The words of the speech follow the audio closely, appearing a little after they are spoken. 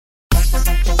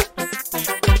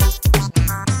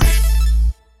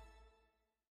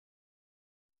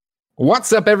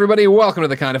What's up, everybody? Welcome to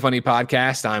the Kind of Funny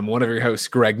podcast. I'm one of your hosts,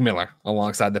 Greg Miller,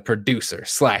 alongside the producer /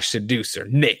 seducer,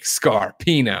 Nick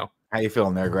Scarpino. How you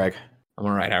feeling there, Greg? I'm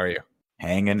all right. How are you?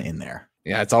 Hanging in there.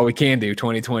 Yeah, that's all we can do.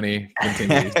 2020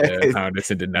 continues to pound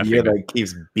us into nothing. Yeah, that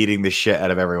keeps beating the shit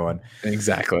out of everyone.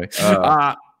 Exactly.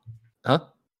 Huh?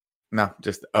 No,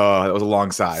 just that was a long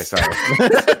sigh. Sorry.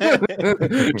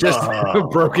 Just a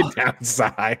broken down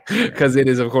sigh, because it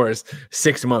is, of course,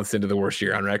 6 months into the worst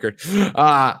year on record.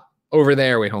 Over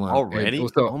there, wait, hold on. Already?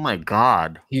 So, oh my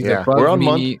God. He's above we're on me,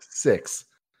 month 6.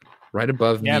 right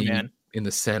above me, man. In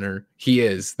the center. He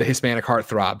is the Hispanic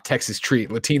heartthrob, Texas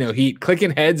treat, Latino heat,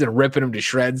 clicking heads and ripping them to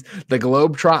shreds, the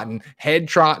globe trotting, head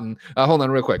trotting. Hold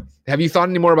on real quick. Have you thought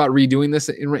any more about redoing this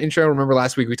intro? Remember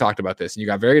last week we talked about this and you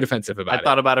got very defensive about it. I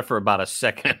thought about it for about a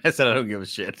second. I said I don't give a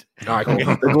shit. All right, cool.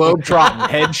 The globe trotting,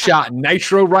 headshot,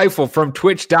 nitro rifle from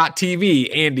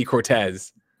twitch.tv, Andy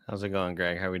Cortez. How's it going,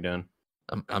 Greg? How we doing?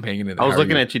 I'm hanging in there. I was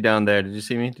looking at you down there. Did you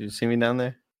see me? Did you see me down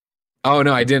there? Oh,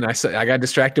 no, I didn't. I got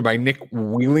distracted by Nick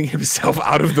wheeling himself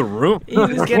out of the room. He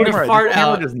was getting a fart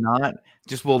out.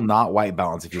 Will not white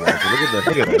balance if you want to. Look at this.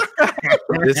 Look at this.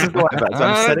 This is the white balance. So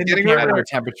I'm setting the camera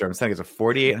temperature. I'm setting it to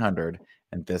 4,800,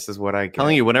 and this is what I get.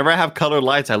 Telling you, whenever I have colored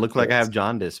lights, I look like I have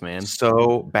jaundice, man.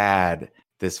 So bad.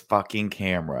 This fucking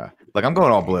camera. Like, I'm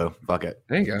going all blue. Fuck it.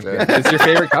 There you go. It's your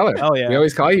favorite color. Oh, yeah. We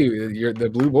always call you're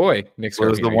the blue boy, Nick Scarpino. It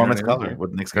was the warmest color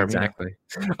with Nick Scarpino. Exactly.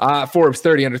 Forbes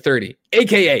 30 under 30,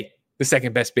 a.k.a. the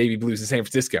second best baby blues in San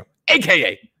Francisco,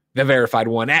 a.k.a. the verified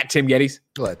one at Tim Geddes.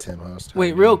 Let Tim host.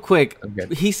 Wait, real quick.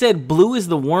 He said blue is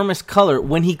the warmest color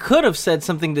when he could have said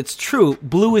something that's true.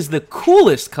 Blue is the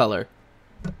coolest color.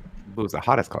 Blue is the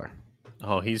hottest color.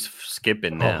 Oh, he's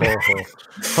skipping now. Nick,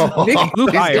 if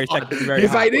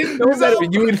I didn't know that,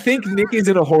 you would think Nick is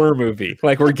in a horror movie.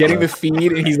 Like, we're getting the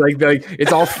feed, and he's like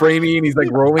it's all framey, and he's like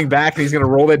rolling back, and he's gonna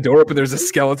roll that door up, and there's a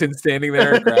skeleton standing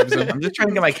there and grabs him. I'm just trying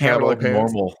to get my camera to look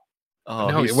normal. Oh,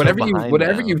 No,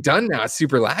 whatever you've done now, it's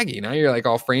super laggy. Now you're like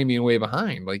all framey and way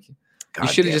behind. Like, you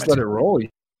should have just let it roll.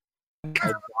 Oh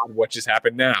God, what just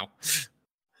happened now?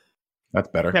 That's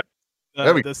better.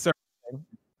 The server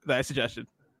that I suggested.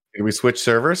 Did we switch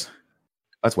servers?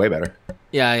 That's way better.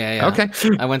 Yeah. Okay.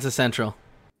 I went to Central.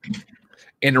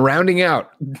 And rounding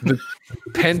out the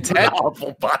Pentet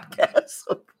Awful podcast.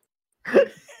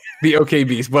 the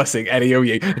OKB's blessing Eddie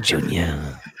Oye Jr.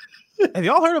 Have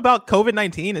y'all heard about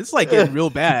COVID-19? It's like getting real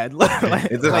bad.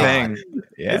 It's a thing.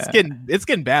 Yeah. It's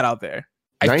getting bad out there.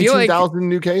 I feel like 19,000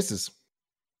 new cases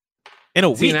In a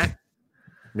week. seeing that.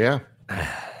 Yeah.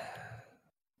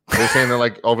 They're saying that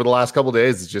like over the last couple of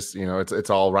days, it's just, it's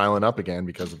all riling up again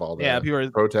because of all the people are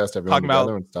protest, everyone talking about-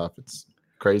 together and stuff. It's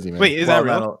crazy, man. Wait, is that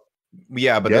real?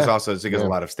 Yeah, but there's also because Yeah. a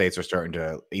lot of states are starting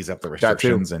to ease up the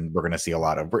restrictions, and we're going to see a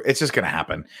lot of. It's just going to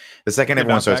happen. The second They're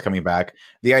everyone not starts back. coming back,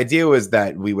 the idea was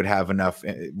that we would have enough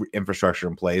infrastructure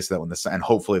in place that when and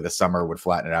hopefully the summer would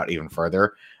flatten it out even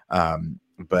further.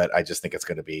 But I just think it's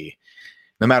going to be,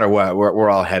 no matter what, we're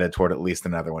all headed toward at least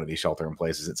another one of these shelter in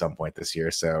places at some point this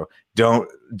year. So don't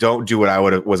do what I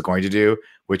was going to do,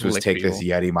 which was take this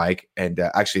Yeti mic and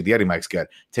actually the Yeti mic's good.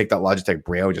 Take that Logitech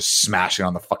Brio, just smash it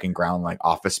on the fucking ground like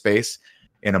Office Space.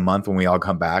 In a month when we all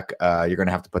come back, you're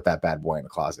gonna have to put that bad boy in the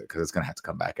closet because it's gonna have to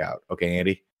come back out. Okay,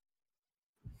 Andy.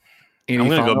 I'm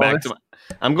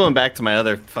going back to my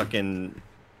other fucking.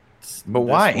 But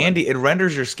why, Andy? It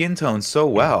renders your skin tone so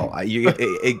well.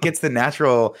 It gets the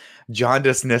natural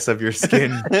jaundiceness of your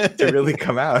skin to really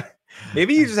come out.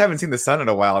 Maybe you just haven't seen the sun in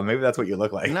a while, and maybe that's what you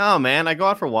look like. No, man, I go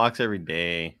out for walks every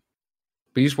day.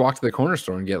 But you just walk to the corner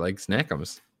store and get like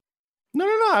snackums. No.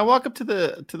 I walk up to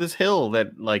this hill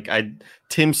that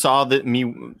Tim saw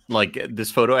that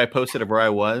this photo I posted of where I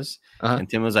was, and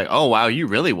Tim was like, "Oh wow, you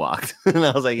really walked," and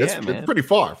I was like, "Yeah, man, it's pretty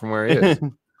far from where he is."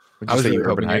 I was really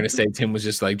hoping you were going to say Tim was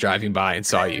just like driving by and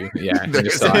saw you. Yeah,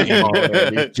 just saw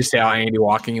Andy. Just saw Andy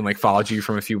walking and like followed you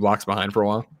from a few blocks behind for a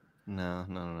while.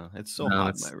 No. It's so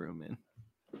hot in my room, man.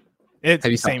 It's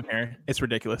Have you the same here. It's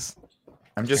ridiculous.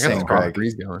 I'm just saying, Greg.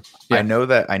 Going. Yeah. I know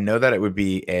that it would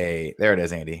be a. There it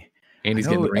is, Andy. Andy's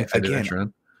getting the ring for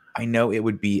again. I know it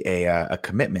would be a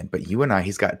commitment, but you and I,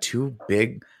 he's got two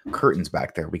big curtains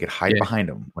back there. We could hide behind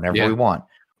them whenever we want.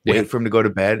 Wait for him to go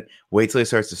to bed. Wait till he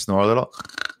starts to snore a little.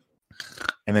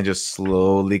 And then just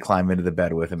slowly climb into the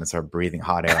bed with him and start breathing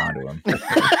hot air onto him.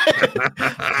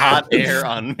 Hot air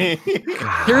on me.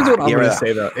 Here's what I'm going to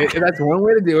say, though. That's one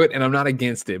way to do it, and I'm not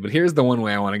against it. But here's the one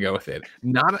way I want to go with it.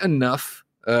 Not enough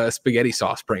spaghetti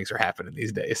sauce pranks are happening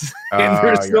these days. And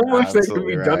there's so much that can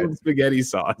be done with spaghetti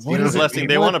sauce. Blessing,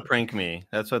 they want to prank me.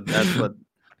 That's what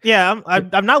Yeah,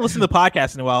 I'm not listening to the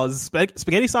podcast in a while. Is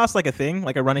spaghetti sauce like a thing,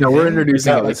 like a running? No, thing? we're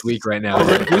introducing it this week right now.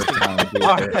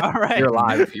 All right. You're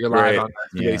live. You're live Great. on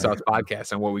the Spaghetti Sauce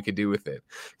podcast on what we could do with it.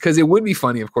 Because it would be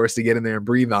funny, of course, to get in there and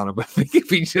breathe on him. But I think if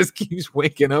he just keeps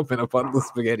waking up in a bundle of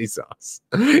spaghetti sauce,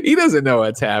 he doesn't know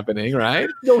what's happening, right?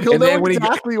 No, he'll And then know when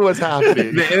exactly what's happening.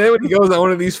 And then when he goes on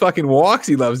one of these fucking walks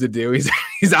he loves to do,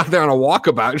 he's out there on a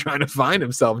walkabout trying to find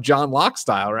himself, John Locke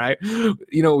style, right?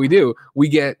 You know what we do? We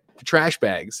get trash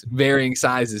bags, varying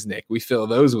sizes, Nick. We fill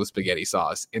those with spaghetti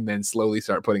sauce and then slowly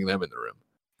start putting them in the room.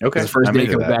 Okay. The first I'm day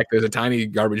into comes that. back, there's a tiny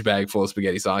garbage bag full of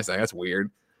spaghetti sauce. Like, that's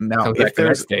weird. Now, Comes if back the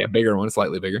next there's day, a bigger one,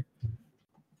 slightly bigger.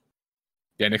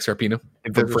 Yeah, Nick Sarpino.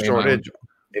 if there's a Frame Island. shortage,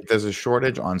 if there's a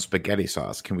shortage on spaghetti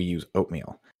sauce, can we use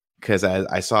oatmeal? Because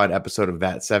I saw an episode of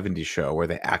That 70s Show where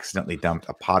they accidentally dumped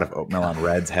a pot of oatmeal on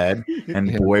Red's head,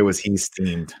 and boy was he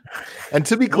steamed. And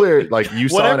to be clear, like you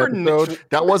saw an Whatever episode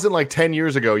that wasn't like 10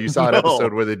 years ago. You saw an No.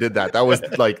 episode where they did that. That was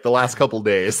like the last couple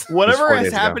days. Whatever 4 has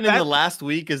days ago. happened in the last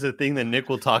week is the thing that Nick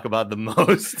will talk about the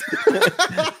most.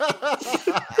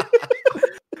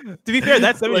 To be fair,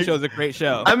 that 70 Like- show is a great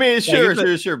show. I mean, sure, it's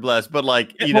a- sure, bless. But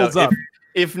like, It you know, holds up.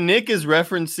 if Nick is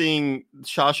referencing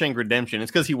Shawshank Redemption,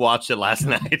 it's because he watched it last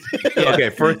night. Okay,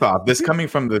 first off, this coming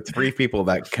from the three people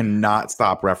that cannot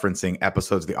stop referencing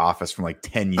episodes of The Office from like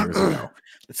 10 years ago.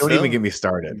 Don't So, even get me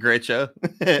started. Great show.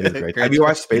 It is great. Have you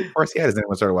watched Space Force yet? Has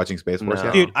anyone started watching Space Force No.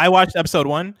 yet? Dude, I watched episode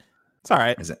 1. It's all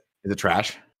right. Is it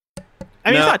trash?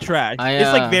 I mean, No. it's not trash.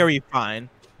 It's like very fine.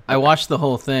 I watched the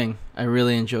whole thing. I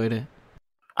really enjoyed it.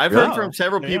 I've Yeah. heard from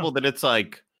several Yeah. people that it's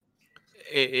like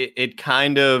it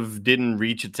kind of didn't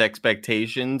reach its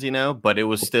expectations, you know, but it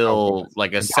was still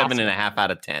like a Impossible. 7.5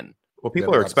 out of 10. Well,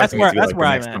 people Yeah, are that's expecting where- it to be that's like where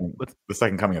the, I'm next at coming, with- the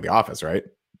second coming of The Office, right?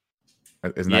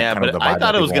 Isn't that Yeah, kind of but the I vibe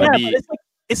thought that it was people gonna want? be- but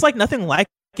it's like nothing like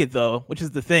it though, which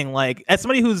is the thing. Like, as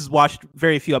somebody who's watched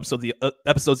very few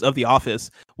episodes of The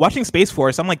Office, watching Space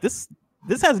Force, I'm like, this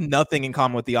has nothing in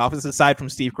common with The Office aside from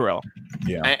Steve Carell.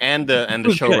 Yeah. And the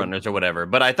was good. showrunners or whatever.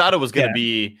 But I thought it was going to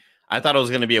Yeah. be. I thought it was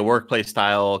going to be a workplace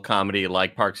style comedy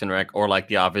like Parks and Rec or like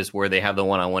The Office, where they have the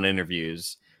one-on-one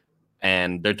interviews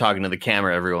and they're talking to the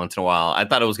camera every once in a while. I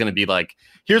thought it was going to be like,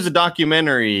 here's a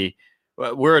documentary.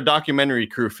 We're a documentary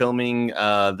crew filming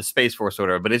the Space Force or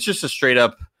whatever, but it's just a straight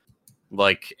up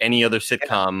like any other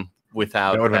sitcom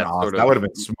without That would have that been awesome. sort of. That would have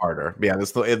been smarter. Yeah,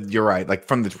 you're right. Like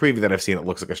from the preview that I've seen, it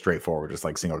looks like a straightforward, just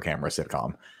like single camera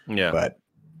sitcom. Yeah, But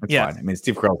it's Yeah. fine. I mean,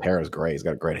 Steve Carell's hair is great. He's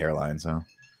got a great hairline. So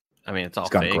I mean it's all it's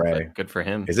gone fake. gray. But good for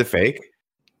him. is it fake?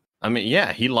 I mean,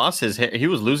 yeah, he lost his hair. He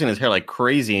was losing his hair like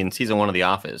crazy in season 1 of The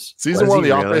Office. Season Was 1 of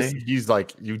he The really? Office, he's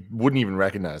like, you wouldn't even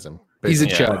recognize him. He's a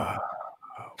Yeah. chud.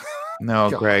 No,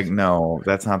 God. Greg. No,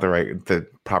 that's not the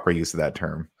proper use of that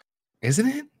term. Isn't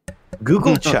it?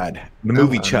 Google Chud, the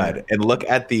movie Oh, Chud, and look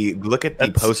at the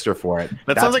That's- poster for it. That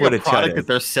That's sounds like what a Chud product is. that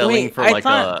they're selling Wait, for I like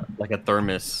thought- a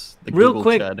thermos. The Real Google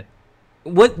quick, Chud.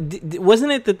 What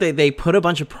wasn't it that they put a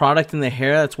bunch of product in the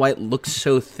hair? That's why it looks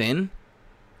so thin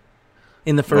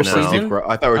in the first No. season. I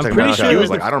thought we were I'm talking pretty about sure Chud. he I was was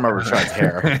like, I don't remember Chud's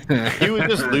hair. He was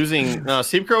just losing. No,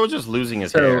 Steve Carell was just losing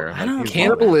his So, hair. I don't-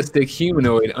 Cannibalistic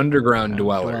humanoid underground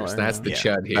dwellers. Dweller, That's the yeah.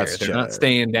 chud here. That's They're chud. not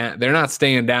staying down. They're not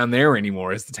staying down there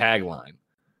anymore. Is the tagline.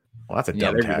 Well, that's a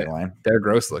Yeah, dumb they're- tagline. They're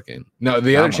gross looking. No,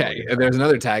 the other I'm tag. okay. There's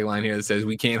another tagline here that says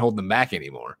we can't hold them back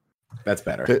anymore. That's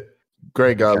better.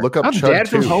 Greg, look up Oh, Chud Dad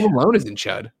from 2. Home Alone is in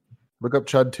Chud. Look up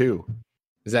Chud 2.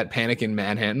 Is that Panic in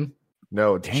Manhattan?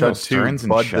 No, Daniel Chud 2. Stearns and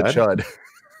Bud Chud? the Chud.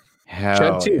 Hell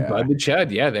Chud too, yeah. Bud the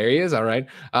Chud. Yeah, there he is. All right.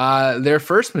 Their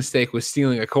first mistake was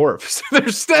stealing a corpse. They're Why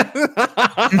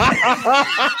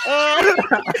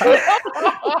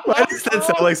does that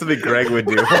sound like something Greg would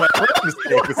do? My first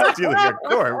mistake was stealing a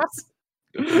corpse.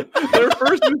 Their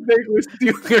first mistake was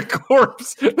stealing a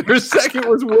corpse. Their second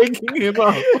was waking him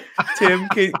up. Tim,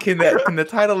 can the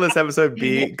title of this episode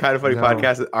be Kind of Funny No.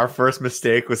 Podcast? Our first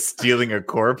mistake was stealing a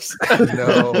corpse.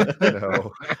 No.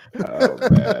 Oh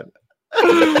man.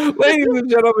 Ladies and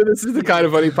gentlemen, this is the Kind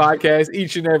of Funny Podcast.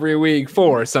 Each and every week,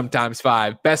 4, sometimes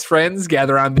 5 best friends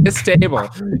gather on this table,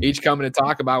 each coming to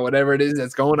talk about whatever it is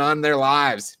that's going on in their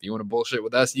lives. If you want to bullshit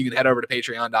with us, you can head over to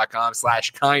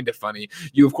patreon.com/kindafunny.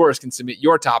 You, of course, can submit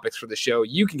your topics for the show.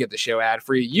 You can get the show ad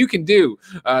free. You can do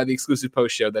the exclusive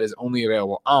post show that is only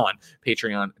available on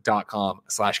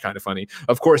patreon.com/kindafunny.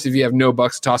 Of course, if you have no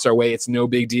bucks to toss our way, it's no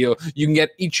big deal. You can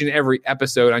get each and every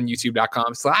episode on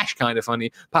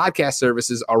youtube.com/kindafunny podcast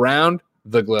services around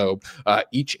the globe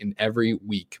each and every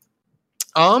week.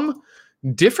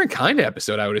 Different kind of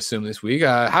episode, I would assume, this week.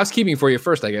 Housekeeping for you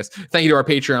first, I guess. Thank you to our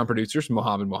Patreon producers,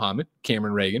 Mohammed,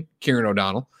 Cameron Reagan, Kieran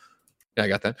O'Donnell, Yeah, I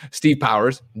got that. Steve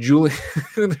Powers, Julie.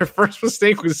 Their first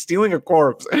mistake was stealing a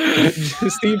corpse.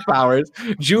 Steve Powers,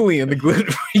 Julian, the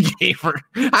gluten-free gamer.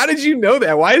 How did you know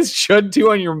that? Why is Chud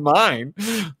 2 on your mind?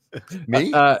 Me?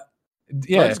 Yeah.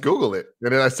 I just Google it,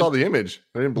 and then I saw the image.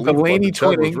 I didn't believe Delaney the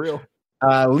Chud was Twinning. real.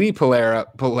 Lee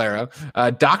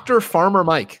Polero, Dr. Farmer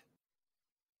Mike. Is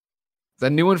that a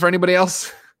new one for anybody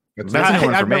else? That's a new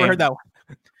one I've for never me. heard that one.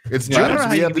 It's Yeah, I don't know James.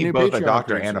 how We you have can the be new both a Patreon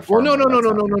doctor and a Well,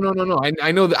 farmer. no.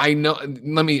 I know that. I know.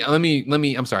 Let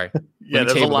me. I'm sorry. Yeah,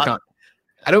 there's a lot.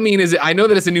 I don't mean is it. I know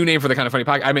that it's a new name for the Kind of Funny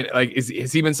podcast. I mean, like, has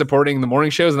he been supporting the morning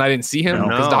shows and I didn't see him? No.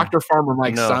 Because Dr. Farmer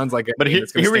Mike No. sounds like a. But name here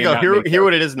that's gonna we stand go. out and make Here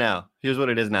what it is now. Here's what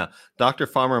it is now. Dr.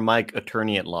 Farmer Mike,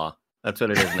 attorney at law. That's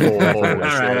what it is now.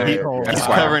 right. He's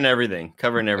Esquire. covering everything.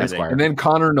 Esquire. And then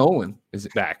Connor Nolan is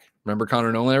back. Remember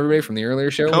Connor Nolan, everybody, from the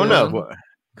earlier show? Kono.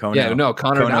 Kono. Yeah, no,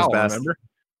 Connor Kono's Dowell, best. remember?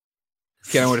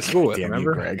 Kid I went to school with, Damn you,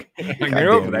 remember? Greg. I God grew up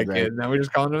damn with you, that Greg. kid. Now we're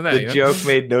just calling him that. The you know? joke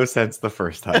made no sense the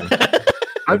first time.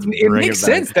 Let's It bring makes it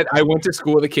back. sense that I went to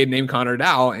school with a kid named Connor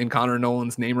Dowell, and Connor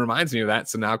Nolan's name reminds me of that.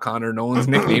 So now Connor Nolan's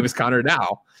nickname is Connor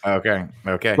Dowell. Okay.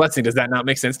 Blessing, does that not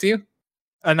make sense to you?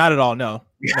 Not at all. No.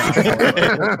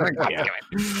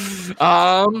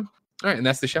 All right, and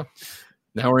that's the show.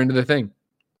 Now we're into the thing.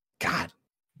 God,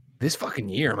 this fucking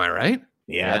year, am I right?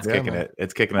 Yeah, it's Yeah, kicking man. it.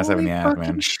 It's kicking us up in Holy the ass, fucking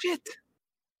man. shit.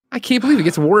 I can't believe it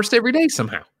gets worse every day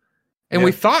somehow. And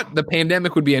we thought the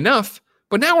pandemic would be enough,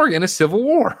 but now we're in a civil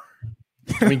war.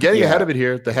 I mean, getting Yeah. ahead of it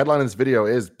here, the headline of this video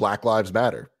is Black Lives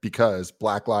Matter because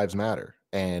Black Lives Matter.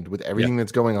 And with everything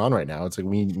that's going on right now, it's like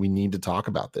we need to talk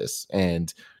about this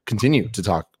and continue to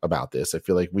talk about this. I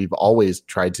feel like we've always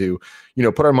tried to,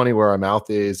 put our money where our mouth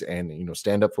is and,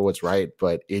 stand up for what's right.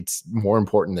 But it's more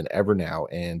important than ever now.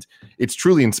 And it's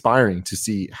truly inspiring to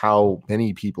see how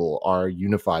many people are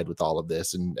unified with all of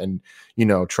this and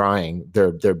trying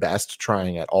their best,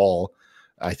 trying at all.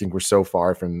 I think we're so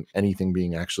far from anything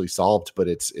being actually solved, but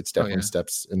it's definitely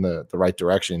steps in the right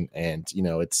direction. And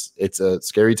it's a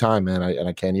scary time, man.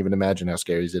 I can't even imagine how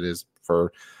scary it is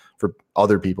for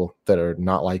other people that are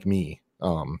not like me.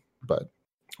 But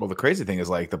Well, the crazy thing is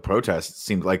like the protests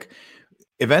seemed like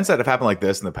events that have happened like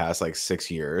this in the past like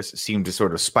 6 years seem to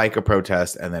sort of spike a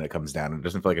protest and then it comes down. It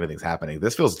doesn't feel like anything's happening.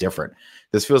 This feels different.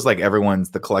 This feels like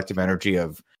the collective energy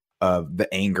of the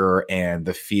anger and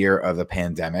the fear of the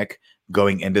pandemic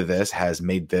going into this has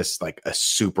made this like a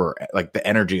super, like the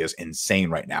energy is insane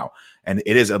right now. And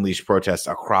it is unleashed protests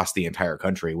across the entire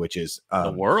country, which is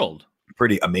The world.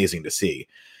 pretty amazing to see.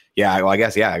 Yeah, well, I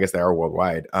guess they are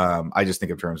worldwide. I just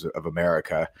think in terms of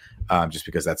America, just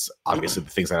because that's obviously the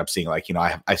things that I'm seeing. Like,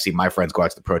 I see my friends go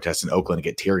out to the protests in Oakland and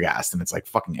get tear gassed, and it's like,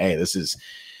 fucking A, this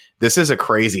is a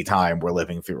crazy time we're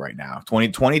living through right now.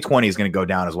 2020 is going to go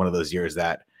down as one of those years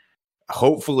that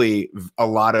hopefully a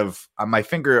lot of my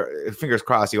fingers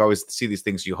crossed. You always see these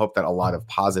things. You hope that a lot of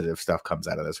positive stuff comes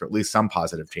out of this, or at least some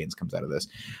positive change comes out of this.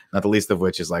 Not the least of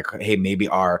which is like, hey, maybe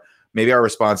our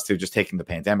response to just taking the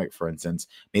pandemic, for instance,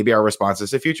 maybe our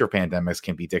responses to future pandemics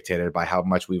can be dictated by how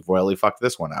much we've royally fucked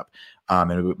this one up.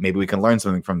 And maybe we can learn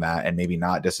something from that and maybe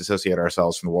not disassociate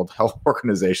ourselves from the World Health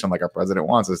Organization like our president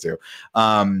wants us to.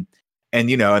 And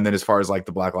then as far as like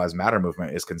the Black Lives Matter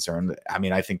movement is concerned, I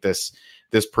mean, I think this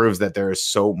proves that there is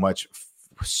so much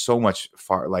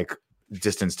far like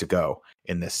distance to go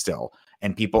in this still.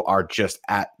 And people are just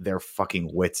at their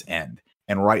fucking wits' end,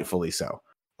 and rightfully so.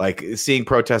 Like seeing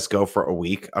protests go for a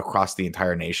week across the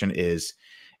entire nation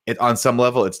on some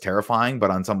level it's terrifying, but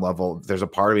on some level there's a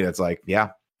part of me that's like, yeah,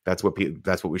 that's what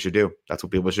we should do. That's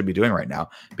what people should be doing right now,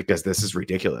 because this is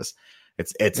ridiculous.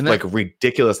 It's like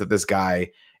ridiculous that this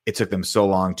guy, it took them so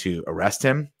long to arrest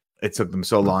him. It took them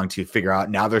so long to figure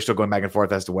out. Now they're still going back and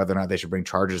forth as to whether or not they should bring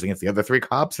charges against the other 3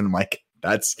 cops. And I'm like,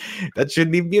 that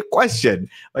shouldn't even be a question.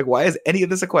 Like, why is any of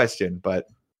this a question? But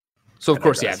so, of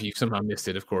course, if you somehow missed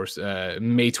it, of course,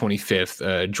 May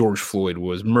 25th, George Floyd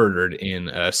was murdered in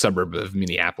a suburb of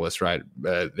Minneapolis, right?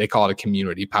 They call it a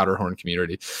community, Powderhorn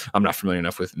community. I'm not familiar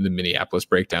enough with the Minneapolis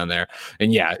breakdown there.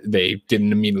 And yeah, they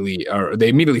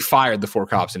immediately fired the 4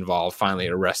 cops involved, finally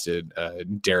arrested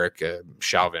Derek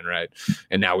Chauvin, right?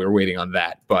 And now we're waiting on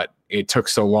that. But it took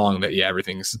so long that,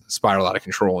 everything's spiraled out of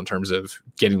control in terms of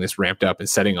getting this ramped up and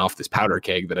setting off this powder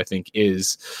keg that I think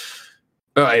is...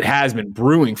 it has been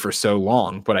brewing for so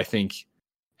long, but I think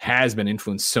has been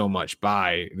influenced so much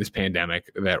by this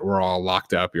pandemic that we're all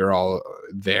locked up. You're all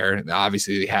there. And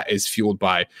obviously, is fueled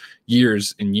by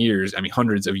years and years. I mean,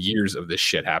 hundreds of years of this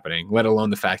shit happening. Let alone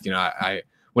the fact,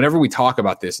 whenever we talk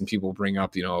about this and people bring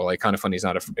up, like Kind of Funny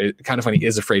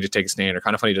is afraid to take a stand, or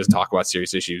Kind of Funny doesn't talk about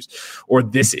serious issues, or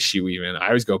this issue even, I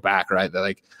always go back, right? That,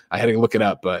 like, I had to look it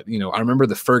up, but I remember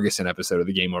the Ferguson episode of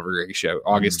the Game Over Greg show,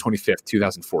 August 25th,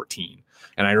 2014.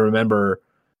 And I remember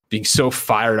being so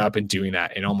fired up and doing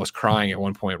that and almost crying at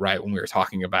one point, right, when we were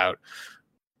talking about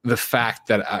the fact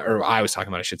that, or I was talking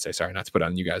about, I should say, sorry, not to put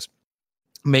on you guys,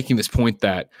 making this point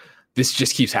that this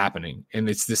just keeps happening. And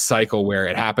it's this cycle where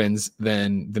it happens,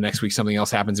 then the next week something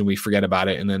else happens and we forget about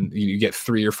it. And then you get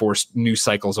 3 or 4 news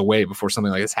cycles away before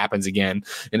something like this happens again.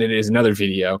 And it is another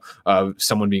video of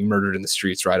someone being murdered in the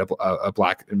streets, right? A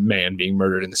black man being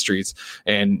murdered in the streets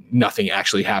and nothing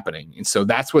actually happening. And so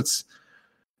that's what's,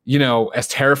 as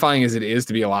terrifying as it is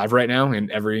to be alive right now in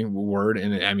every word,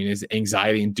 and I mean, as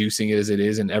anxiety inducing as it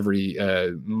is in every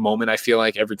moment, I feel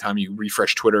like every time you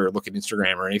refresh Twitter or look at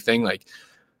Instagram or anything, like,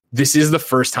 this is the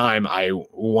first time I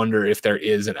wonder if there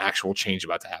is an actual change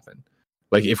about to happen.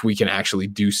 Like, if we can actually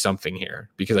do something here,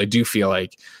 because I do feel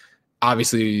like,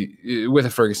 obviously, with a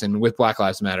Ferguson, with Black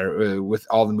Lives Matter, with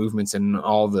all the movements and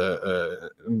all the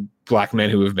black men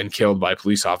who have been killed by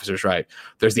police officers, right?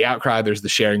 There's the outcry, there's the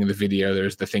sharing of the video,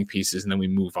 there's the think pieces, and then we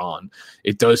move on.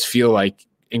 It does feel like,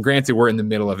 and granted, we're in the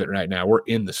middle of it right now. We're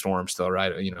in the storm still,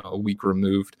 right? A week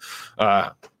removed.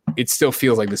 It still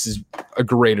feels like this is a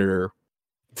greater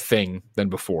thing than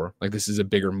before. Like, this is a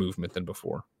bigger movement than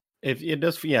before. If it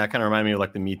does, kind of remind me of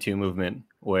like the Me Too movement,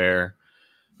 where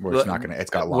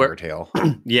it's got a longer tail.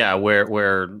 Yeah,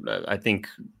 where I think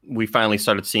we finally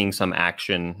started seeing some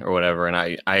action or whatever. And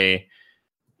I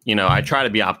try to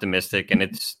be optimistic, and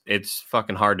it's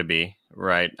fucking hard to be,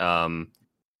 right? And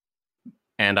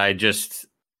I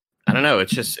don't know.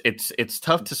 It's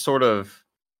tough to sort of,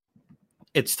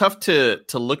 it's tough to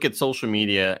look at social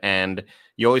media, and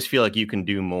you always feel like you can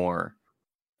do more.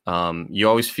 You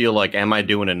always feel like, am I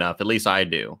doing enough? At least I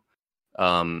do.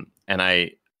 And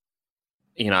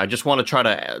I just want to try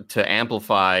to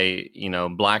amplify,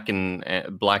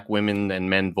 black women and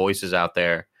men voices out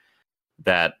there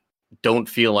that don't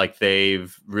feel like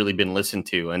they've really been listened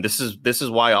to. And this is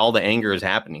why all the anger is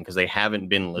happening, because they haven't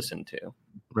been listened to.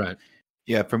 Right.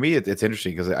 Yeah, for me, it's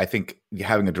interesting because I think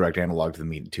having a direct analog to the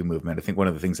Me Too movement, I think one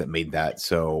of the things that made that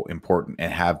so important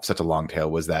and have such a long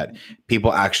tail was that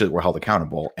people actually were held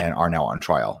accountable and are now on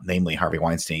trial, namely Harvey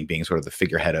Weinstein being sort of the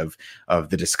figurehead of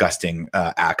the disgusting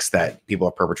acts that people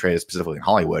have perpetrated, specifically in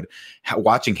Hollywood.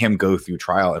 Watching him go through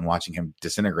trial and watching him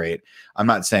disintegrate, I'm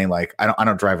not saying like I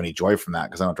don't derive any joy from that,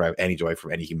 because I don't derive any joy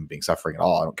from any human being suffering at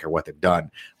all. I don't care what they've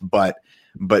done, but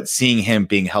seeing him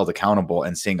being held accountable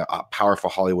and seeing a powerful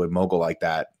Hollywood mogul like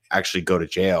that actually go to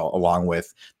jail, along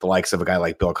with the likes of a guy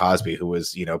like Bill Cosby, who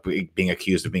was, being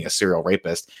accused of being a serial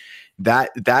rapist, that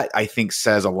I think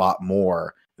says a lot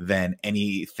more than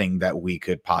anything that we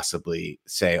could possibly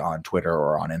say on Twitter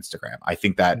or on Instagram. I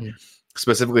think that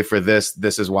specifically for this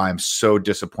is why I'm so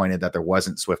disappointed that there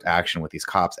wasn't swift action with these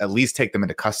cops. At least take them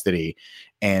into custody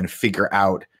and figure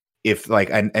out if like,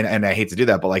 and I hate to do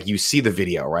that, but like, you see the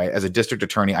video, right? As a district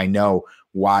attorney, I know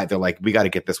why they're like, we got to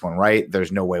get this one right.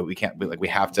 There's no way we can't be like, we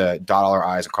have to dot all our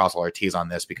I's and cross all our T's on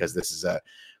this, because this is a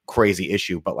crazy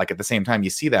issue. But like, at the same time, you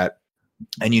see that,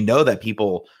 and you know that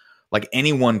people, like,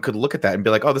 anyone could look at that and be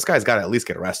like, oh, this guy's got to at least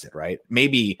get arrested, right?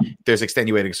 Maybe there's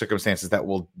extenuating circumstances that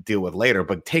we'll deal with later,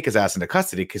 but take his ass into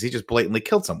custody because he just blatantly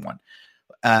killed someone.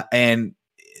 And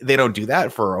they don't do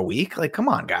that for a week. Like, come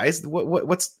on, guys.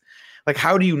 What's like,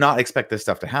 how do you not expect this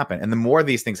stuff to happen? And the more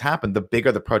these things happen, the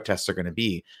bigger the protests are going to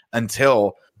be,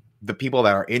 until the people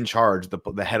that are in charge,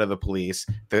 the head of the police,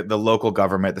 the local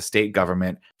government, the state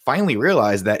government, finally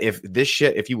realize that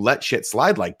if you let shit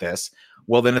slide like this,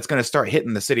 well, then it's going to start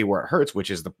hitting the city where it hurts,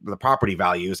 which is the property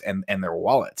values and their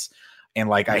wallets. And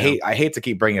like, I hate to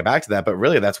keep bringing it back to that, but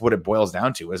really that's what it boils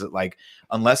down to. Is it like,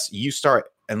 unless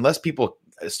people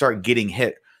start getting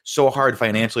hit so hard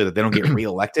financially that they don't get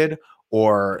reelected,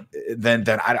 or then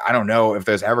I don't know if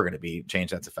there's ever going to be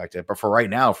change that's effective. But for right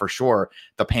now, for sure,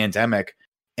 the pandemic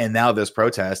and now this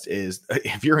protest is,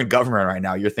 if you're in government right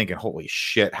now, you're thinking, holy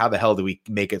shit, how the hell do we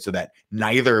make it so that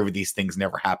neither of these things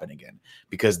never happen again?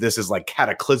 Because this is like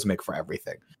cataclysmic for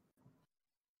everything.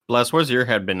 Bless, where's your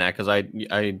head been at? Because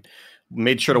I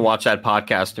made sure to watch that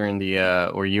podcast during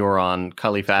the where you were on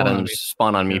Khalif Adams'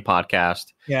 Spawn on Me podcast.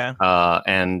 Yeah.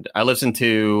 And I listened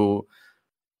to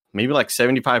maybe like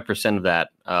 75% of that.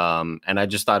 And I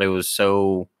just thought it was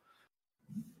so,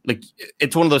 like,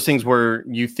 it's one of those things where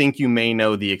you think you may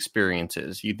know the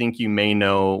experiences. You think you may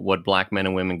know what black men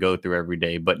and women go through every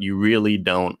day, but you really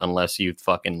don't unless you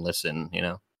fucking listen,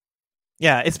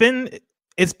 Yeah, it's been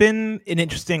an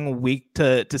interesting week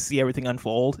to see everything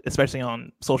unfold, especially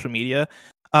on social media.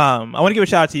 I want to give a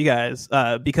shout out to you guys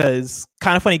because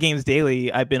Kind of Funny Games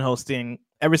Daily I've been hosting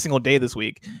every single day this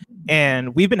week,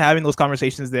 and we've been having those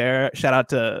conversations there. Shout out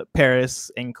to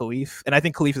Paris and Khalif, and I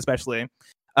think Khalif especially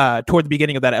toward the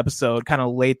beginning of that episode kind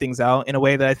of laid things out in a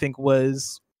way that I think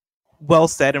was well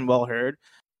said and well heard.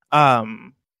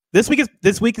 This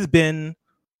week has been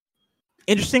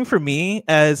interesting for me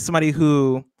as somebody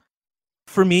who,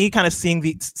 for me, kind of seeing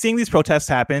these protests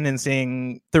happen and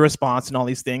seeing the response and all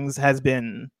these things has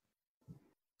been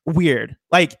weird.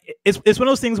 Like it's one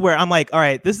of those things where I'm like, all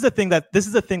right, this is a thing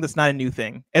that's not a new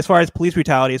thing as far as police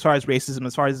brutality, as far as racism,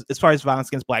 as far as violence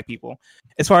against Black people,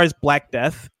 as far as Black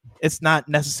death. It's not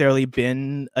necessarily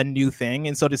been a new thing,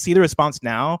 and so to see the response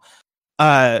now,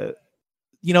 the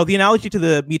analogy to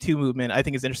the Me Too movement, I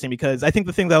think, is interesting because I think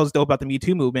the thing that was dope about the Me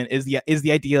Too movement is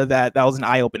the idea that was an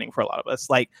eye opening for a lot of us.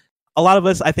 Like a lot of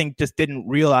us, I think, just didn't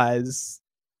realize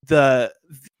the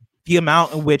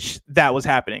amount in which that was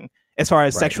happening, as far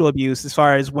as sexual abuse, as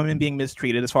far as women being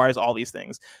mistreated, as far as all these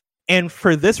things. And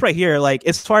for this right here, like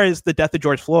as far as the death of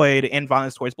George Floyd and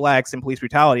violence towards Blacks and police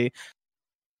brutality,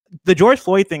 the George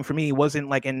Floyd thing for me wasn't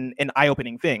like an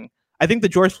eye-opening thing. I think the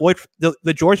George Floyd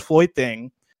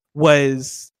thing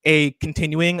was a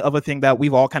continuing of a thing that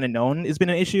we've all kind of known has been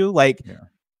an issue. Like,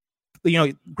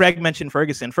 Greg mentioned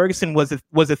Ferguson. Ferguson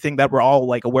was a thing that we're all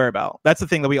like aware about. That's the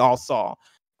thing that we all saw.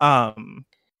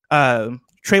 Trayvon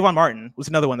Martin was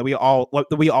another one that we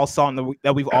all saw and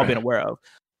that we've all been aware of.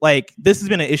 Like this has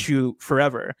been an issue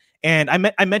forever. And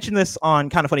I mentioned this on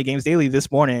Kind of Funny Games Daily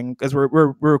this morning because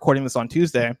we're recording this on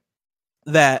Tuesday.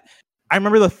 That I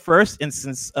remember the first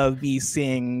instance of me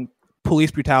seeing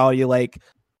police brutality like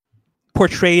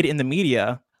portrayed in the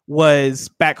media was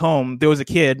back home. There was a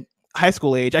kid, high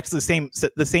school age, actually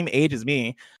the same age as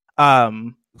me,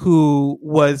 who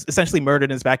was essentially murdered in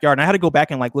his backyard. And I had to go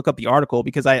back and like look up the article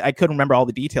because I couldn't remember all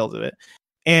the details of it.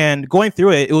 And going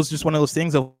through it, it was just one of those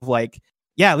things of like,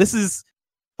 yeah, this is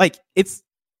like, it's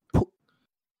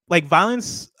like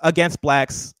violence against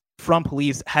Blacks from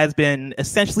police has been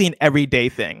essentially an everyday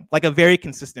thing, like a very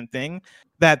consistent thing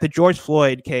that the George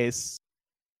Floyd case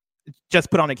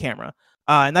just put on a camera.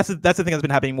 And that's the thing that's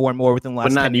been happening more and more within the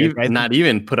last 10 years. Right? Not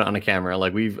even put it on a camera.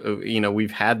 Like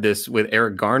we've had this with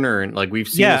Eric Garner and like we've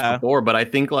seen this before, but I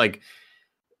think like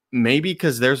maybe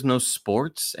because there's no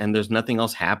sports and there's nothing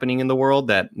else happening in the world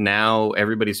that now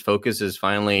everybody's focus is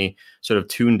finally sort of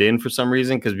tuned in for some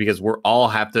reason because we're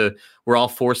all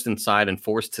forced inside and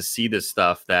forced to see this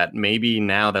stuff that maybe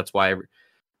now that's why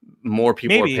more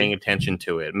people are paying attention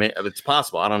to it. It's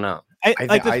possible. I don't know.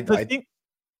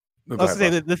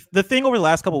 The thing over the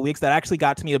last couple of weeks that actually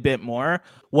got to me a bit more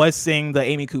was seeing the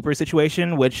Amy Cooper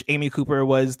situation, which Amy Cooper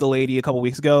was the lady a couple of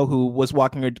weeks ago who was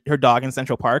walking her dog in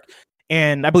Central Park.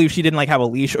 And I believe she didn't like have a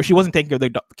leash or she wasn't taking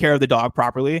care of the dog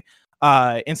properly.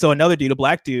 And so another dude, a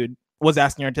Black dude, was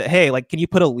asking her hey, like, can you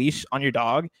put a leash on your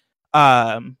dog?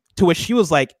 To which she was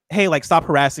like, hey, like, stop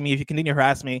harassing me. If you continue to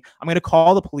harass me, I'm going to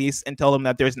call the police and tell them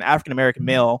that there's an African-American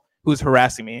male who's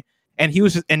harassing me. And he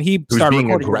started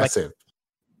being aggressive.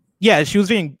 Like,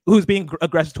 who's being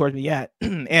aggressive towards me. Yeah.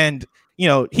 And,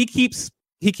 he keeps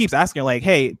asking her like,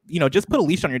 hey, just put a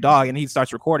leash on your dog. And he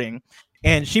starts recording.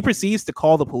 And she proceeds to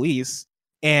call the police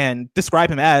and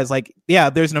describe him as like, yeah,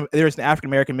 there's an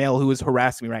African-American male who is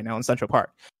harassing me right now in Central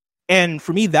Park. And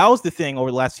for me, that was the thing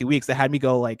over the last few weeks that had me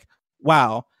go like,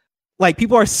 wow, like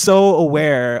people are so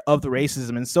aware of the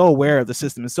racism and so aware of the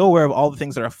system and so aware of all the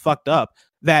things that are fucked up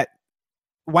that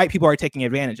white people are taking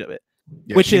advantage of it.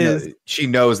 Yeah, she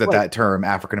knows that term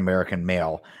African-American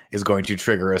male is going to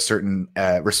trigger a certain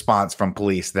response from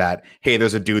police that, hey,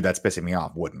 there's a dude that's pissing me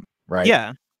off, wouldn't, right?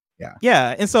 Yeah.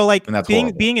 And so like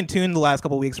being in tune the last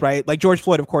couple of weeks, right? Like George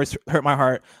Floyd, of course, hurt my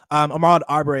heart. Ahmaud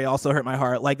Arbery also hurt my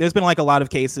heart. Like there's been like a lot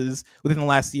of cases within the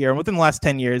last year, within the last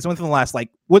 10 years, within the last like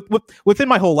within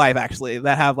my whole life actually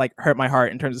that have like hurt my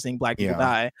heart in terms of seeing Black people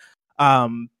die.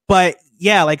 But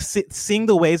yeah, like seeing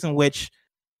the ways in which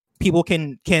people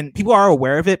people are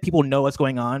aware of it. People know what's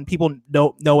going on. People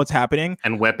know what's happening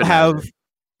and weaponize it.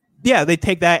 Yeah, they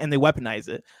take that and they weaponize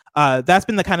it. That's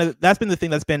been the thing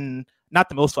that's been not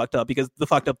the most fucked up because the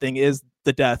fucked up thing is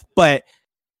the death. But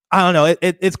I don't know.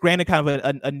 It's granted kind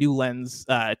of a new lens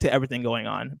to everything going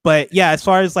on. But yeah, as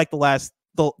far as like the last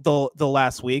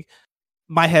week,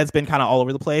 my head's been kind of all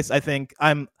over the place. I think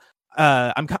I'm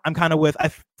kind of with,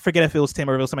 I forget if it was Tim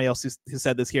or if it was somebody else who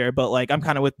said this here, but like I'm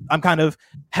kind of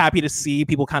happy to see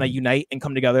people kind of unite and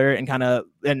come together and kind of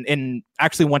and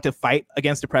actually want to fight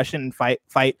against depression and fight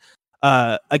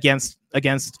against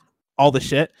all the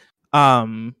shit.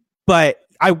 But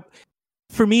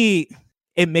for me,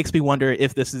 it makes me wonder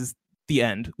if this is the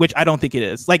end, which I don't think it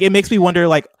is. Like it makes me wonder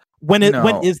like When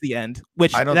No. is the end?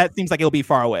 Which I don't- that seems like it'll be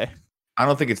far away. I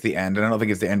don't think it's the end, and I don't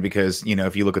think it's the end because, you know,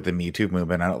 if you look at the Me Too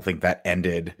movement, I don't think that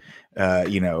ended,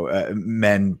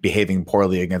 men behaving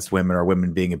poorly against women or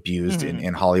women being abused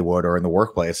in Hollywood or in the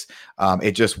workplace.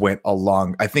 It just went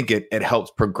along. I think it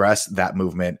helped progress that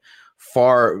movement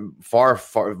far,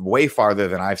 way farther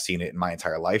than I've seen it in my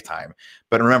entire lifetime.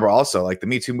 But remember also, like, the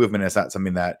Me Too movement is not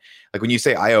something that, like, when you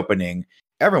say eye-opening,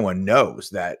 everyone knows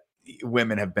that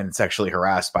women have been sexually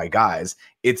harassed by guys.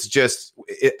 It's just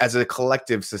as a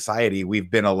collective society,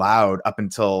 we've been allowed up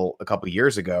until a couple of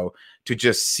years ago to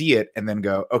just see it and then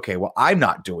go, okay, well, I'm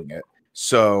not doing it,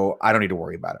 so I don't need to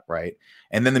worry about it, right?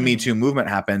 And then the Me Too movement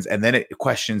happens, and then it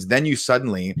questions. Then you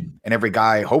suddenly, and every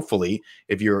guy, hopefully,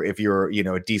 if you're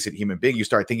a decent human being, you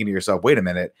start thinking to yourself, wait a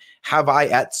minute, have I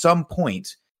at some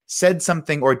point said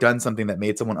something or done something that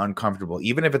made someone uncomfortable,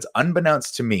 even if it's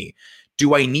unbeknownst to me?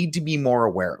 Do I need to be more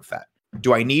aware of that?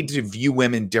 Do I need to view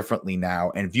women differently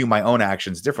now and view my own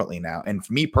actions differently now? And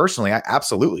for me personally, I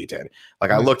absolutely did. Like,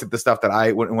 I looked at the stuff that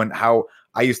how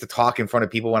I used to talk in front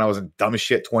of people when I was a dumb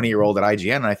shit 20-year-old at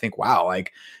IGN, and I think, wow,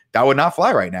 like, that would not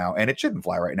fly right now, and it shouldn't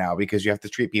fly right now, because you have to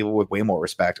treat people with way more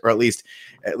respect, or at least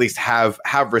have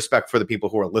respect for the people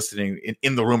who are listening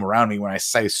in the room around me when I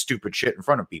say stupid shit in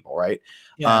front of people, right?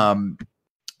 Yeah.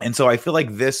 And so I feel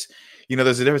like this,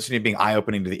 there's a difference between being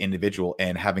eye-opening to the individual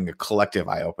and having a collective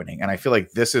eye-opening. And I feel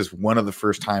like this is one of the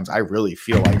first times I really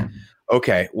feel like,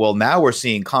 okay, well, now we're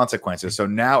seeing consequences. So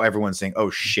now everyone's saying, oh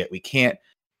shit, we can't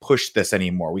push this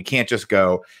anymore. We can't just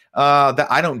go, that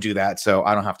I don't do that, so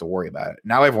I don't have to worry about it.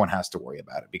 Now everyone has to worry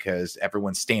about it because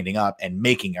everyone's standing up and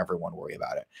making everyone worry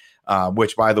about it.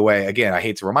 Which, by the way, again, I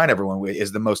hate to remind everyone,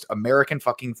 is the most American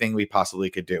fucking thing we possibly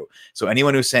could do. So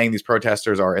anyone who's saying these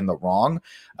protesters are in the wrong,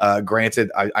 granted,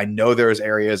 I know there's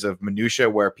areas of minutia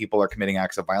where people are committing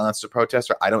acts of violence to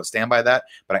protest. I don't stand by that,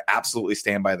 but I absolutely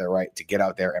stand by their right to get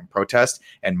out there and protest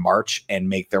and march and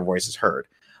make their voices heard.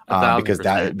 Because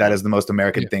that is the most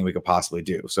American thing we could possibly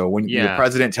do. So when your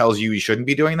president tells you shouldn't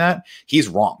be doing that, he's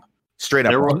wrong. Straight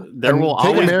up wrong. There will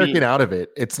take American out of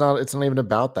it. It's not even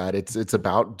about that. It's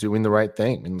about doing the right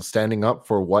thing and standing up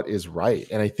for what is right.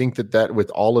 And I think that with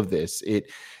all of this,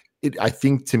 I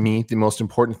think, to me, the most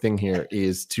important thing here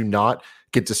is to not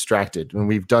get distracted. And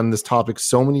we've done this topic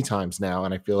so many times now,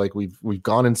 and I feel like we've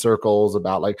gone in circles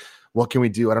about, like, what can we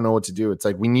do? I don't know what to do. It's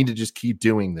like, we need to just keep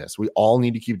doing this. We all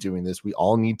need to keep doing this. We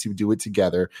all need to do it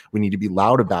together. We need to be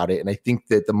loud about it. And I think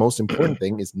that the most important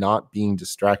thing is not being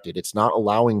distracted. It's not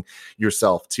allowing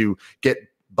yourself to get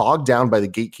bogged down by the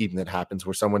gatekeeping that happens,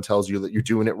 where someone tells you that you're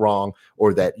doing it wrong,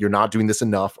 or that you're not doing this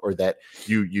enough, or that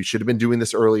you should have been doing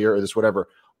this earlier, or this whatever.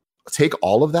 Take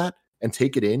all of that and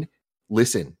take it in,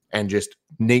 listen, and just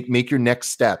make your next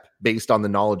step based on the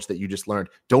knowledge that you just learned.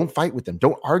 Don't fight with them.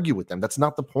 Don't argue with them. That's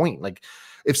not the point. Like,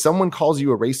 if someone calls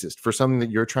you a racist for something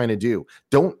that you're trying to do,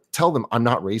 don't tell them, I'm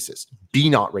not racist. Be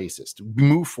not racist.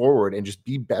 Move forward and just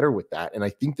be better with that. And I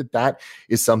think that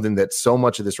is something that so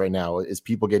much of this right now is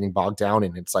people getting bogged down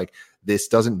in. It's like, this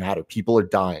doesn't matter. People are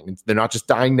dying. And they're not just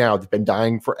dying now. They've been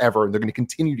dying forever, and they're going to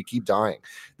continue to keep dying.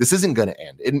 This isn't going to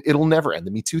end. It'll never end.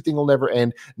 The Me Too thing will never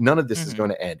end. None of this is going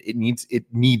to end. It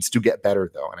needs to get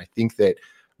better, though. And I think that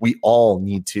we all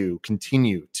need to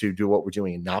continue to do what we're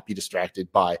doing and not be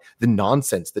distracted by the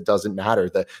nonsense that doesn't matter,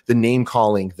 the name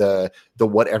calling, the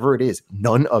whatever it is.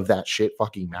 None of that shit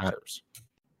fucking matters.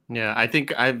 Yeah, I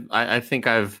think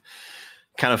I've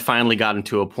kind of finally gotten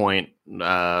to a point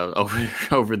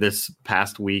over this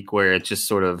past week where it's just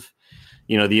sort of,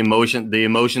 the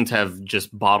emotions have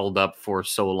just bottled up for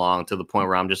so long, to the point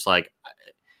where I'm just like,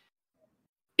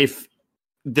 if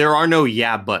there are no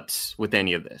yeah buts with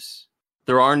any of this.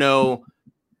 There are no,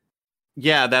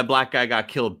 that black guy got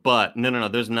killed, but no,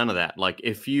 there's none of that. Like,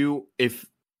 if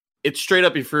it's straight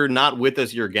up, if you're not with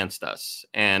us, you're against us.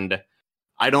 And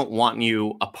I don't want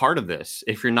you a part of this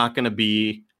if you're not going to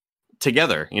be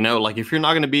together, like, if you're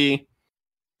not going to be,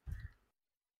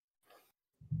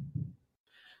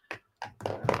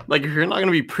 like, if you're not going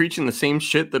to be preaching the same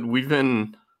shit that we've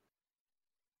been,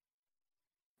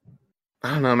 I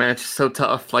don't know, man. It's just so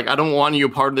tough. Like, I don't want you a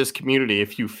part of this community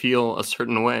if you feel a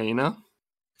certain way, Well,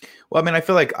 I mean, I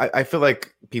feel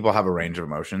like people have a range of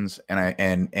emotions, and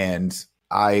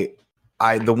I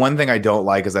the one thing I don't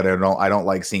like is that I don't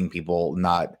like seeing people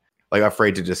not, like,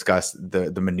 afraid to discuss the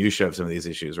minutia of some of these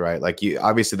issues, right? Like,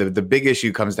 obviously the big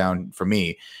issue comes down for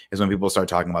me is when people start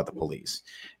talking about the police,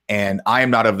 and I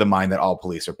am not of the mind that all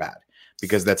police are bad,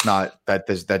 because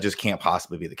that just can't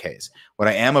possibly be the case. What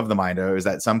I am of the mind of is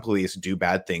that some police do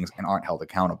bad things and aren't held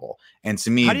accountable. And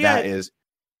to me, is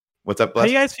what's up, Bless? How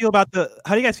do you guys feel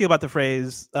about the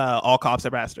phrase "all cops are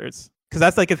bastards"? because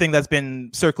that's like a thing that's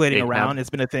been circulating around. It's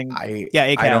been a thing.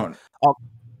 ACAB.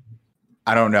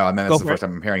 I don't know. I mean, that's the Go for first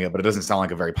time I'm hearing it, but it doesn't sound like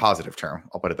a very positive term.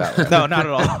 I'll put it that way. No, not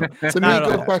at all. To me, it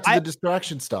goes back to the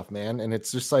distraction stuff, man. And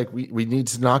it's just like we need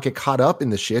to not get caught up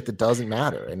in the shit that doesn't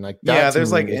matter. And like,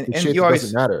 there's like, and shit you that always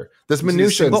doesn't matter. This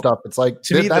minutia and stuff. It's like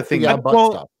to me, that's the thing.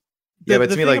 stuff. Yeah, but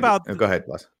to me, like, about, go ahead,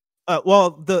 Les.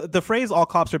 Well, the phrase "all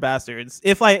cops are bastards."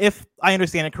 If I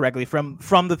understand it correctly from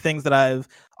the things that I've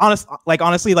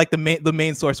honestly, like the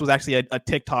main source was actually a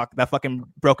TikTok that fucking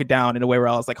broke it down in a way where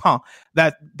I was like,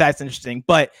 that's interesting.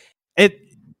 But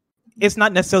it's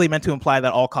not necessarily meant to imply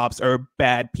that all cops are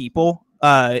bad people.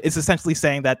 It's essentially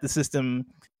saying that the system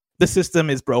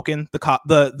is broken.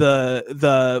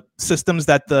 The systems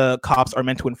that the cops are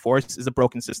meant to enforce is a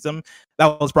broken system.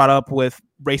 That was brought up with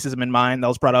racism in mind. That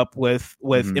was brought up with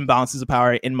imbalances of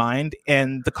power in mind,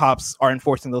 and the cops are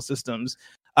enforcing those systems.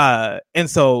 And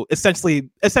so essentially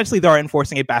they are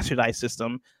enforcing a bastardized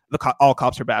system. All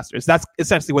cops are bastards. That's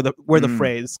essentially where the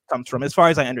phrase comes from, as far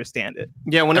as I understand it.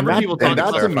 Yeah, whenever people talk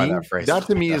that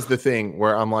to me is the thing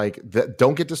where I'm like,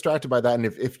 don't get distracted by that. And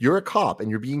if you're a cop and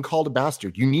you're being called a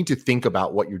bastard, you need to think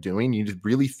about what you're doing. You need to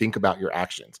really think about your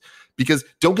actions, because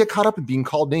don't get caught up in being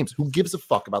called names. Who gives a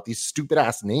fuck about these stupid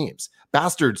ass names?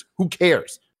 Bastards. Who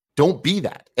cares? Don't be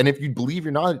that. And if you believe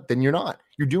you're not, then you're not.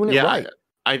 You're doing it right.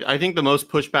 I think the most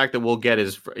pushback that we'll get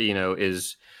is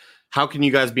how can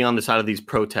you guys be on the side of these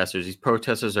protesters? These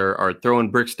protesters are throwing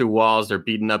bricks through walls. They're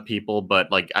beating up people.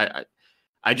 But like,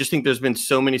 I just think there's been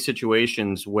so many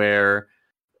situations where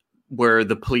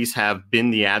the police have been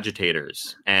the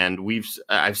agitators, and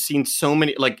I've seen so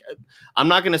many. Like, I'm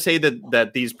not going to say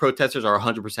that these protesters are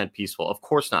 100% peaceful. Of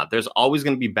course not. There's always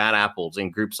going to be bad apples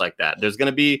in groups like that. There's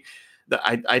going to be,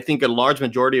 I think a large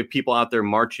majority of people out there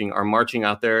are marching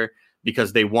out there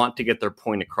because they want to get their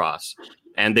point across,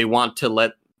 and they want to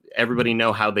let everybody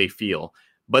know how they feel.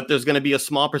 But there's going to be a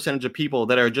small percentage of people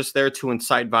that are just there to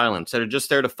incite violence, that are just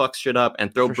there to fuck shit up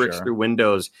and throw bricks through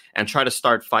windows and try to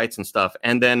start fights and stuff.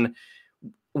 And then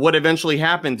what eventually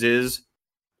happens is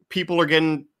people are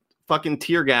getting fucking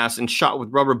tear gas and shot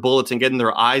with rubber bullets and getting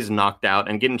their eyes knocked out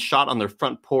and getting shot on their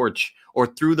front porch or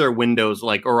through their windows,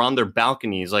 like, or on their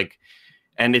balconies, like.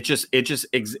 And it just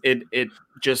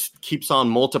keeps on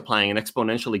multiplying and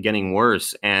exponentially getting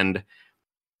worse. And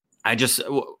I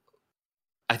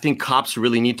think cops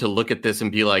really need to look at this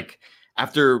and be like,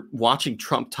 after watching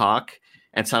Trump talk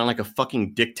and sounding like a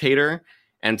fucking dictator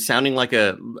and sounding like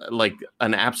an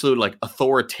absolute like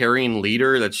authoritarian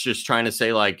leader that's just trying to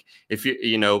say, like, if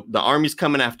the army's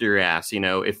coming after your ass,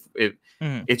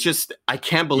 it's just, I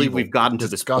can't believe evil. We've gotten to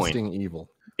this point. Disgusting evil.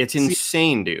 It's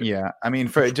insane, dude. Yeah, I mean,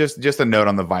 for just a note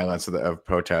on the violence of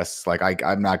protests. Like,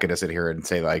 I'm not going to sit here and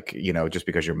say, like, just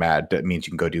because you're mad, that means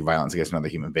you can go do violence against another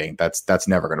human being. That's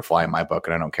never going to fly in my book,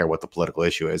 and I don't care what the political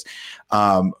issue is.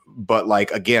 But like,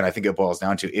 again, I think it boils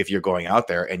down to, if you're going out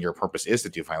there and your purpose is to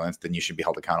do violence, then you should be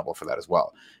held accountable for that as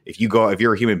well. If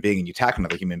you're a human being and you attack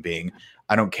another human being,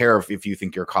 I don't care if you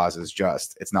think your cause is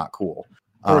just. It's not cool.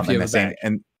 Or if you have a badge.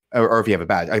 Or if you have a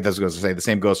badge. I was going to say the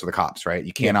same goes for the cops, right?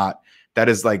 You cannot. Yeah. That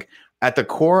is like at the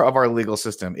core of our legal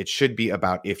system. It should be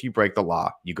about, if you break the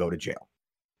law, you go to jail.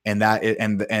 And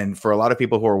and for a lot of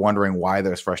people who are wondering why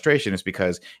there's frustration, is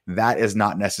because that is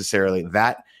not necessarily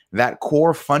that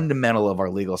core fundamental of our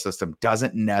legal system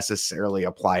doesn't necessarily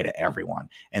apply to everyone.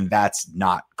 And that's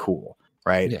not cool.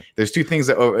 Right. Yeah. There's two things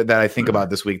that I think about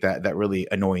this week that really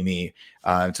annoy me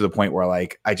to the point where,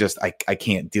 like, I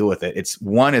can't deal with it. It's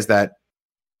one is that,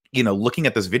 looking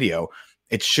at this video,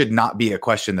 it should not be a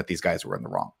question that these guys were in the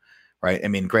wrong. Right. I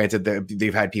mean, granted,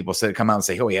 they've had people come out and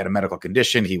say, oh, he had a medical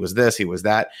condition. He was this, he was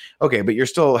that. OK, but you're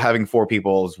still having 4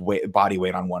 people's body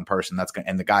weight on one person.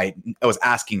 And the guy was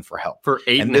asking for help for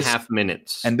 8.5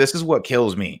 minutes. And this is what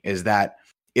kills me, is that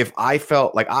if I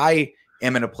felt like I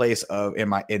am in a place of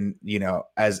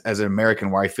as an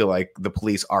American where I feel like the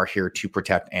police are here to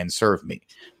protect and serve me.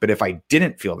 But if I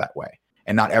didn't feel that way,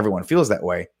 and not everyone feels that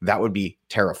way, that would be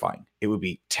terrifying. It would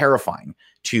be terrifying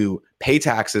to pay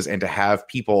taxes and to have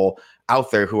people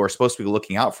out there who are supposed to be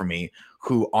looking out for me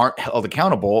who aren't held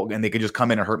accountable, and they can just come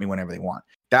in and hurt me whenever they want.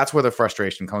 That's where the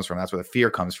frustration comes from. That's where the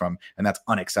fear comes from. And that's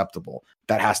unacceptable.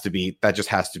 That just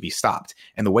has to be stopped.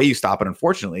 And the way you stop it,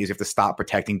 unfortunately, is you have to stop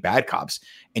protecting bad cops,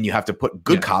 and you have to put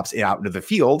good cops out into the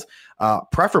field,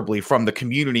 preferably from the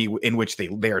community in which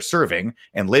they are serving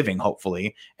and living,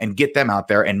 hopefully, and get them out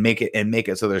there and make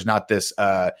it so there's not this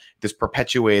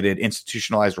perpetuated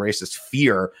institutionalized racist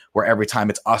fear where every time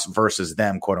it's us versus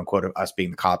them, quote unquote, of us being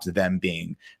the cops, them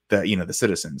being the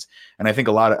citizens. And I think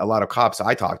a lot of cops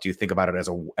I talk to think about it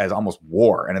as almost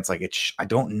war, and it's like I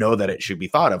don't know that it should be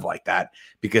thought of like that,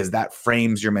 because that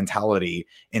frames your mentality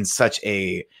in such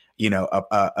a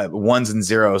a ones and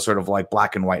zeros sort of like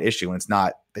black and white issue, and it's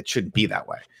not. It shouldn't be that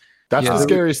way. That's the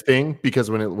scariest thing, because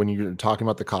when you're talking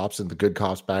about the cops and the good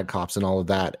cops, bad cops, and all of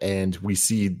that, and we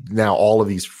see now all of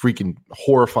these freaking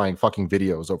horrifying fucking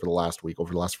videos over the last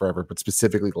forever, but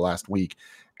specifically the last week,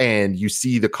 and you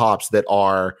see the cops that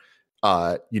are,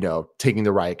 taking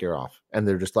the riot gear off, and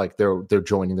they're just like they're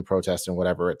joining the protest and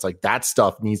whatever. It's like that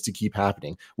stuff needs to keep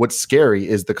happening. What's scary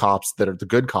is the cops that are the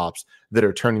good cops that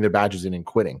are turning their badges in and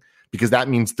quitting, because that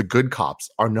means the good cops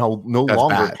are no longer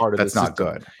bad. part of that's the not system.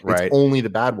 good, right? It's only the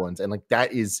bad ones, and like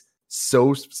that is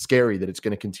so scary that it's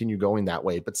going to continue going that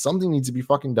way. But something needs to be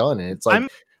fucking done, and it's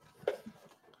like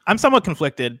I'm somewhat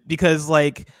conflicted, because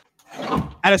like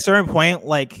at a certain point,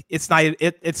 like it's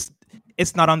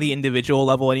not on the individual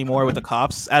level anymore with the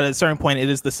cops. At a certain point, it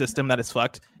is the system that is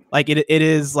fucked. Like it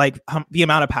is like the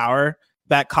amount of power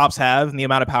that cops have, and the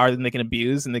amount of power that they can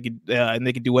abuse, and they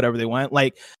can do whatever they want.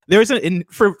 Like there's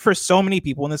for so many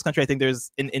people in this country, I think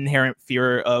there's an inherent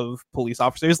fear of police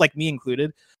officers, like me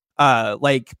included.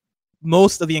 Like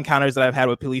most of the encounters that I've had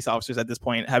with police officers at this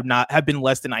point have been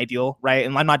less than ideal, right?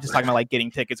 And I'm not just talking about like getting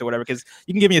tickets or whatever, because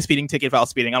you can give me a speeding ticket if I was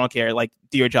speeding. I don't care. Like,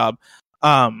 do your job.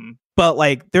 But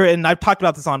like and I've talked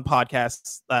about this on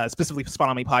podcasts, specifically Spot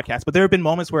On Me podcast, but there have been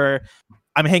moments where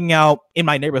I'm hanging out in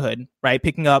my neighborhood, right?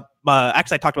 Picking up,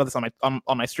 actually I talked about this on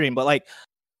my stream, but like,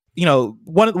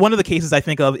 one of the cases I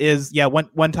think of is,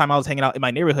 one time I was hanging out in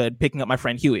my neighborhood, picking up my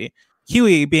friend Huey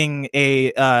being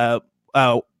one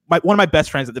of my best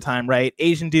friends at the time, right?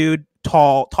 Asian dude,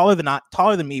 taller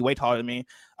than me, way taller than me,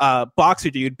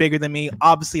 boxer dude, bigger than me.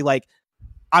 Obviously, like,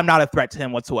 I'm not a threat to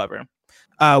him whatsoever.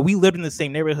 We lived in the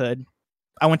same neighborhood.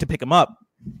 I went to pick him up,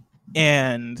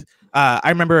 and I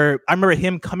remember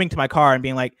him coming to my car and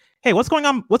being like, "Hey, what's going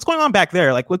on? What's going on back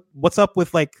there? Like, what's up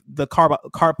with like the car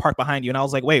parked behind you?" And I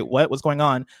was like, "Wait, what? What's going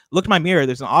on?" Looked in my mirror.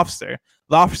 There's an officer.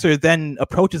 The officer then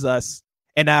approaches us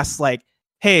and asks like,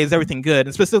 "Hey, is everything good?"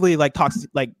 And specifically like talks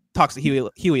to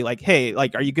Huey like, "Hey,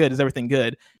 like, are you good? Is everything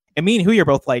good?" And me and Huey are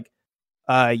both like,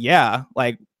 "Yeah,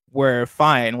 like we're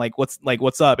fine. Like,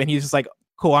 what's up?" And he's just like,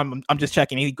 "Cool, I'm just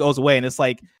checking." And he goes away, and it's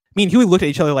like, me and Huey looked at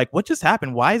each other like, what just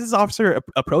happened? Why is this officer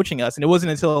approaching us? And it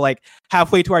wasn't until like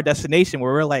halfway to our destination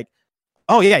where we're like,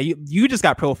 oh yeah, you just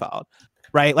got profiled,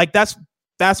 right? Like that's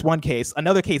one case.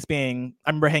 Another case being, I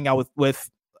remember hanging out with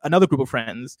another group of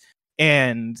friends,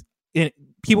 and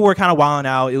people were kind of wilding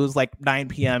out. It was like 9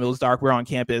 p.m. It was dark. We were on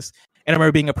campus, and I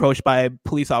remember being approached by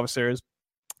police officers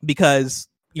because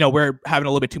we're having a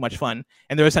little bit too much fun,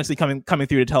 and they're essentially coming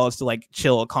through to tell us to like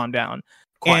chill, calm down,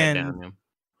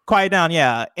 quiet down,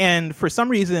 yeah. And for some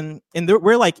reason,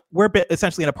 we're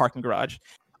essentially in a parking garage,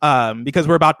 because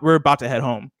we're about to head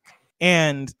home.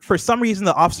 And for some reason,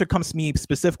 the officer comes to me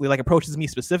specifically, like approaches me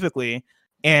specifically,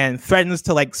 and threatens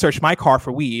to like search my car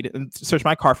for weed and search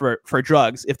my car for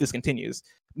drugs if this continues.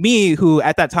 Me, who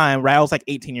at that time, right, I was like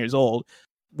 18 years old,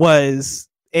 was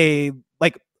a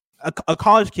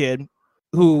college kid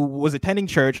who was attending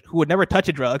church, who would never touch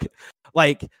a drug,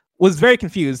 like, was very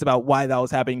confused about why that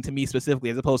was happening to me specifically,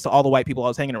 as opposed to all the white people I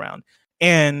was hanging around.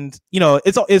 And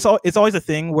it's always a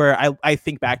thing where I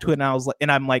think back to it,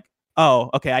 and I'm like,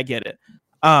 oh, okay, I get it.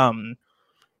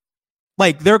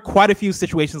 Like there are quite a few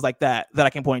situations like that I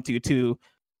can point to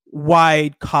why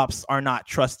cops are not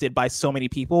trusted by so many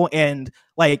people. And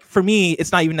like for me,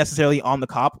 it's not even necessarily on the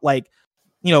cop. Like,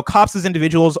 cops as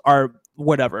individuals are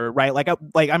whatever, right? Like I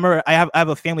remember I have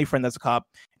a family friend that's a cop.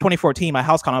 2014, my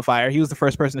house caught on fire. He was the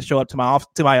first person to show up to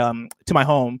my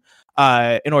home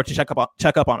in order to check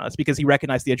up on us, because he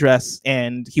recognized the address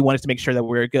and he wanted to make sure that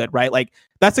we were good, right? Like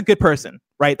that's a good person,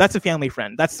 right? That's a family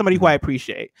friend. That's somebody who I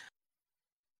appreciate.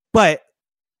 But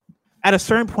at a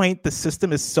certain point, the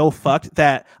system is so fucked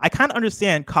that I kind of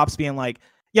understand cops being like,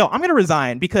 "Yo, I'm gonna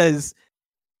resign because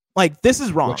like this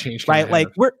is wrong," right? Like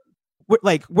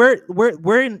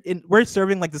we're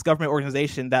serving like this government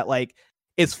organization that like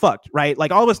is fucked, right?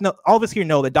 Like all of us here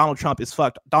know that Donald Trump is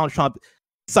fucked. Donald Trump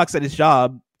sucks at his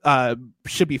job,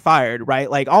 should be fired,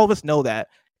 right? Like all of us know that,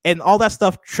 and all that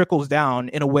stuff trickles down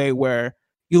in a way where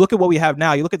you look at what we have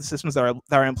now. You look at the systems that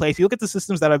are in place. You look at the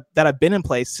systems that have been in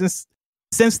place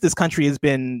since this country has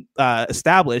been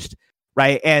established,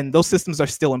 right? And those systems are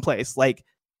still in place. Like,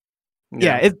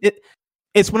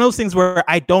 it's one of those things where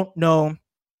I don't know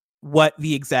what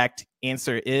the exact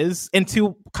answer is. And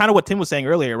to kind of what Tim was saying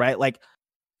earlier, right? Like,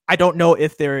 I don't know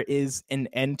if there is an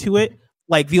end to it.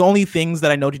 Like, the only things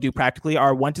that I know to do practically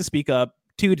are, one, to speak up,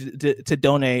 two, to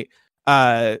donate,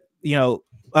 vote,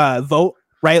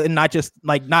 right? And not just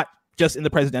in the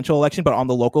presidential election, but on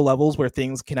the local levels where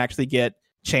things can actually get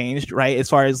changed, right? As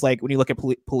far as like when you look at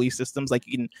police systems, like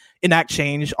you can enact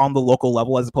change on the local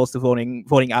level as opposed to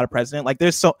voting out a president. Like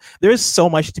there's so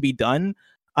much to be done.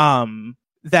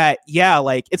 That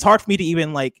like it's hard for me to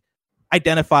even like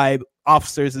identify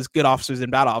officers as good officers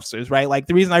and bad officers, right? Like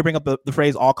the reason I bring up the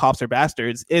phrase "all cops are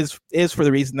bastards" is for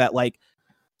the reason that like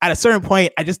at a certain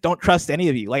point I just don't trust any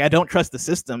of you. Like I don't trust the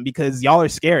system because y'all are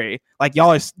scary. Like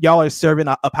y'all are serving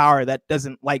a power that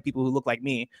doesn't like people who look like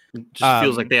me. It just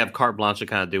feels like they have carte blanche to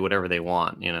kind of do whatever they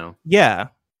want, you know? Yeah.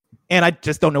 And I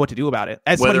just don't know what to do about it.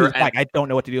 As somebody who's black, I don't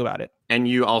know what to do about it. And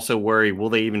you also worry, will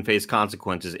they even face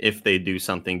consequences if they do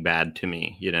something bad to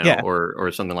me, you know,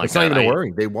 or something like it's that? It's not even a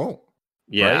worry. They won't.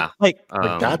 Yeah. Right?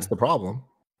 Like that's the problem.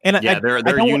 And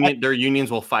their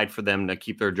unions will fight for them to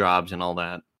keep their jobs and all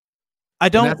that. I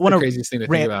don't want to. The craziest thing to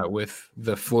think about with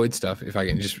the Floyd stuff, if I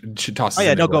can just toss. Oh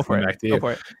yeah, no, go for it. Go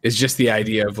for it. It's just the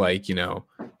idea of like, you know,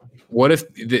 what if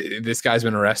this guy's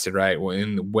been arrested, right?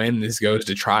 When this goes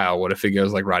to trial, what if it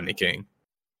goes like Rodney King,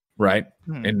 right?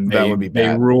 And that would be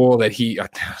bad. They rule that he,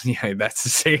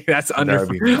 that's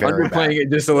underplaying it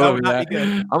just a little bit.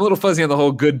 I'm a little fuzzy on the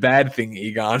whole good bad thing,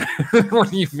 Egon. What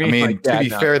do you mean? I mean, like to be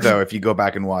fair though, if you go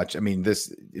back and watch, I mean,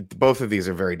 both of these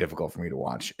are very difficult for me to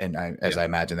watch, and as I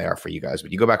imagine they are for you guys.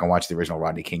 But you go back and watch the original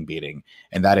Rodney King beating,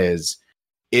 and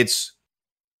it's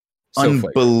so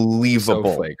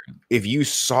unbelievable. So if you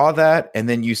saw that and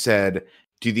then you said,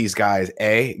 do these guys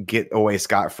A, get away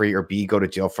scot-free, or B, go to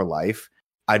jail for life?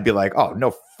 I'd be like, oh,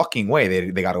 no fucking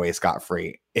way they got away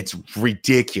scot-free. It's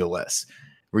ridiculous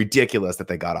that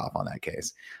they got off on that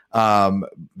case. But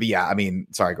yeah, I mean,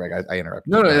 sorry, Greg, I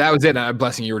interrupted. No, that was it. I'm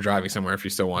blessing you were driving somewhere if you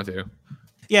still want to.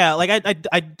 Yeah, like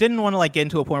I didn't want to like get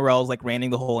into a point where I was like ranting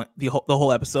the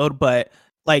whole episode, but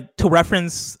like to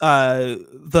reference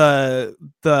the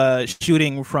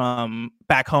shooting from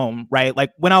back home, right?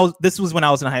 Like this was when I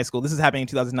was in high school. This is happening in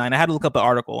 2009. I had to look up the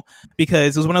article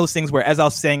because it was one of those things where as I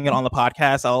was saying it on the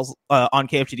podcast, I was on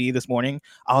KFGD this morning.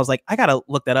 I was like, I gotta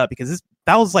look that up because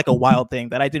that was like a wild thing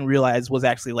that I didn't realize was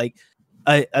actually like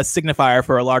a signifier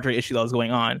for a larger issue that was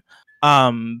going on.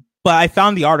 But I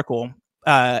found the article.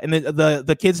 And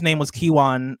the kid's name was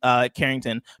Kewan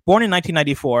Carrington, born in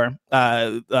 1994,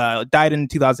 died in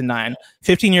 2009,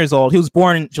 15 years old. He was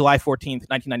born July 14th,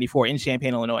 1994 in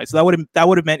Champaign, Illinois. So that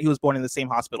would have meant he was born in the same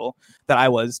hospital that I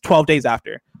was 12 days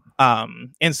after.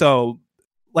 And so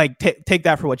like take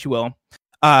that for what you will.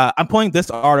 I'm pulling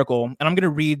this article and I'm going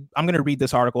to read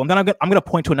this article, and then I'm going to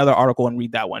point to another article and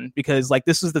read that one because like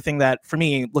this is the thing that for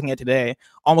me looking at today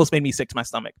almost made me sick to my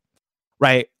stomach.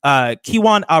 Right.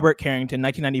 Kewan Albert Carrington,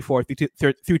 1994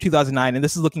 through 2009. And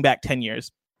this is looking back 10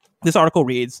 years. This article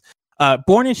reads,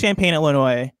 born in Champaign,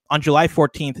 Illinois on July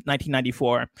 14th,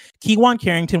 1994, Kewan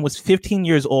Carrington was 15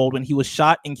 years old when he was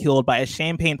shot and killed by a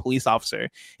Champaign police officer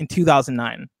in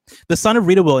 2009. The son of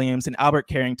Rita Williams and Albert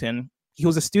Carrington, he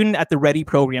was a student at the Ready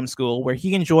Program School where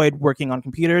he enjoyed working on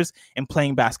computers and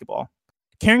playing basketball.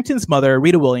 Carrington's mother,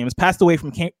 Rita Williams, passed away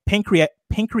from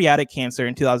pancreatic cancer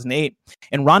in 2008,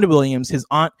 and Rhonda Williams, his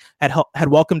aunt, had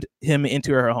welcomed him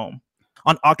into her home.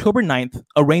 On October 9th,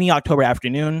 a rainy October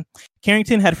afternoon,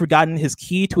 Carrington had forgotten his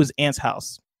key to his aunt's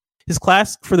house. His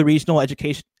class for the Regional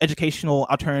Educational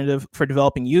Alternative for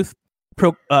Developing Youth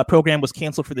program was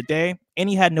canceled for the day, and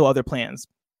he had no other plans.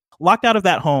 Locked out of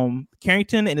that home,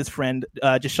 Carrington and his friend,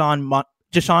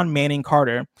 Jashawn Manning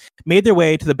Carter, made their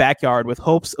way to the backyard with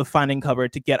hopes of finding cover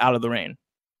to get out of the rain.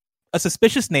 A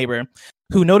suspicious neighbor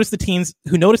who noticed the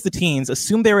teens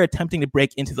assumed they were attempting to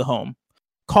break into the home,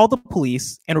 called the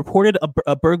police, and reported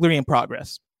a burglary in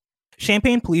progress.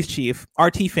 Champaign Police Chief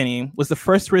R.T. Finney was the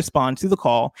first to respond to the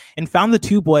call and found the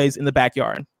two boys in the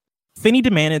backyard. Finney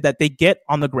demanded that they get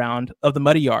on the ground of the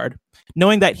muddy yard,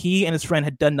 knowing that he and his friend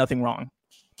had done nothing wrong.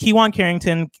 Kewan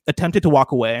Carrington attempted to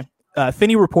walk away.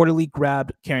 Finney reportedly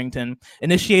grabbed Carrington,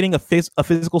 initiating a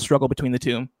physical struggle between the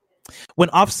two. When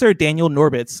Officer Daniel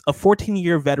Norbitz, a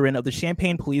 14-year veteran of the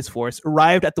Champaign Police Force,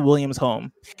 arrived at the Williams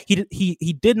home,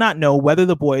 he did not know whether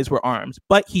the boys were armed,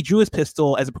 but he drew his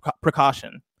pistol as a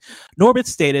precaution. Norbitz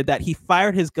stated that he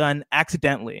fired his gun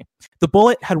accidentally. The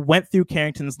bullet had went through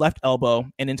Carrington's left elbow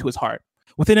and into his heart.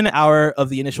 Within an hour of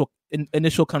the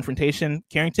initial confrontation,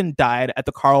 Carrington died at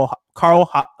the Carl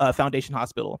Foundation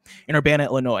Hospital in Urbana,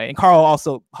 Illinois. And Carl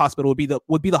also hospital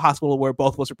would be the hospital where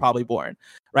both of us were probably born,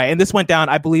 right? And this went down,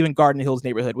 I believe, in Garden Hills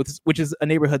neighborhood, which is a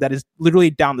neighborhood that is literally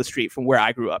down the street from where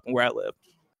I grew up and where I live,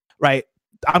 right?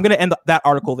 I'm going to end that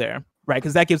article there, right?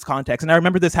 Because that gives context. And I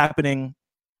remember this happening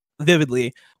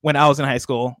vividly when I was in high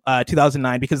school,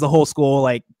 2009, because the whole school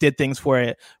like did things for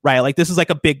it, right? Like this is like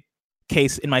a big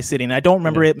case in my city, and I don't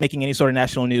remember it making any sort of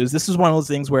national news. This is one of those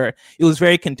things where it was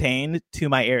very contained to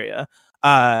my area,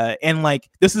 and like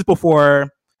this is before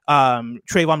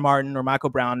Trayvon Martin or Michael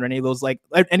Brown or any of those, like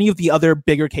any of the other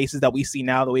bigger cases that we see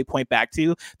now that we point back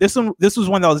to. This was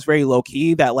one that was very low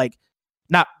key, that like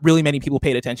not really many people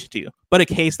paid attention to, but a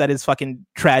case that is fucking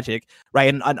tragic,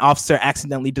 right? An officer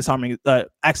accidentally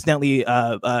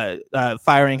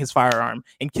firing his firearm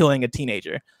and killing a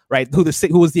teenager, right? Who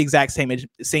was the exact same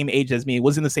age as me,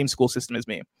 was in the same school system as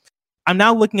me. I'm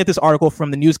now looking at this article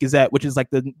from the News Gazette, which is like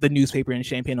the newspaper in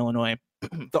Champaign, Illinois.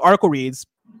 The article reads,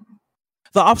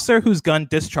 "The officer whose gun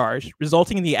discharged,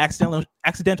 resulting in the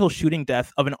accidental shooting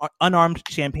death of an unarmed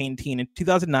Champaign teen in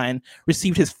 2009,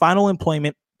 received his final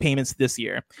employment payments this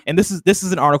year." And this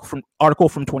is an article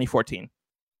from 2014.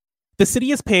 "The city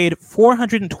has paid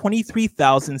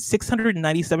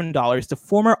 $423,697 to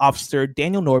former officer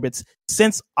Daniel Norbitz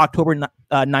since October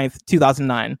 9th,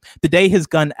 2009, the day his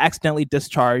gun accidentally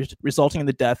discharged, resulting in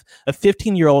the death of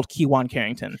 15-year-old Kewan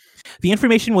Carrington. The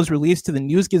information was released to the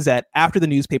News Gazette after the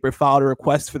newspaper filed a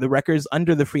request for the records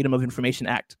under the Freedom of Information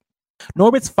Act.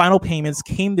 Norbitz's final payments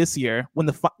came this year when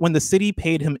the city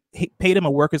paid him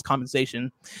a workers'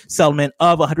 compensation settlement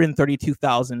of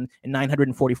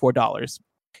 $132,944.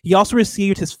 He also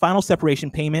received his final separation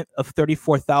payment of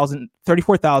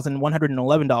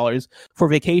 $34,111 for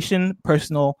vacation,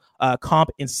 personal, comp,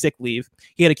 and sick leave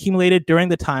he had accumulated during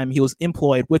the time he was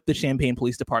employed with the Champaign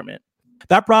Police Department.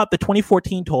 That brought the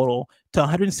 2014 total to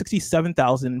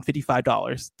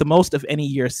 $167,055, the most of any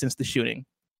year since the shooting.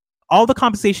 All the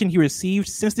compensation he received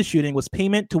since the shooting was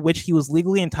payment to which he was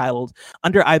legally entitled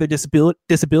under either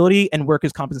disability and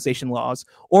workers' compensation laws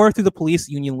or through the police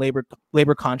union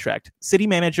labor contract, City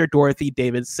Manager Dorothy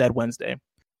Davis said Wednesday.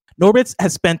 Norbitz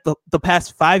has spent the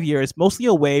past 5 years mostly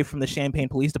away from the Champaign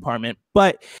Police Department,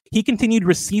 but he continued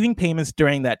receiving payments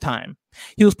during that time.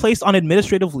 He was placed on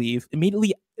administrative leave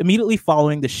immediately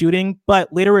following the shooting,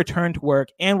 but later returned to work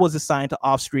and was assigned to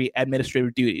off-street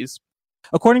administrative duties.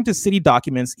 According to city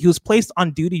documents, he was placed on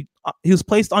duty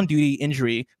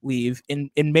injury leave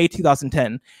in May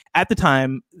 2010. At the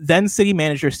time, then city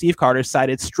manager Steve Carter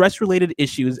cited stress-related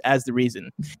issues as the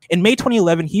reason. In May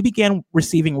 2011, he began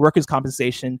receiving workers'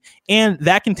 compensation, and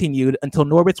that continued until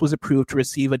Norbitz was approved to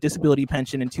receive a disability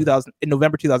pension in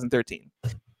November 2013.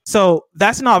 So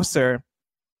that's an officer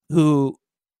who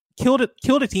killed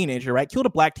a teenager, right? Killed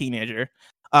a black teenager.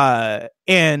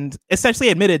 And essentially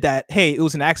admitted that, hey, it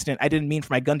was an accident. I didn't mean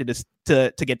for my gun to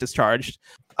get discharged.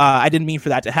 I didn't mean for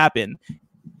that to happen.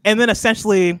 And then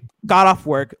essentially got off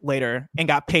work later and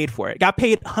got paid for it. Got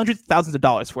paid hundreds of thousands of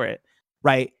dollars for it,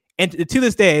 right? And to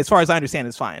this day, as far as I understand,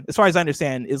 is fine. As far as I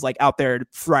understand, is like out there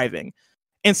thriving.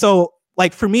 And so,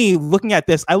 like for me, looking at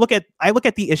this, I look at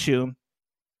the issue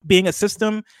being a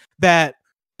system that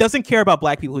doesn't care about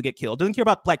black people who get killed, doesn't care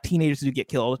about black teenagers who get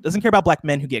killed, doesn't care about black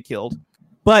men who get killed,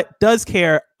 but does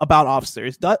care about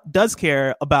officers, does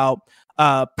care about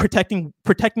protecting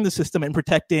the system and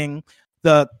protecting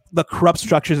the corrupt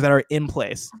structures that are in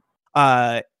place.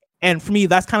 And for me,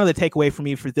 that's kind of the takeaway for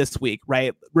me for this week,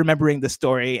 right? Remembering the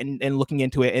story and looking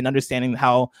into it and understanding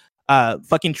how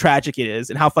fucking tragic it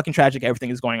is and how fucking tragic everything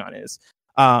is going on is.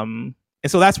 And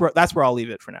so that's where I'll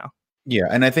leave it for now. Yeah,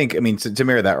 and I think, I mean, to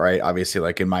mirror that, right, obviously,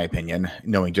 like in my opinion,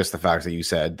 knowing just the facts that you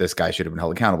said, this guy should have been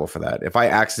held accountable for that. If I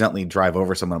accidentally drive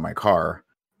over someone in my car,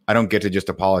 I don't get to just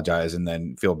apologize and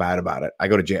then feel bad about it. I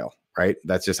go to jail, right?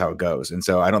 That's just how it goes. And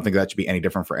so I don't think that should be any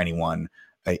different for anyone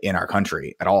in our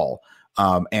country at all.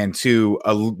 And to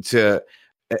the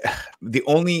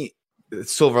only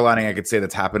silver lining I could say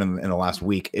that's happened in the last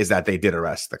week is that they did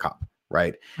arrest the cop.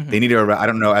 Right. Mm-hmm. They need to. I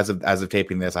don't know. As of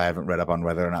taping this, I haven't read up on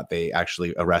whether or not they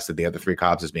actually arrested the other 3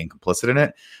 cops as being complicit in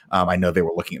it. I know they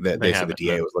were looking at that. They said the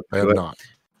DA was looking at it.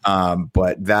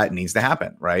 But that needs to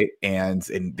happen. Right. And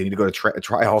they need to go to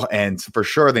trial. And for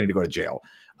sure, they need to go to jail.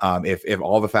 If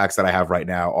all the facts that I have right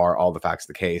now are all the facts of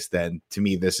the case, then to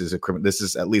me, this is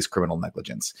at least criminal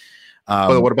negligence.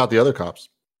 But what about the other cops?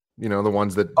 You know, the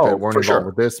ones that weren't involved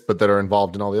with this, but that are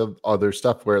involved in all the other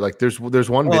stuff where like there's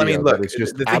one video that is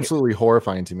just absolutely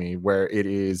horrifying to me, where it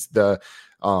is the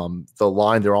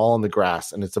line, they're all on the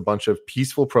grass and it's a bunch of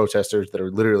peaceful protesters that are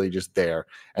literally just there.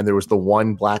 And there was the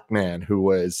one black man who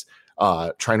was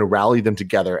trying to rally them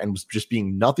together and was just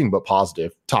being nothing but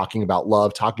positive, talking about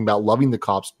love, talking about loving the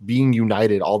cops, being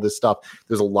united, all this stuff.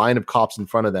 There's a line of cops in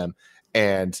front of them,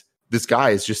 and this guy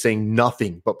is just saying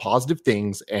nothing but positive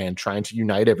things and trying to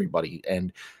unite everybody.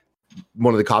 And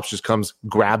one of the cops just comes,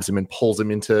 grabs him and pulls him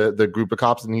into the group of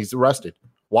cops, and he's arrested.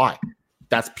 Why?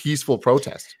 That's peaceful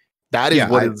protest. That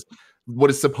is what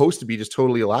is supposed to be just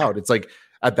totally allowed. It's like,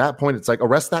 at that point, it's like,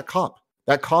 arrest that cop.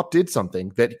 That cop did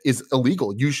something that is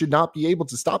illegal. You should not be able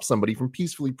to stop somebody from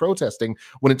peacefully protesting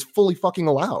when it's fully fucking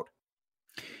allowed.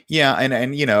 Yeah,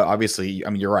 and you know, obviously, I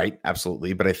mean, you're right,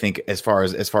 absolutely. But I think as far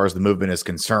as the movement is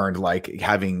concerned, like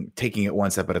taking it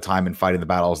one step at a time and fighting the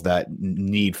battles that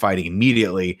need fighting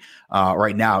immediately,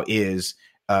 right now is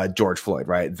George Floyd,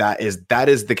 right? That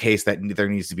is the case that there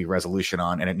needs to be resolution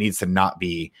on, and it needs to not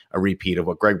be a repeat of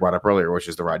what Greg brought up earlier, which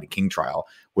is the Rodney King trial,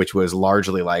 which was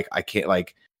largely like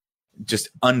just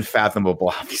unfathomable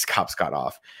how these cops got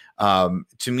off.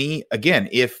 To me, again,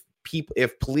 if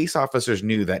police officers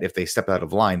knew that if they stepped out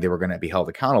of line, they were going to be held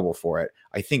accountable for it,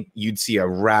 I think you'd see a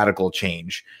radical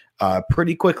change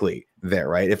pretty quickly there,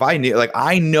 right? If I knew,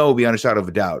 I know beyond a shadow of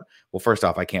a doubt, well, first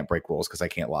off, I can't break rules because I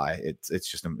can't lie.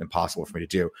 It's just impossible for me to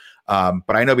do.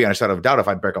 But I know beyond a shadow of a doubt, if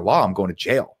I break a law, I'm going to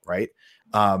jail, right?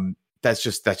 That's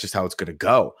just how it's going to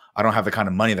go. I don't have the kind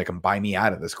of money that can buy me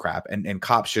out of this crap, and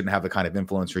cops shouldn't have the kind of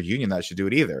influence or union that should do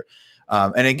it either.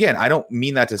 And again, I don't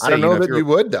mean that to say, I don't know that you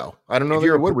would, though. I don't know that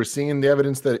you would. We're seeing the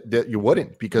evidence that you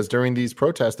wouldn't, because during these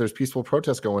protests, there's peaceful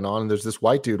protests going on, and there's this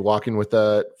white dude walking with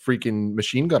a freaking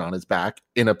machine gun on his back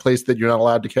in a place that you're not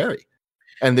allowed to carry,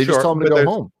 and they just tell him to go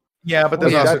home. Yeah, but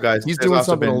there's also guys. He's doing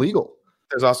something illegal.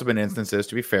 There's also been instances,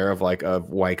 to be fair, of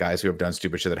white guys who have done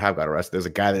stupid shit that have got arrested. There's a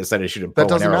guy that decided to shoot a bow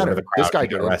and arrow over the crowd. This guy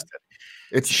got arrested.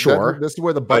 It's sure. This is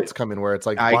where the butts come in, where it's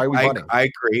like, why are we butting? I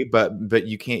agree, but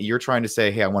you can't. You're trying to say,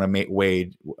 hey, I want to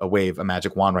wave a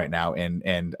magic wand right now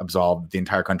and absolve the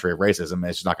entire country of racism. And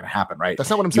it's just not going to happen, right? That's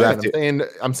not what I'm saying.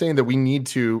 I'm saying that we need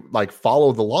to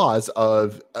follow the laws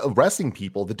of arresting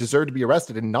people that deserve to be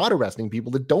arrested and not arresting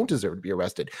people that don't deserve to be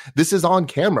arrested. This is on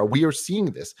camera. We are seeing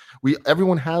this.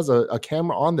 Everyone has a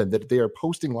camera on them that they are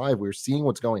posting live. We're seeing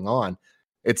what's going on.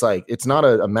 It's like, it's not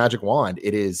a magic wand.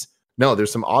 It is. No,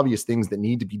 there's some obvious things that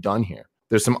need to be done here.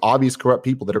 There's some obvious corrupt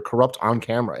people that are corrupt on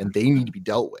camera, and they need to be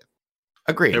dealt with.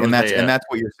 Agreed, and that's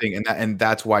what you're seeing, and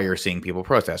that's why you're seeing people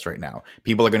protest right now.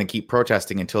 People are going to keep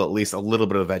protesting until at least a little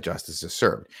bit of that justice is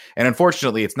served. And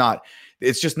unfortunately,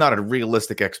 it's just not a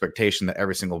realistic expectation that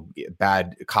every single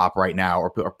bad cop right now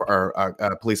or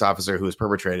a police officer who has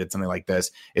perpetrated something like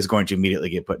this is going to immediately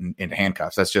get put into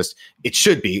handcuffs. That's just, it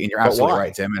should be, and you're absolutely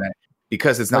right, Tim. And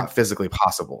because it's not physically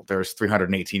possible. There's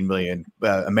 318 million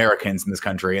Americans in this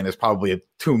country, and there's probably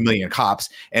 2 million cops,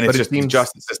 and it's just the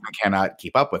justice system cannot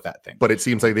keep up with that thing. But it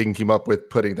seems like they can keep up with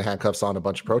putting the handcuffs on a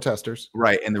bunch of protesters.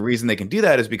 Right, and the reason they can do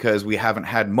that is because we haven't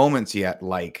had moments yet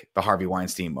like the Harvey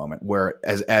Weinstein moment, where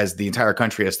as the entire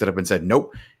country has stood up and said,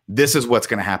 nope, this is what's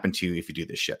going to happen to you if you do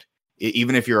this shit.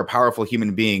 Even if you're a powerful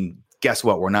human being, guess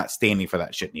what? We're not standing for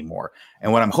that shit anymore.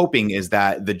 And what I'm hoping is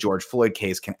that the George Floyd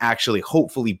case can actually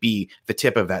hopefully be the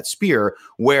tip of that spear,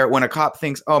 where when a cop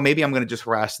thinks, oh, maybe I'm going to just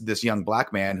harass this young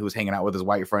black man who's hanging out with his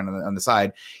white friend on the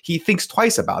side, he thinks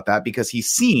twice about that, because he's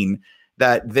seen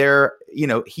that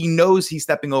he knows he's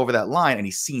stepping over that line, and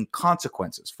he's seen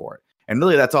consequences for it. And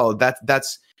really, that's all. That's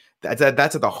at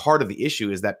the heart of the issue,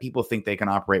 is that people think they can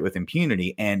operate with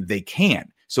impunity, and they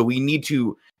can. So we need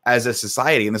to, as a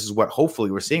society, and this is what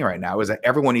hopefully we're seeing right now, is that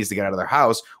everyone needs to get out of their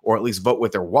house, or at least vote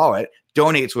with their wallet,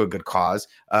 donate to a good cause,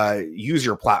 use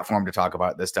your platform to talk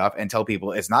about this stuff, and tell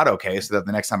people it's not okay, so that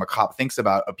the next time a cop thinks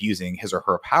about abusing his or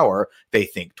her power, they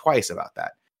think twice about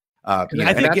that. I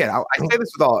say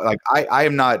this with all, I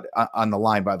am not on the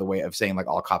line, by the way, of saying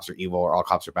all cops are evil or all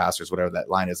cops are bastards, whatever that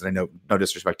line is. And I know, no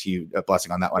disrespect to you,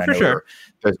 Blessing, on that one. I know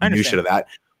there's minutia to that,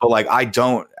 but I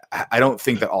don't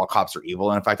think that all cops are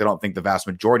evil. And in fact, I don't think the vast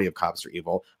majority of cops are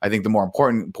evil. I think the more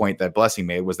important point that Blessing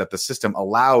made was that the system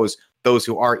allows those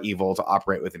who are evil to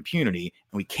operate with impunity,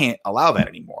 and we can't allow that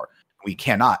anymore. We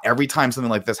cannot. Every time something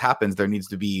like this happens, there needs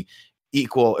to be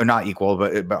equal, or not equal,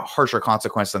 but harsher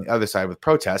consequences on the other side with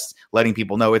protests, letting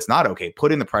people know it's not okay.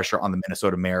 Putting the pressure on the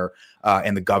Minnesota mayor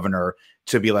and the governor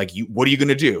to be like, what are you going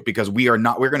to do? Because we're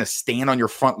going to stand on your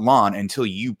front lawn until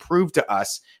you prove to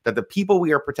us that the people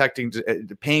we are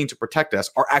paying to protect us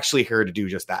are actually here to do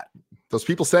just that. Those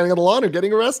people standing on the lawn are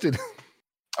getting arrested.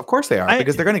 Of course they are,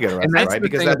 because they're going to get arrested, right?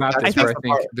 Because I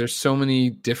think there's so many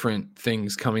different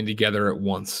things coming together at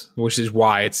once, which is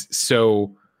why it's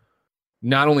so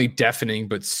not only deafening,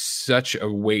 but such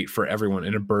a weight for everyone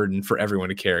and a burden for everyone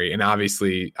to carry. And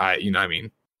obviously,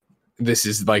 this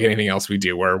is like anything else we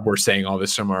do, where we're saying all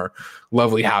this from our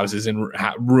lovely houses and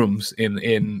rooms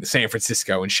in San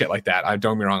Francisco and shit like that.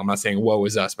 Don't get me wrong, I'm not saying woe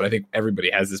is us, but I think everybody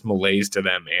has this malaise to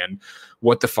them and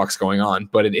what the fuck's going on.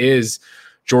 But it is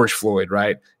George Floyd,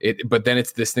 right? But then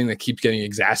it's this thing that keeps getting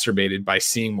exacerbated by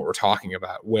seeing what we're talking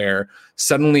about, where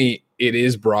suddenly it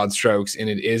is broad strokes and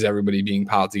it is everybody being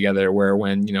piled together, where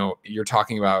when, you know, you're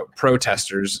talking about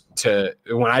protesters,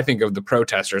 when I think of the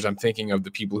protesters, I'm thinking of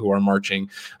the people who are marching.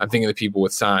 I'm thinking of the people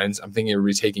with signs. I'm thinking of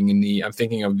everybody taking a knee. I'm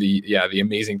thinking of the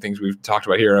amazing things we've talked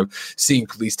about here of seeing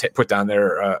police put down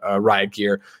their riot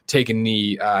gear, take a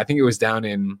knee. I think it was down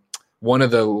in one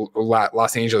of the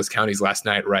Los Angeles counties last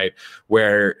night, right,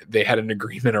 where they had an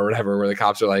agreement or whatever, where the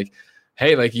cops are like,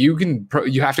 hey, like you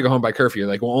have to go home by curfew.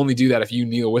 Like, we'll only do that if you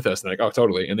kneel with us. And they're like, oh,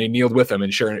 totally. And they kneeled with them,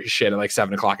 and sure shit, at like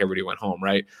 7:00, everybody went home,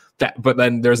 right? But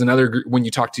then there's another group, when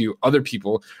you talk to other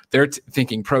people, they're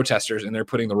thinking protesters, and they're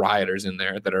putting the rioters in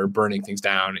there that are burning things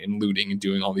down and looting and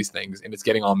doing all these things. And it's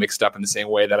getting all mixed up in the same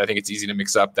way that I think it's easy to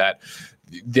mix up that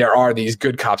there are these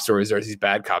good cop stories, there's these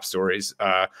bad cop stories.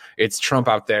 It's Trump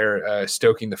out there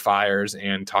stoking the fires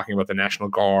and talking about the National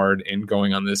Guard and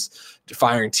going on this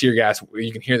firing tear gas.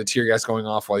 You can hear the tear gas going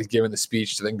off while he's giving the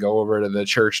speech to then go over to the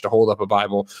church to hold up a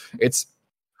Bible. It's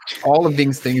all of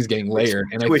these things getting layered.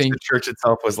 And I think the church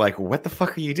itself was like, what the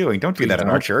fuck are you doing? Don't do that in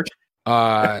our church.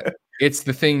 It's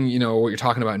the thing, you know, what you're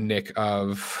talking about, Nick,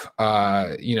 of,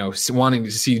 you know, wanting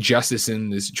to see justice in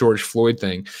this George Floyd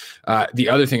thing. The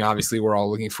other thing, obviously, we're all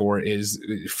looking for is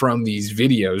from these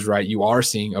videos, right? You are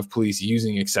seeing of police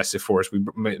using excessive force. We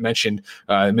mentioned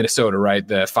Minnesota, right?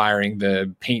 The firing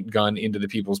the paint gun into the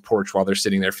people's porch while they're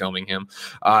sitting there filming him.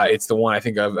 It's the one I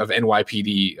think of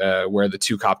NYPD where the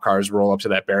two cop cars roll up to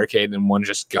that barricade and one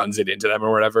just guns it into them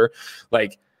or whatever.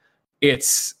 Like,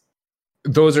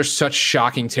 those are such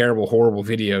shocking, terrible, horrible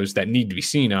videos that need to be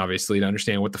seen, obviously, to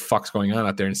understand what the fuck's going on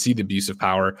out there and see the abuse of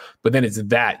power. But then it's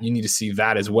that you need to see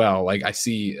that as well. Like I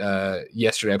see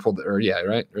yesterday, I pulled,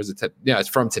 right? Or is it? It's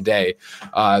from today.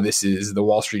 This is the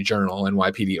Wall Street Journal.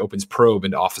 NYPD opens probe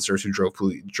into officers who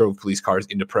drove police cars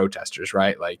into protesters.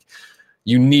 Right, like.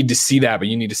 You need to see that, but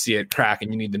you need to see it crack,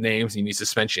 and you need the names, and you need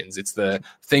suspensions. It's the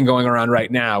thing going around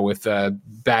right now with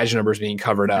badge numbers being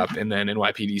covered up, and then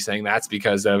NYPD saying that's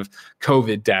because of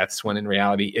COVID deaths, when in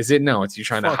reality, is it? No, it's you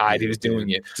trying to hide who's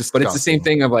doing it. But it's the same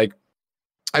thing of like,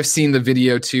 I've seen the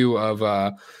video too of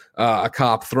a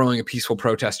cop throwing a peaceful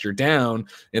protester down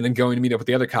and then going to meet up with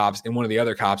the other cops, and one of the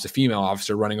other cops, a female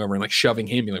officer, running over and like shoving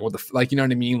him, being like, what the like, you know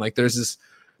what I mean? Like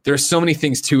there's so many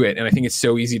things to it. And I think it's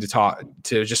so easy to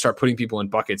just start putting people in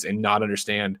buckets and not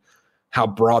understand how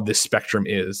broad this spectrum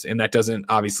is. And that doesn't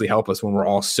obviously help us when we're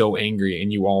all so angry, and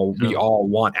we all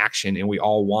want action, and we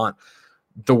all want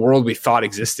the world we thought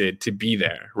existed to be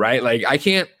there. Right. Like, I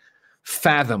can't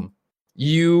fathom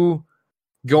you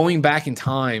going back in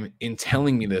time and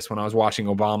telling me this when I was watching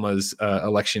Obama's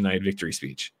election night victory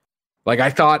speech. Like,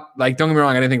 I thought, like, don't get me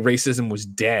wrong, I didn't think racism was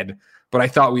dead, but I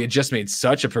thought we had just made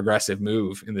such a progressive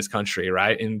move in this country,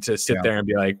 right? And to sit there and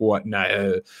be like,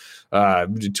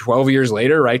 12 years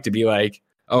later, right? To be like,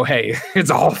 oh, hey,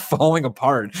 it's all falling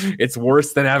apart. It's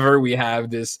worse than ever. We have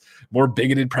this more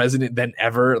bigoted president than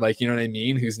ever. Like, you know what I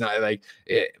mean? Who's not like,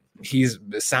 he's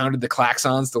sounded the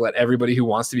klaxons to let everybody who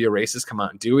wants to be a racist come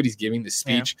out and do it. He's giving the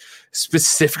speech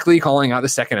specifically calling out the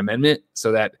Second Amendment,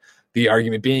 so that the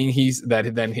argument being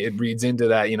it reads into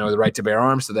that, you know, the right to bear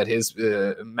arms, so that his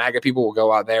MAGA people will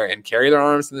go out there and carry their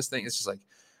arms in this thing. It's just like,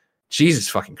 Jesus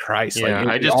fucking Christ. Yeah,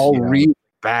 like, it's all really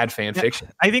bad fan fiction.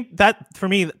 I think that for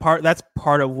me, that's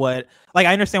part of what, like,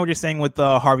 I understand what you're saying with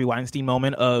the Harvey Weinstein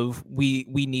moment of we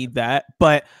need that,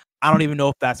 but I don't even know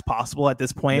if that's possible at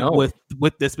this point with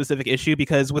this specific issue,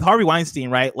 because with Harvey Weinstein,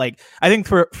 right? Like, I think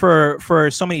for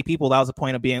so many people, that was a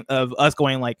point of us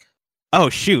going like, oh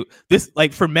shoot, this,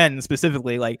 like, for men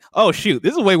specifically, like, oh shoot,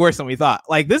 this is way worse than we thought.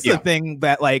 Like, this is a thing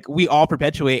that like we all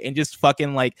perpetuate and just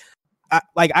fucking like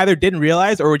either didn't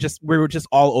realize or we were just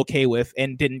all okay with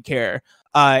and didn't care.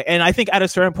 And I think at a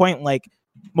certain point, like,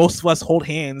 most of us hold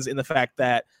hands in the fact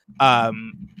that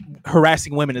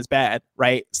harassing women is bad,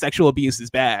 right? Sexual abuse is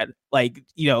bad. Like,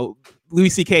 you know, Louis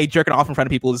C.K. jerking off in front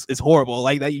of people is horrible.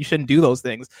 Like, that you shouldn't do those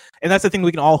things. And that's the thing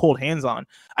we can all hold hands on.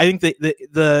 I think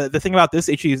the thing about this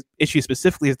issue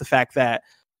specifically is the fact that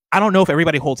I don't know if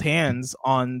everybody holds hands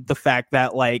on the fact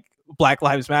that, like, Black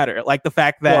Lives Matter, like the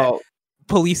fact that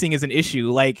policing is an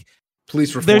issue. Like,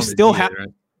 police reform, there's still right?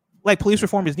 Like, police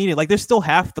reform is needed. Like, there's still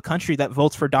half the country that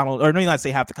votes for Donald, or no, not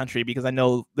say half the country, because I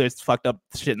know there's fucked up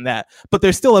shit in that, but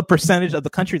there's still a percentage of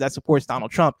the country that supports Donald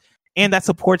Trump, and that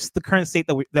supports the current state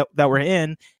that we're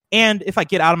in. And if I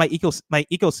get out of my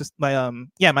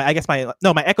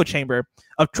echo chamber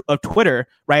of Twitter,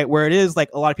 right, where it is like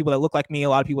a lot of people that look like me,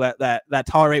 a lot of people that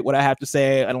tolerate what I have to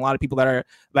say, and a lot of people that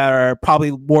are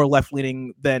probably more left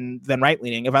leaning than right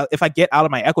leaning. If I get out of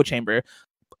my echo chamber,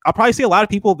 I'll probably see a lot of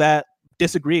people that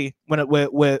disagree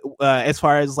with as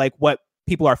far as like what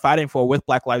people are fighting for with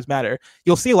Black Lives Matter,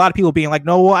 you'll see a lot of people being like,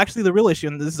 no, well, actually the real issue,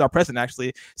 and this is our president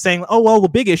actually saying, oh, well, the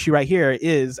big issue right here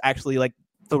is actually like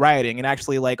the rioting and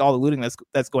actually like all the looting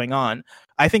that's going on.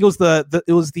 I think it was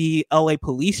the LA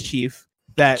police chief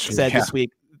that said this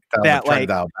week that like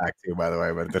back to you, by the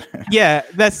way, but yeah,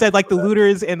 that said like the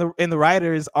looters and the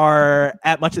rioters are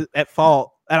at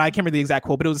fault. And I can't remember the exact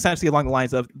quote, but it was essentially along the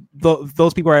lines of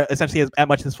those people are essentially at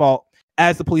much as fault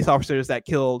as the police officers that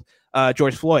killed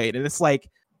George Floyd. And it's like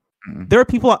there are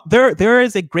people there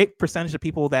is a great percentage of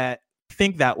people that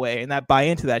think that way and that buy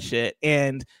into that shit.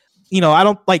 And I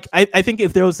don't like I think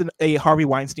if there was a Harvey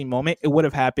Weinstein moment, it would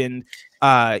have happened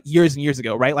years and years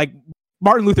ago, right? Like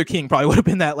Martin Luther King probably would have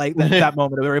been that that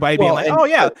moment of everybody being like, oh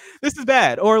yeah, this is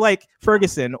bad, or like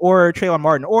Ferguson or Trayvon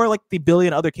Martin, or like the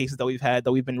billion other cases that we've had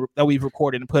that we've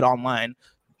recorded and put online.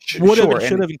 Should have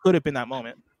and could have been that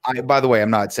moment. By the way,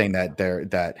 I'm not saying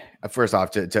that first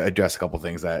off to address a couple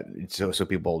things that so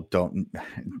people don't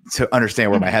to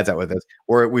understand where my head's at with this.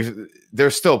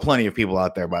 There's still plenty of people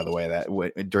out there, by the way,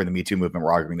 that during the Me Too movement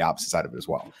were arguing the opposite side of it as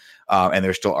well. And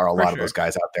there still are a lot of those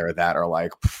guys out there that are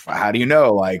like, how do you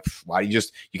know? Like, why do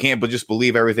you can't just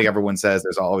believe everything everyone says?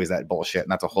 There's always that bullshit,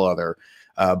 and that's a whole other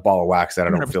ball of wax that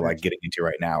I don't 100%. Feel like getting into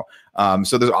right now.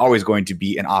 So there's always going to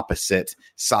be an opposite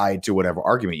side to whatever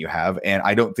argument you have, and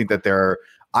I don't think that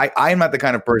I am not the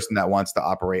kind of person that wants to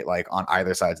operate like on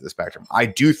either sides of the spectrum. I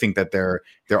do think that there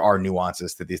are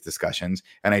nuances to these discussions.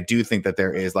 And I do think that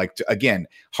there is again,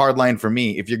 hard line for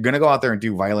me. If you're going to go out there and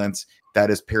do violence, that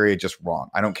is period just wrong.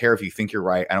 I don't care if you think you're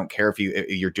right. I don't care if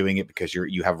you're doing it because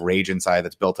you have rage inside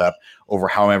that's built up over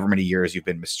however many years you've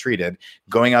been mistreated.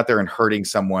 Going out there and hurting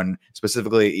someone,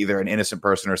 specifically either an innocent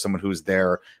person or someone who's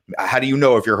there. How do you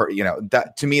know if you're hurt?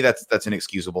 That to me, that's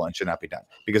inexcusable and should not be done,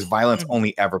 because violence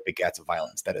only ever begets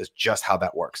violence. That is just how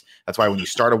that works. That's why when you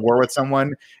start a war with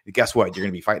someone, guess what? You're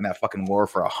going to be fighting that fucking war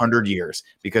for 100 years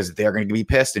because they're going to be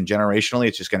pissed, and generationally,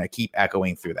 it's just going to keep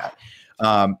echoing through that.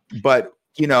 But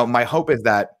my hope is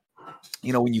that,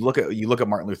 when you look at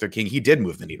Martin Luther King, he did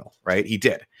move the needle, right? He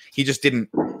did. He just didn't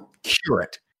cure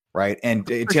it, right? And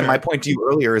Tim, my point to you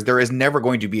earlier is there is never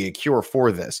going to be a cure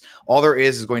for this. All there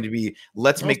is going to be,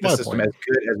 let's make the system as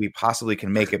good as we possibly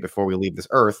can make it before we leave this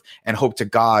earth, and hope to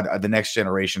God the next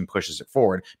generation pushes it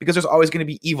forward, because there's always going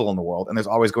to be evil in the world, and there's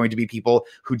always going to be people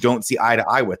who don't see eye to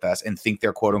eye with us and think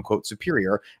they're quote unquote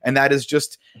superior. And that is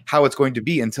just how it's going to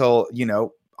be until,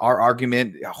 our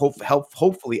argument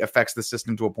hopefully affects the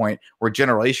system to a point where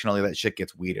generationally that shit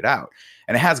gets weeded out.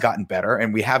 And it has gotten better,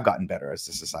 and we have gotten better as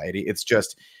a society. It's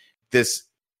just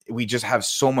we just have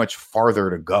so much farther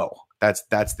to go. That's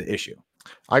the issue.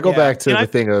 I go back to the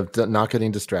thing of not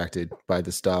getting distracted by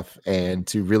the stuff and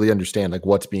to really understand like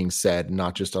what's being said,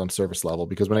 not just on surface level.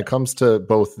 Because when it comes to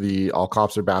both the All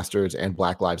Cops Are Bastards and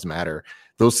Black Lives Matter,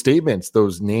 those statements,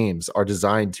 those names are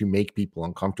designed to make people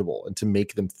uncomfortable and to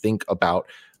make them think about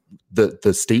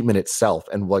the statement itself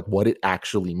and like what it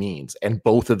actually means. And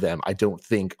both of them, I don't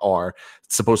think, are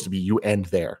supposed to be you end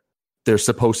there. There's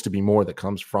supposed to be more that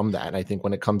comes from that. And I think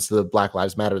when it comes to the Black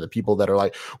Lives Matter, the people that are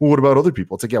like, well, what about other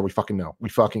people? It's like, yeah, we fucking know.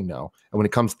 And when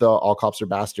it comes to the All Cops Are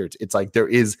Bastards, it's like there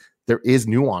is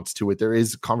nuance to it. There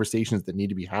is conversations that need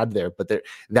to be had there, but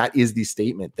that is the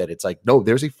statement that it's like, no,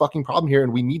 there's a fucking problem here,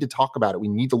 and we need to talk about it. We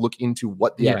need to look into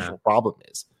what the actual problem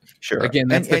is. Sure. Again,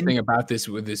 that's the thing about this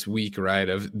with this week, right?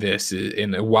 Of this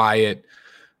and why it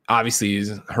obviously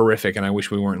is horrific, and I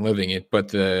wish we weren't living it.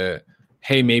 But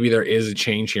hey, maybe there is a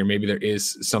change here. Maybe there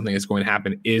is something that's going to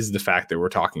happen. Is the fact that we're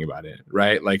talking about it,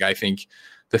 right? Like, I think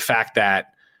the fact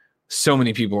that so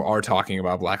many people are talking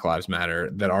about Black Lives Matter,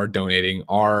 that are donating,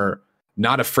 are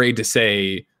not afraid to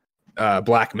say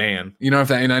black man.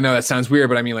 And I know that sounds weird,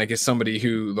 but I mean, like, as somebody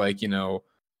who, like,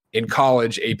 in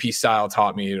college, AP Style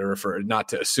taught me to refer, not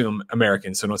to assume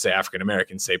Americans, so don't say African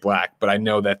Americans, say black. But I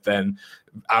know that then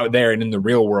out there and in the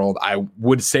real world, I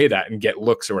would say that and get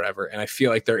looks or whatever. And I feel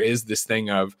like there is this thing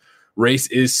of race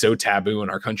is so taboo in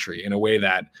our country in a way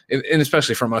that, and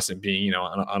especially from us and being,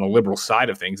 on a liberal side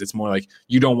of things, it's more like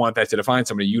you don't want that to define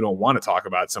somebody. You don't want to talk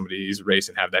about somebody's race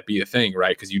and have that be a thing,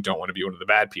 right? Because you don't want to be one of the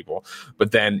bad people.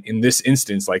 But then in this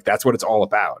instance, like, that's what it's all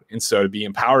about. And so to be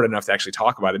empowered enough to actually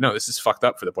talk about it, no, this is fucked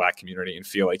up for the black community, and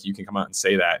feel like you can come out and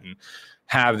say that and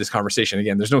have this conversation.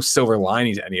 Again, there's no silver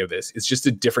lining to any of this. It's just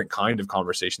a different kind of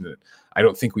conversation that I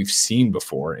don't think we've seen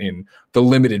before in the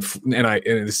limited,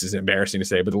 and this is embarrassing to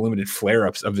say, but the limited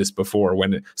flare-ups of this before,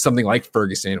 when something like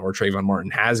Ferguson or Trayvon Martin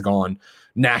has gone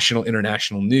national,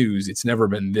 international news. It's never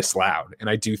been this loud. And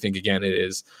I do think, again, it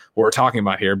is what we're talking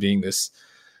about here being this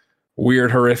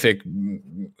weird, horrific,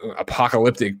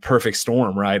 apocalyptic perfect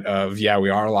storm, right? Of, yeah, we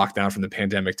are locked down from the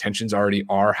pandemic. Tensions already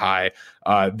are high.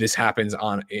 This happens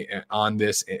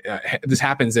this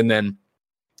happens. And then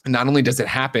not only does it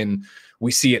happen,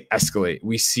 we see it escalate.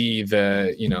 We see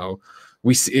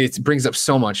it brings up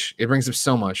so much. It brings up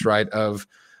so much, right?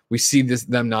 We see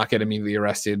them not get immediately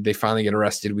arrested. They finally get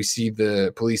arrested. We see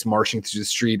the police marching through the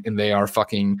street, and they are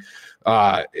fucking.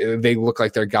 They look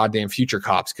like they're goddamn future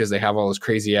cops because they have all this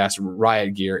crazy ass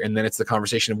riot gear. And then it's the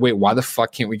conversation of, wait, why the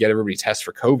fuck can't we get everybody test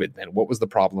for COVID then? What was the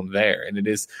problem there? And it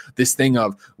is this thing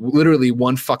of literally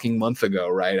 1 fucking month ago,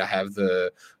 right? I have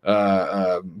the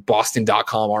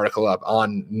Boston.com article up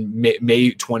on May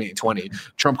 2020.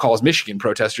 Trump calls Michigan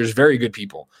protesters very good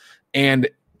people. And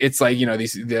it's like,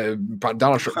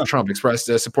 Donald Trump expressed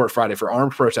support Friday for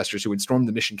armed protesters who would storm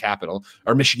the Michigan Capitol,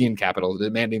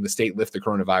 demanding the state lift the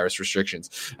coronavirus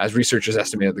restrictions. As researchers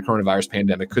estimate, the coronavirus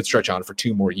pandemic could stretch on for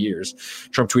 2 more years.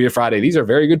 Trump tweeted Friday, "These are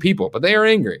very good people, but they are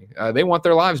angry. They want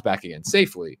their lives back again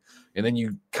safely." And then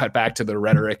you cut back to the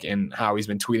rhetoric and how he's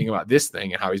been tweeting about this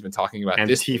thing and how he's been talking about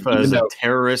this. Antifa is a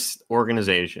terrorist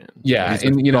organization. Yeah,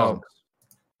 and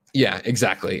yeah,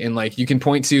 exactly. And like you can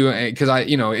point to, because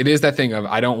it is that thing of,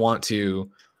 I don't want to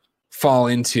fall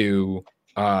into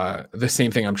the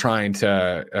same thing I'm trying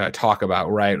to talk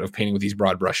about, right? Of painting with these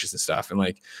broad brushes and stuff. And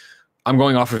like, I'm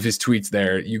going off of his tweets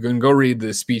there. You can go read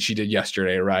the speech he did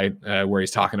yesterday, right? Where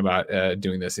he's talking about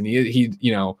doing this. And he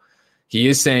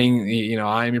is saying,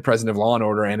 I am a president of law and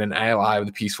order and an ally of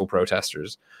the peaceful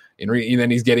protesters. And then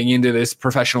he's getting into this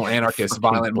professional anarchists,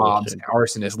 violent mobs,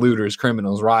 arsonists, looters,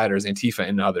 criminals, rioters, Antifa,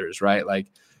 and others, right? Like,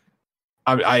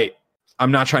 I'm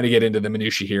not trying to get into the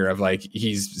minutiae here of like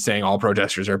he's saying all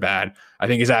protesters are bad. I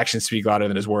think his actions speak louder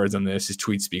than his words on this. His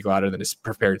tweets speak louder than his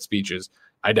prepared speeches.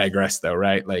 I digress, though,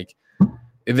 right? Like,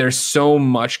 there's so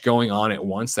much going on at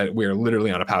once that we're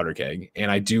literally on a powder keg, and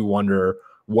I do wonder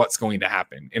what's going to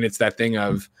happen. And it's that thing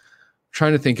of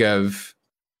trying to think of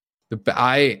the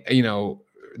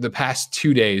past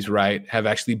 2 days, right, have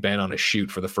actually been on a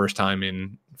shoot for the first time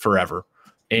in forever.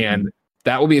 And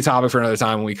that will be a topic for another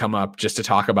time when we come up, just to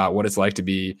talk about what it's like to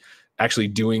be actually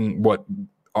doing what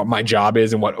my job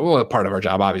is and part of our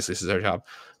job, obviously this is our job,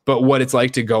 but what it's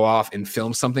like to go off and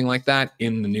film something like that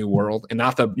in the new world, and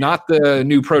not the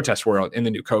new protest world, in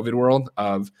the new COVID world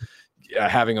of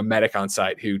having a medic on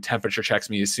site who temperature checks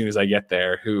me as soon as I get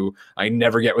there, who I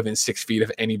never get within 6 feet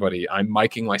of anybody. I'm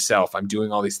miking myself. I'm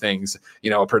doing all these things,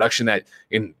 a production that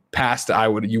in past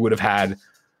you would have had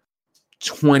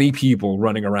 20 people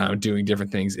running around doing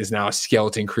different things is now a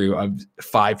skeleton crew of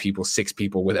 5 people, 6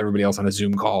 people with everybody else on a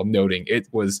Zoom call noting. It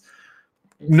was,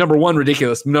 number one,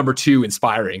 ridiculous. Number 2,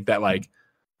 inspiring that like,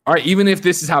 all right, even if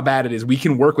this is how bad it is, we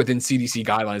can work within CDC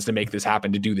guidelines to make this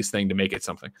happen, to do this thing, to make it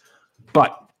something.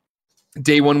 But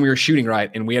day one, we were shooting,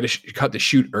 right? And we had to cut the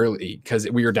shoot early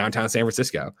because we were downtown San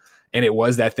Francisco. And it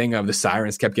was that thing of the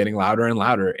sirens kept getting louder and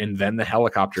louder. And then the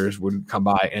helicopters would come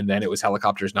by, and then it was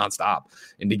helicopters nonstop.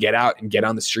 And to get out and get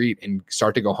on the street and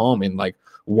start to go home, and like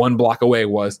 1 block away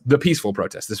was the peaceful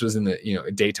protest. This was in the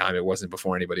daytime. It wasn't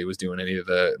before anybody was doing any of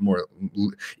the more,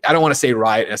 I don't want to say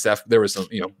riot and stuff. There was some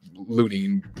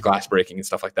looting, glass breaking and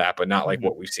stuff like that, but not like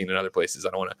what we've seen in other places.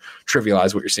 I don't want to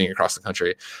trivialize what you're seeing across the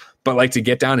country, but like to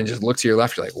get down and just look to your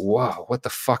left, you're like, whoa, what the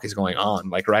fuck is going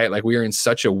on? Like, right? Like we are in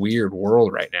such a weird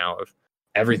world right now of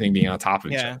everything being on top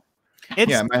of each other.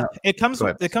 It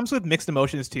comes with mixed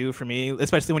emotions too for me,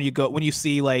 especially when you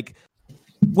see like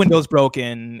windows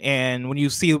broken and when you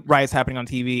see riots happening on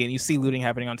TV and you see looting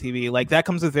happening on TV. Like that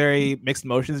comes with very mixed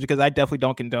emotions, because I definitely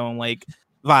don't condone like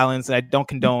violence, and I don't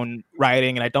condone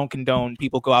rioting, and I don't condone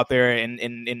people go out there and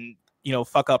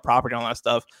fuck up property and all that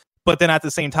stuff. But then at the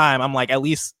same time, I'm like, at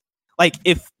least like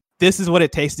if this is what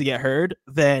it takes to get heard,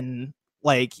 then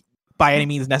like by any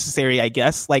means necessary, I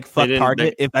guess. Like fuck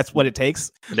Target if that's what it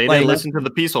takes. They didn't listen to the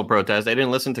peaceful protest. They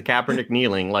didn't listen to Kaepernick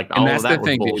kneeling. Like all of that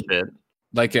was bullshit.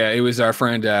 Like it was our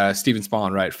friend Steven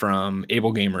Spawn, right, from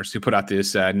Able Gamers, who put out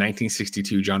this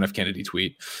 1962 John F. Kennedy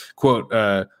tweet. Quote,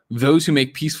 "Those who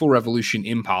make peaceful revolution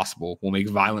impossible will make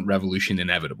violent revolution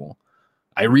inevitable."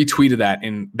 I retweeted that,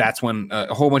 and that's when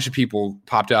a whole bunch of people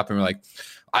popped up and were like,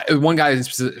 one guy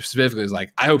specifically was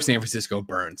like, "I hope San Francisco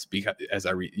burns," because as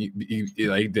I read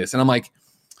like this, and I'm like,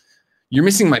 you're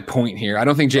missing my point here. I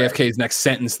don't think JFK's next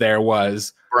sentence there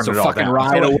was, "So fucking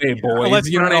ride away, boys."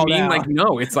 You know what I mean? Like,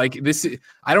 no, it's like this.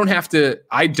 I don't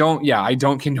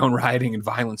condone rioting and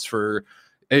violence for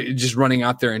just running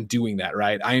out there and doing that,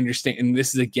 right? I understand. And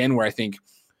this is again where I think,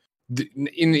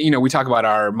 we talk about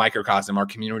our microcosm, our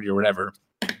community or whatever.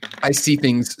 I see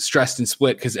things stressed and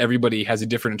split because everybody has a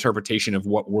different interpretation of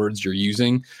what words you're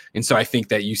using. And so I think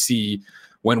that you see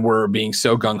when we're being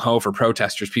so gung-ho for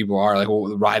protesters, people are like, well,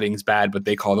 the rioting's bad, but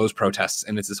they call those protests,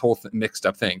 and it's this whole mixed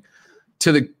up thing.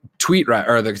 To the tweet, right,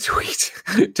 or the tweet,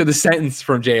 to the sentence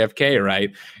from JFK,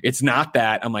 right? It's not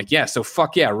that. I'm like, yeah, so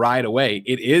fuck yeah, riot away.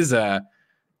 It is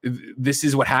this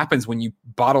is what happens when you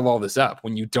bottle all this up,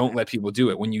 when you don't let people do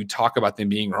it, when you talk about them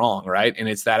being wrong, right? And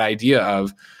it's that idea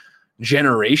of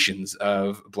generations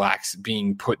of blacks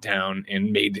being put down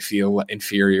and made to feel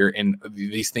inferior, and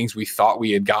these things we thought we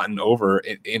had gotten over.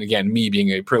 And again, me being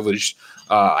a privileged,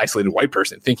 isolated white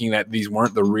person, thinking that these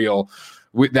weren't the real,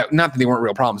 not that they weren't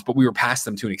real problems, but we were past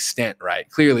them to an extent, right?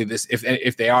 Clearly, this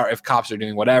if cops are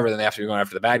doing whatever, then they have to be going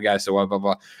after the bad guys. So blah blah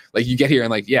blah. Like you get here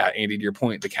and like, yeah, Andy, to your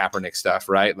point, the Kaepernick stuff,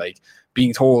 right? Like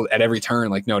being told at every turn,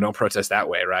 like, no, don't protest that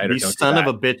way, right? These son of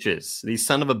a bitches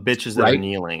that right? are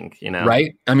kneeling, you know,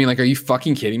 right? I mean, like, are you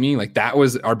fucking kidding me? Like that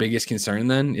was our biggest concern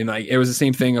then, and like it was the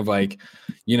same thing of like,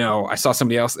 you know, I saw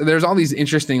somebody else. There's all these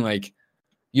interesting, like,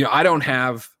 you know, I don't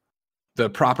have the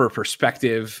proper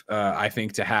perspective, I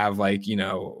think, to have like, you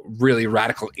know, really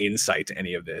radical insight to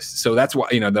any of this. So that's why,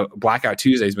 you know, the Blackout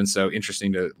Tuesday has been so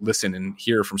interesting to listen and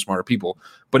hear from smarter people.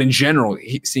 But in general,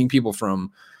 seeing people from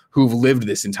who've lived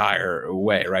this entire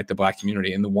way, right? The black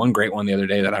community. And the one great one the other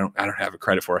day that I don't have a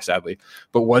credit for, sadly,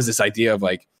 but was this idea of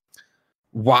like,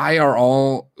 why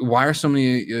are so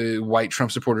many white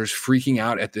Trump supporters freaking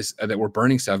out at this, that we're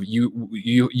burning stuff?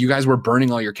 You guys were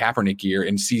burning all your Kaepernick gear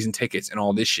and season tickets and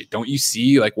all this shit. Don't you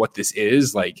see like what this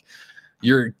is? Like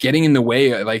you're getting in the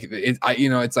way. Like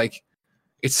it's like,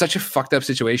 it's such a fucked up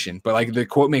situation, but like the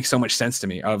quote makes so much sense to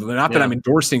me of not that I'm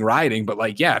endorsing rioting, but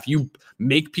like, yeah, if you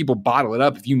make people bottle it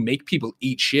up, if you make people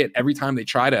eat shit every time they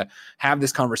try to have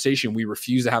this conversation, we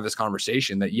refuse to have this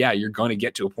conversation, that, yeah, you're going to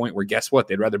get to a point where guess what?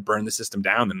 They'd rather burn the system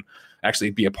down than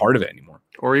actually be a part of it anymore.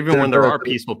 Or even when there are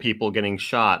peaceful people getting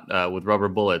shot with rubber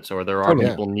bullets, or there are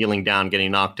people kneeling down,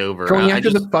 getting knocked over. Going after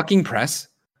the fucking press.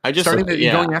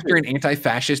 Going after an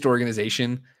anti-fascist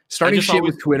organization. Starting shit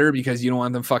with Twitter because you don't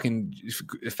want them fucking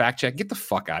fact check. Get the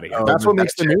fuck out of here. That's what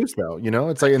makes the news, though. You know,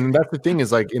 it's like, and that's the thing is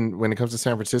like, when it comes to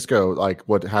San Francisco, like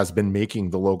what has been making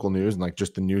the local news and like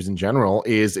just the news in general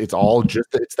is it's all just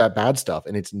it's that bad stuff,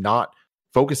 and it's not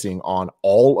focusing on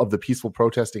all of the peaceful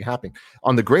protesting happening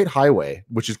on the Great Highway,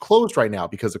 which is closed right now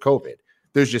because of COVID.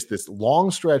 There's just this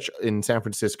long stretch in San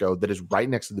Francisco that is right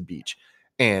next to the beach.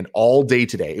 And all day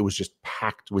today, it was just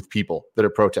packed with people that are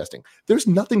protesting. There's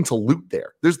nothing to loot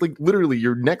there. There's like literally,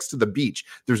 you're next to the beach.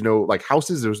 There's no like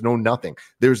houses. There's no nothing.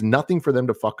 There's nothing for them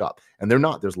to fuck up. And they're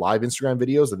not. There's live Instagram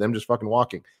videos of them just fucking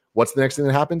walking. What's the next thing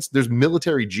that happens? There's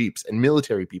military jeeps and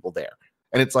military people there.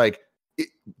 And it's like,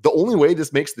 the only way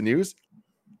this makes the news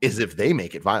is if they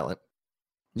make it violent.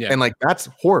 Yeah. And like, that's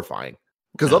horrifying.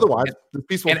 Because otherwise, the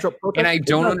peaceful protest. And I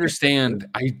don't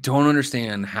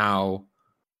understand how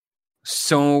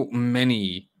so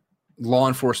many law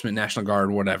enforcement, National Guard,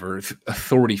 whatever,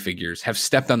 authority figures have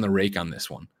stepped on the rake on this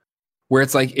one, where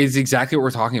it's like, it's exactly what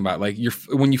we're talking about. Like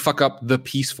when you fuck up the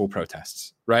peaceful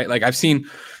protests, right? Like I've seen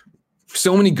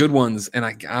so many good ones, and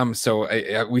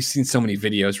we've seen so many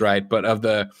videos, right? But of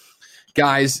the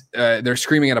guys, they're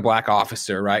screaming at a black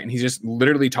officer, right? And he's just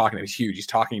literally talking. He's huge. He's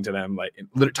talking to them, like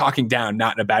talking down,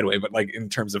 not in a bad way, but like in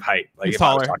terms of height. Like he's if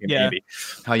taller. I was talking to Andy,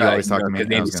 how you always talk to me?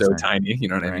 Andy's so tiny, you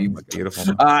know what I mean?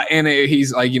 Beautiful. And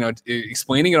he's like, you know,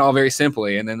 explaining it all very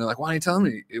simply. And then they're like, "Why didn't you tell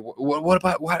me? What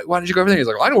about why did you go over there?" He's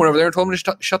like, well, "I went over there and told him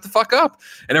to shut the fuck up."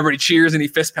 And everybody cheers and he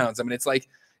fist pounds them. And it's like,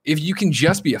 if you can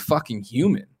just be a fucking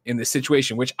human in this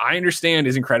situation, which I understand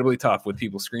is incredibly tough with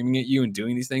people screaming at you and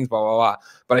doing these things, blah blah blah.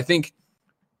 But I think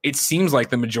it seems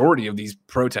like the majority of these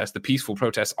protests, the peaceful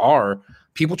protests, are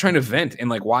people trying to vent. And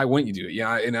like, why wouldn't you do it?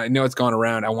 Yeah. And I know it's gone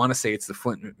around. I want to say it's the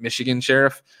Flint, Michigan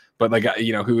sheriff, but like,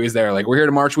 you know, who is there? Like, we're here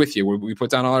to march with you. We put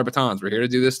down all our batons. We're here to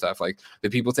do this stuff. Like the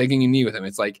people taking a knee with him.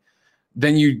 It's like,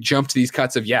 then you jump to these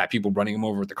cuts of, people running him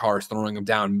over with the cars, throwing them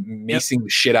down, macing the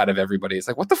shit out of everybody. It's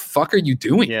like, what the fuck are you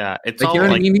doing? Yeah. It's like, all you know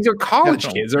what I mean? These are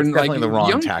college kids. Or like the wrong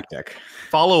young tactic.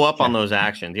 Follow up on those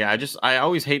actions. Yeah. I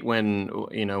always hate when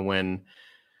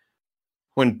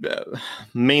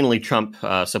mainly Trump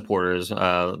supporters,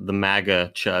 the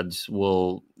MAGA chuds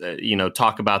will,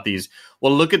 talk about these.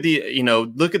 Well, look at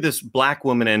this black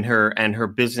woman and her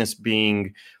business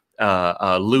being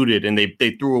looted, and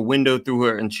they threw a window through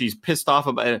her, and she's pissed off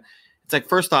about it. It's like,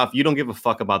 first off, you don't give a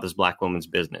fuck about this black woman's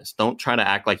business. Don't try to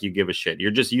act like you give a shit.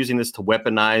 You're just using this to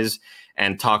weaponize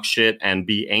and talk shit and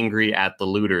be angry at the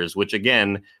looters, which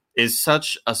again is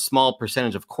such a small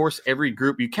percentage. Of course, every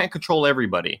group, you can't control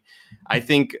everybody. I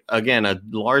think, again, a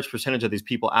large percentage of these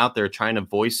people out there trying to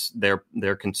voice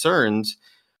their concerns,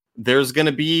 there's going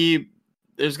to be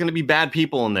bad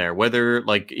people in there, whether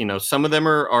some of them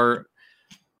are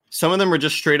some of them are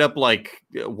just straight up like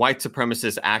white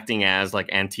supremacists acting as like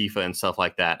Antifa and stuff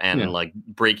like that, and like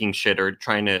breaking shit or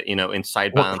trying to, you know,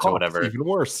 incite violence or whatever. Even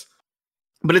worse.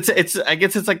 But it's I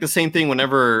guess it's like the same thing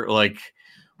whenever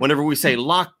we say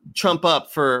lock Trump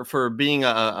up for being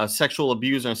a sexual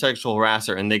abuser and sexual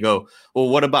harasser, and they go, well,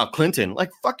 what about Clinton?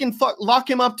 Like lock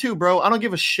him up too, bro. I don't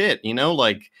give a shit, you know,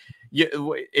 like. Yeah,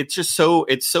 it's just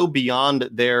so beyond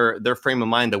their frame of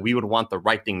mind that we would want the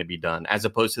right thing to be done as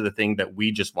opposed to the thing that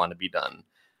we just want to be done.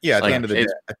 Yeah, at the end of the day,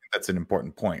 I think that's an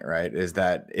important point, right? Is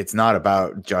that it's not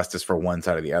about justice for one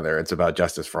side or the other. It's about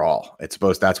justice for all.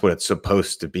 That's what it's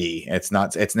supposed to be. And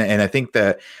I think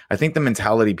the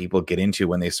mentality people get into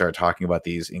when they start talking about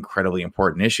these incredibly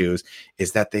important issues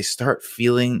is that they start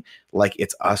feeling like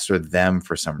it's us or them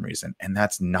for some reason. And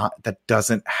that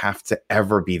doesn't have to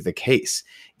ever be the case.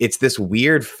 It's this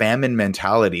weird famine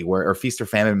mentality or feast or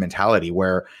famine mentality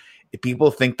where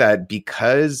people think that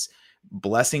because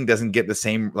Blessing doesn't get the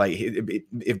same, like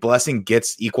if Blessing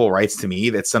gets equal rights to me,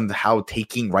 that's somehow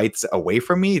taking rights away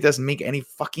from me. It doesn't make any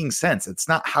fucking sense. It's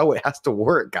not how it has to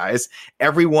work, guys.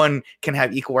 Everyone can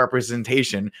have equal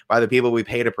representation by the people we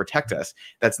pay to protect us.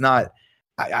 That's not,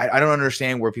 I don't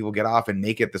understand where people get off and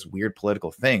make it this weird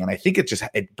political thing. And I think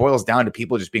it boils down to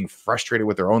people just being frustrated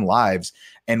with their own lives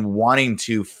and wanting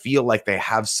to feel like they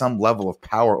have some level of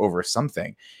power over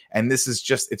something. And this is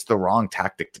it's the wrong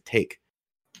tactic to take.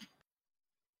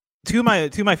 Two of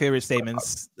my favorite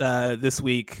statements this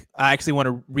week. I actually want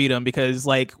to read them because,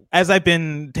 like, as I've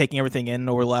been taking everything in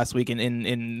over the last week and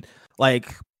in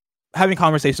like having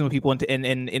conversations with people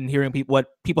and hearing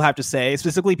what people have to say,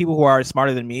 specifically people who are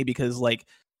smarter than me, because, like,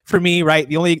 for me, right,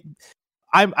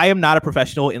 I am not a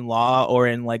professional in law or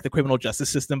in like the criminal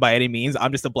justice system by any means.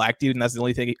 I'm just a black dude, and that's the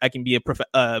only thing I can be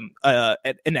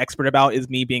an expert about is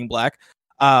me being black.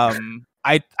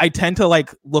 I tend to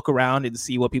like look around and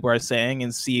see what people are saying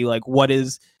and see like what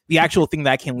is the actual thing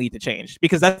that can lead to change,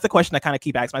 because that's the question I kind of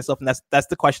keep asking myself, and that's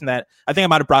the question that I think I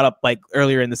might have brought up like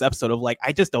earlier in this episode of like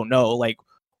I just don't know like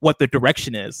what the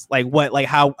direction is, like what like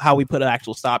how we put an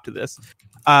actual stop to this.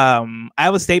 I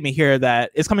have a statement here that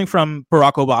is coming from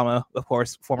Barack Obama, of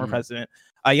course, former president.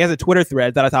 He has a Twitter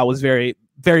thread that I thought was very,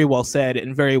 very well said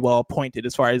and very well pointed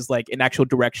as far as like an actual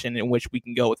direction in which we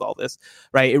can go with all this,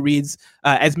 right? It reads,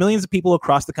 as millions of people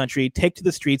across the country take to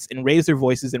the streets and raise their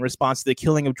voices in response to the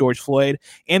killing of George Floyd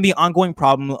and the ongoing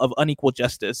problem of unequal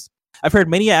justice, I've heard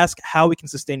many ask how we can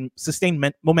sustain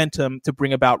momentum to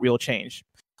bring about real change.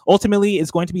 Ultimately,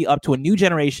 it's going to be up to a new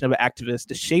generation of activists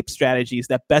to shape strategies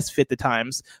that best fit the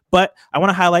times, but I want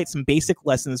to highlight some basic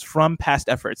lessons from past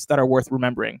efforts that are worth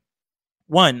remembering.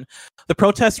 1, the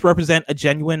protests represent a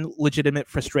genuine, legitimate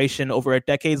frustration over a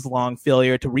decades-long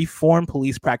failure to reform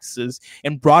police practices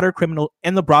and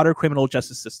the broader criminal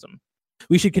justice system.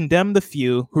 We should condemn the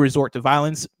few who resort to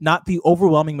violence, not the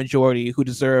overwhelming majority who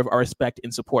deserve our respect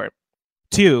and support.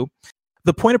 2,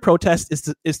 the point of protest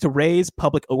is to raise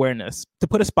public awareness, to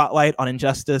put a spotlight on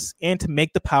injustice, and to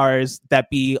make the powers that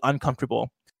be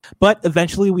uncomfortable. But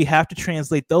eventually, we have to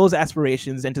translate those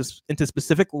aspirations into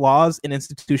specific laws and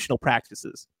institutional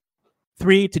practices.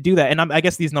 3, to do that, and I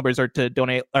guess these numbers are to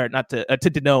donate, or not to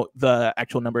denote the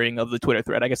actual numbering of the Twitter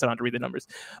thread. I guess I don't have to read the numbers.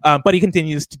 But he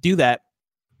continues to do that.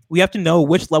 We have to know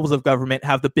which levels of government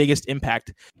have the biggest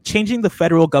impact. Changing the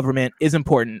federal government is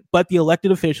important, but the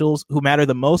elected officials who matter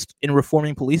the most in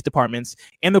reforming police departments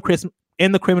and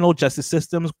the criminal justice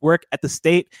systems work at the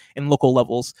state and local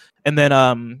levels. And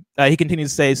then he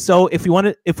continues to say, so if we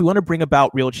want to bring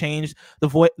about real change,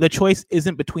 the choice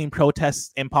isn't between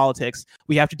protests and politics.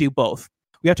 We have to do both.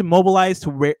 We have to mobilize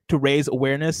to raise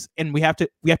awareness, and we have to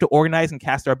organize and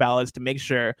cast our ballots to make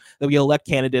sure that we elect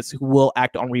candidates who will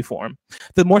act on reform.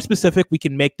 The more specific we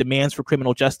can make demands for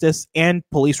criminal justice and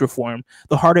police reform,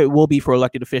 the harder it will be for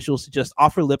elected officials to just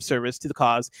offer lip service to the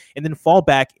cause and then fall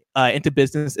back into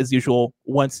business as usual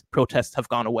once protests have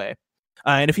gone away.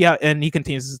 And he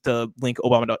continues to link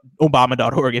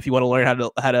Obama.org if you want to learn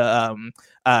how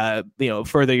to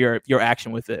further your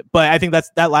action with it. But I think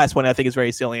that last one I think is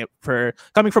very salient for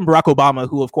coming from Barack Obama,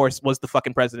 who of course was the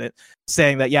fucking president,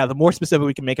 saying that the more specific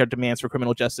we can make our demands for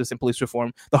criminal justice and police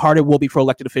reform, the harder it will be for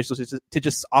elected officials to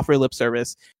just offer lip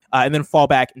service and then fall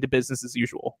back into business as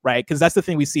usual, right? Because that's the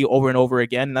thing we see over and over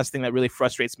again, and that's the thing that really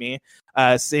frustrates me,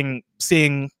 seeing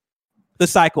the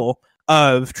cycle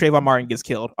of Trayvon Martin gets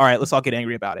killed. All right, let's all get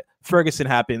angry about it. Ferguson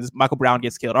happens, Michael Brown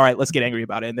gets killed. All right, let's get angry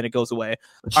about it, and then it goes away.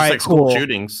 It's just All right, like school cool.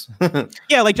 shootings.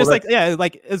 Yeah, like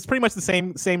like it's pretty much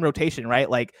the same rotation, right?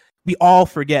 Like we all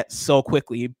forget so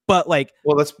quickly, but like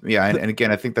well, and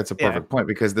again, I think that's a perfect point,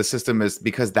 because the system is,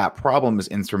 because that problem is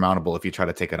insurmountable if you try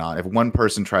to take it on. If one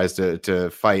person tries to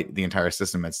fight the entire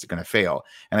system, it's going to fail.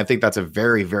 And I think that's a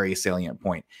very, very salient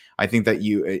point. I think that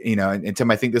and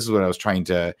Tim, I think this is what I was trying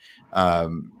to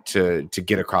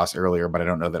get across earlier, but I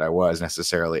don't know that I was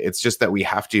necessarily. It's just that we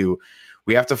have to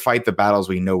fight the battles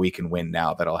we know we can win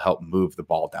now that'll help move the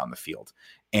ball down the field.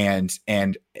 And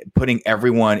putting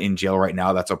everyone in jail right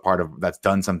now that's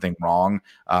done something wrong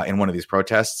in one of these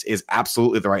protests is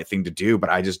absolutely the right thing to do. But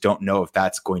I just don't know if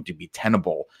that's going to be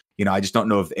tenable. I just don't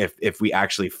know if we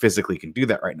actually physically can do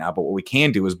that right now. But what we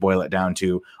can do is boil it down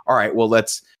to, all right, well,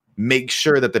 let's make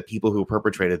sure that the people who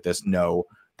perpetrated this know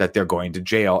that they're going to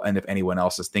jail. And if anyone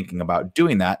else is thinking about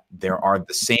doing that, there are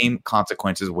the same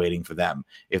consequences waiting for them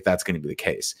if that's going to be the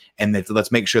case. And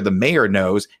let's make sure the mayor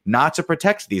knows not to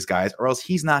protect these guys, or else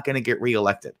he's not going to get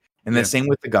reelected. And the same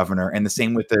with the governor, and the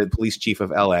same with the police chief of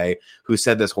LA, who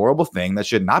said this horrible thing that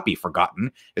should not be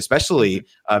forgotten, especially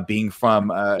being from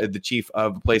the chief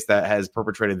of a place that has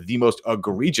perpetrated the most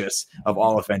egregious of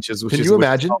all offenses. Can you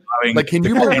imagine? Like, can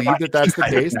you believe that that's the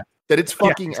case? That it's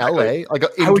fucking LA, like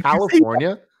in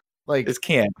California? Like, this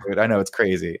can't, dude. I know, it's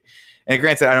crazy. And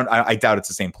granted, I doubt it's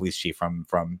the same police chief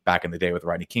from back in the day with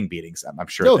Rodney King beatings. I'm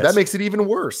sure. No, that makes it even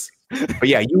worse. But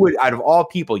yeah, you would, out of all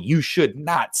people, you should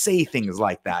not say things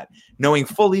like that, knowing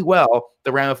fully well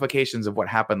the ramifications of what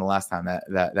happened the last time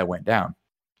that went down.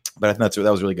 But I think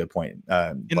that was a really good point.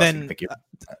 And then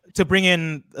to bring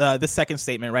in the second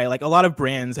statement, right? Like a lot of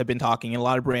brands have been talking,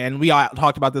 and we all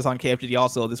talked about this on KFGD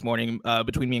also this morning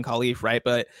between me and Khalif, right?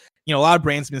 But a lot of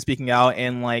brands have been speaking out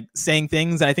and like saying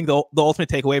things. And I think the ultimate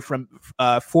takeaway from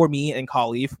for me and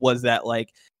Khalif was that like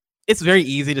it's very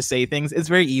easy to say things. It's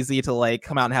very easy to like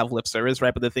come out and have lip service,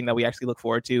 right? But the thing that we actually look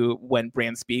forward to when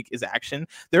brands speak is action.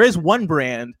 There is one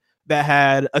brand that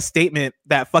had a statement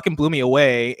that fucking blew me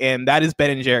away, and that is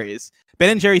Ben & Jerry's.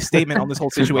 Ben & Jerry's statement on this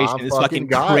whole situation is fucking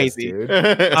crazy.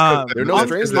 They're no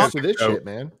strangers to this shit,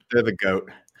 man. They're the GOAT.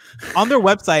 On their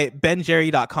website,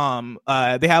 benjerry.com,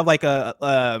 they have like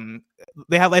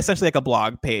essentially like a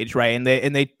blog page, right?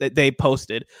 And they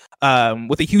posted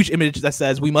with a huge image that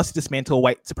says, "We must dismantle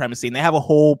white supremacy." And they have a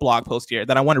whole blog post here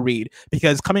that I want to read,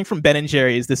 because coming from Ben &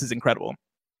 Jerry's, this is incredible.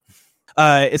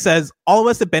 It says, "All of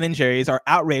us at Ben & Jerry's are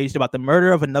outraged about the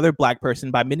murder of another black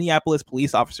person by Minneapolis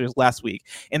police officers last week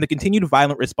and the continued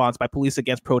violent response by police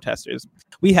against protesters.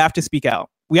 We have to speak out.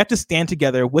 We have to stand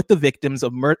together with the victims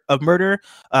of murder,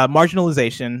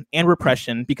 marginalization, and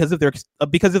repression because of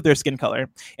their skin color,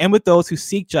 and with those who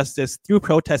seek justice through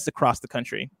protests across the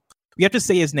country. We have to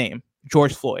say his name,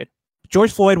 George Floyd.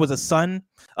 George Floyd was a son,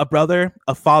 a brother,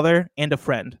 a father, and a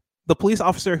friend. The police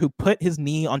officer who put his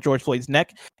knee on George Floyd's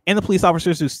neck and the police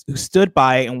officers who stood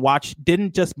by and watched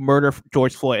didn't just murder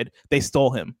George Floyd. They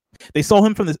stole him. They stole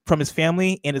him from his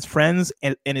family and his friends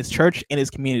and his church and his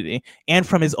community, and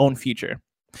from his own future.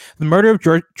 The murder of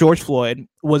George Floyd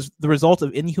was the result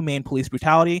of inhumane police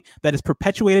brutality that is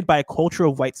perpetuated by a culture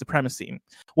of white supremacy.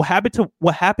 What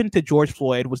happened to George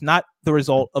Floyd was not the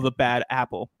result of a bad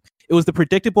apple. It was the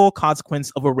predictable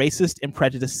consequence of a racist and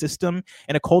prejudiced system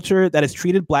and a culture that has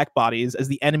treated black bodies as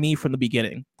the enemy from the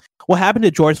beginning. What happened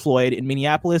to George Floyd in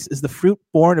Minneapolis is the fruit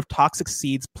born of toxic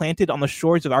seeds planted on the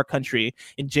shores of our country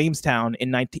in Jamestown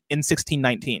in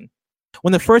 1619,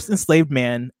 when the first enslaved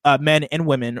men and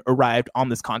women arrived on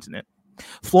this continent.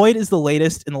 Floyd is the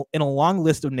latest in a long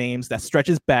list of names that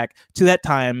stretches back to that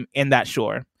time and that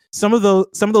shore. Some of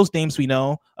those names we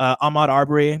know: Ahmaud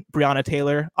Arbery, Breonna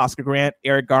Taylor, Oscar Grant,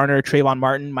 Eric Garner, Trayvon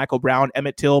Martin, Michael Brown,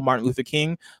 Emmett Till, Martin Luther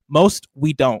King. Most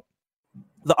we don't.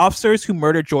 The officers who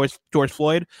murdered George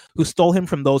Floyd, who stole him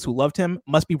from those who loved him,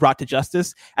 must be brought to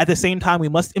justice. At the same time, we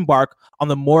must embark on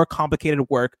the more complicated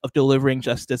work of delivering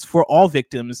justice for all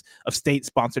victims of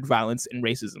state-sponsored violence and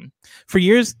racism.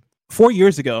 4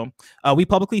 years ago, we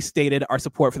publicly stated our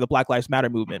support for the Black Lives Matter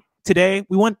movement. Today,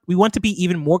 we want to be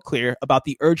even more clear about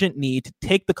the urgent need to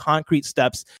take the concrete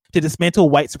steps to dismantle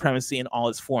white supremacy in all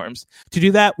its forms. To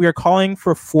do that, we are calling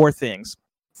for 4 things.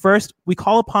 First, we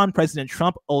call upon President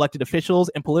Trump, elected officials,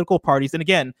 and political parties. And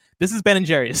again, this is Ben &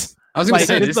 Jerry's. I was going to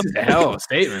say, this is a hell of a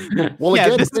statement. Well,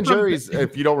 again, Ben & Jerry's,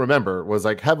 if you don't remember, was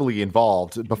like heavily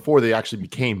involved before they actually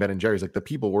became Ben & Jerry's. Like the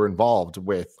people were involved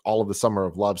with all of the Summer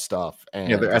of Love stuff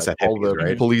and they're all hippies, the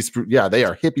right? police. Yeah, they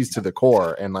are hippies to the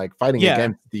core and like fighting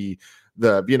against the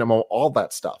the Vietnam, all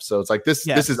that stuff. So it's like this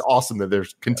is awesome that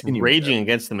there's continuing raging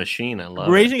against the machine. I love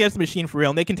raging against the machine for real.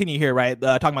 And they continue here, right?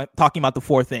 Talking about the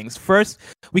 4 things. First,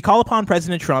 we call upon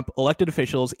President Trump, elected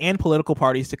officials, and political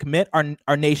parties to commit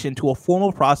our nation to a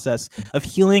formal process of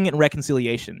healing and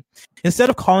reconciliation.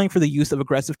 Instead of calling for the use of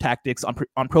aggressive tactics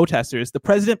on protesters, the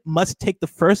president must take the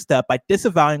first step by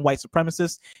disavowing white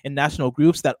supremacists and national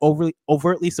groups that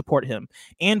overtly support him,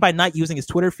 and by not using his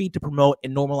Twitter feed to promote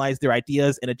and normalize their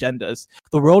ideas and agendas.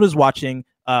 The world is watching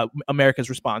America's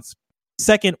response.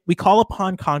 Second, we call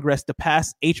upon Congress to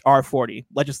pass H.R. 40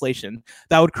 legislation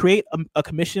that would create a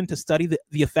commission to study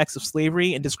the effects of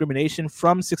slavery and discrimination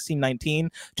from 1619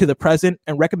 to the present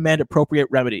and recommend appropriate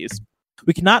remedies.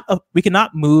 We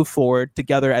cannot move forward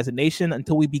together as a nation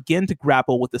until we begin to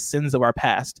grapple with the sins of our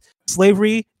past.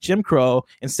 Slavery, Jim Crow,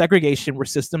 and segregation were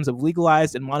systems of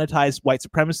legalized and monetized white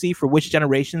supremacy for which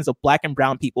generations of Black and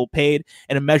brown people paid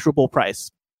an immeasurable price.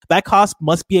 That cost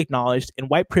must be acknowledged, and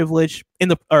white privilege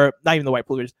the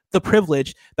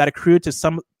privilege that accrued to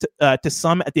some at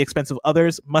the expense of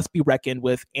others must be reckoned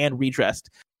with and redressed.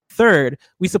 Third,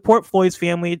 we support Floyd's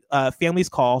family's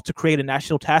call to create a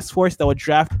national task force that would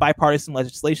draft bipartisan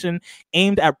legislation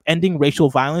aimed at ending racial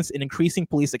violence and increasing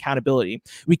police accountability.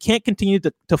 We can't continue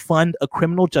to fund a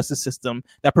criminal justice system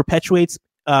that perpetuates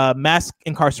mass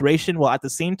incarceration while at the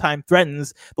same time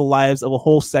threatens the lives of a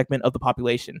whole segment of the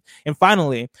population. And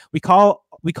finally, we call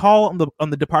on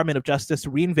the Department of Justice to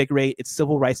reinvigorate its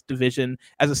civil rights division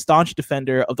as a staunch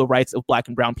defender of the rights of Black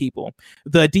and brown people.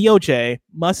 The DOJ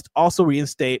must also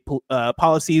reinstate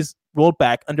policies rolled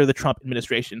back under the Trump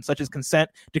administration, such as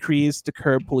consent decrees to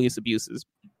curb police abuses.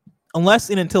 Unless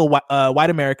and until white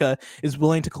America is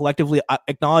willing to collectively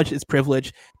acknowledge its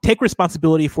privilege, take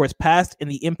responsibility for its past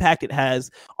and the impact it has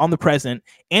on the present,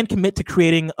 and commit to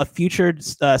creating a future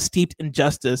steeped in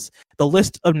justice, the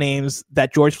list of names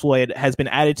that George Floyd has been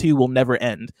added to will never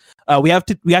end. We have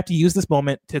to use this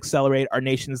moment to accelerate our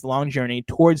nation's long journey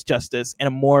towards justice and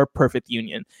a more perfect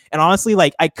union. And honestly,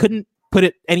 like, I couldn't put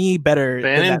it any better.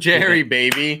 Ben and Jerry,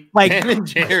 baby. Like, Ben and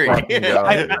Jerry.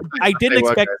 I didn't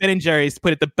expect Ben and Jerry's to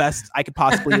put it the best I could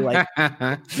possibly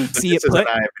see it put.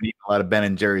 I have been eating a lot of Ben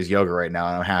and Jerry's yogurt right now,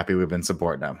 and I'm happy we've been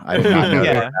supporting them. I did not know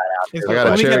that. I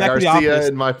got a Cherry Garcia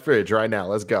in my fridge right now.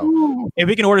 Let's go. If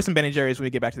we can order some Ben and Jerry's when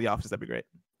we get back to the office, that'd be great.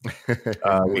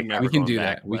 We can do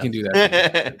that. We can do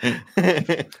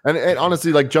that. and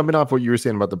honestly, like, jumping off what you were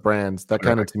saying about the brands, that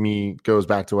kind of to me goes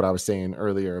back to what I was saying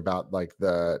earlier about like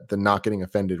the not getting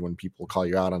offended when people call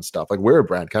you out on stuff. Like, we're a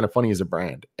brand. Kind of Funny is a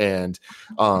brand, and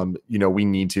we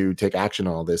need to take action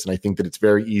on all this. And I think that it's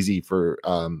very easy for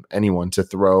anyone to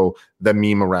throw the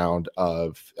meme around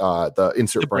of the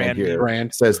insert brand here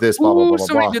says this, blah blah blah blah.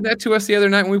 Somebody did that to us the other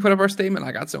night when we put up our statement.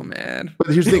 I got so mad. But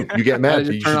here's the thing: you get mad,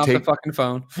 you turn off the fucking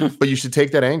phone. But you should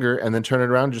take that anger and then turn it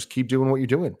around. Just keep doing what you're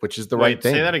doing, which is the right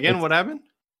thing. Say that again. What happened?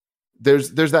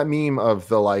 There's that meme of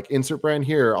the like insert brand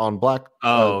here on black.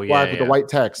 Black with the white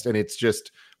text, and it's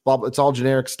just it's all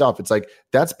generic stuff. It's like,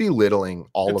 that's belittling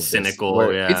all of cynical.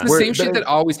 This. It's the same shit that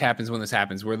always happens when this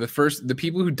happens, where the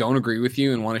people who don't agree with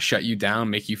you and want to shut you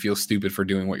down make you feel stupid for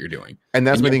doing what you're doing. And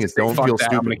that's my thing is, don't feel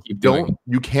stupid.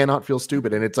 You cannot feel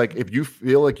stupid. And it's like, if you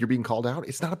feel like you're being called out,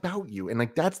 it's not about you. And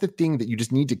like, that's the thing that you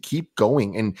just need to keep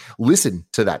going and listen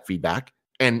to that feedback.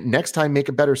 And next time, make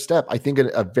a better step. I think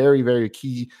a very, very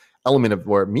key element of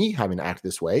where me having to act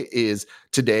this way is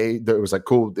today there was like,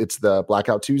 cool, it's the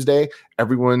Blackout Tuesday.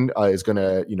 Everyone is going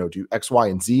to, do X, Y,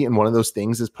 and Z. And one of those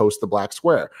things is post the black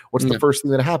square. What's the first thing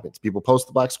that happens? People post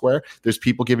the black square. There's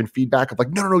people giving feedback of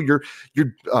like, no, you're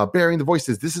burying the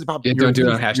voices. This is about don't do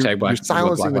it on hashtag you're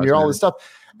silencing and you're all this stuff.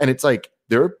 And it's like,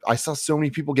 I saw so many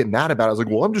people get mad about it. I was like,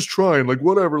 well, I'm just trying, like,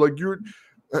 whatever. Like,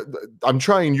 I'm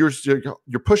trying, you're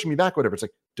pushing me back, whatever. It's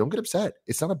like, don't get upset.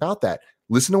 It's not about that.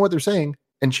 Listen to what they're saying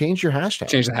and change your hashtag.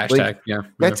 Change the hashtag. Like,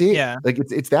 that's it. Yeah. Like,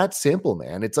 it's that simple,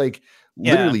 man. It's like,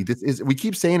 literally, we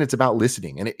keep saying it's about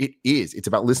listening, and it is. It's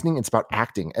about listening. It's about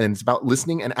acting, and it's about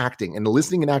listening and acting, and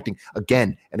listening and acting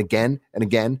again and again and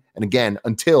again and again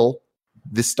until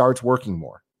this starts working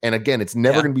more. And again, it's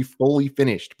never going to be fully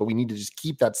finished, but we need to just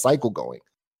keep that cycle going.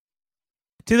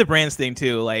 To the brands thing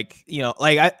too, like,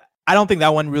 I don't think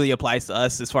that one really applies to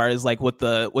us as far as like what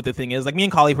the thing is. Like, me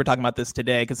and Kali were talking about this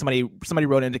today because somebody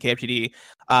wrote into KFGD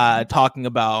talking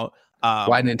about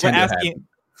why Nintendo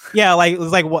like, it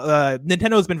was like,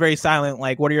 Nintendo has been very silent.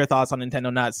 Like, what are your thoughts on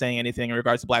Nintendo not saying anything in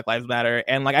regards to Black Lives Matter?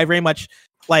 And like, I very much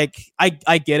like,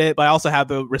 I get it, but I also have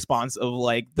the response of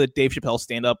like the Dave Chappelle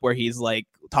stand up where he's like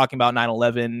talking about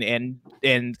 9/11 and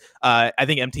and I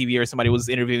think MTV or somebody was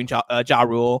interviewing Ja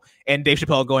Rule, and Dave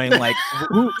Chappelle going like,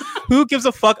 who gives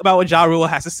a fuck about what Ja Rule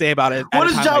has to say about it? What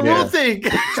does Ja Rule think?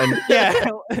 And, Yeah,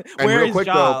 and where real is quick,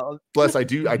 Ja? though, Bless, I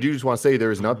do just want to say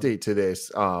there is an update to this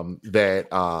that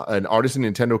an artist in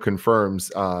Nintendo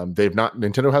confirms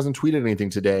Nintendo hasn't tweeted anything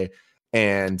today,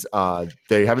 and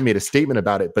they haven't made a statement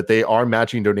about it, but they are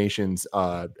matching donations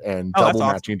and double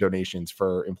matching donations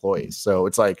for employees. So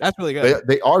it's like That's really good.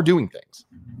 they are doing things.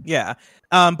 Yeah.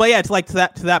 But yeah, it's like to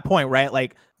that point, right?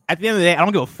 Like at the end of the day, I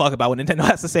don't give a fuck about what Nintendo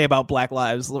has to say about Black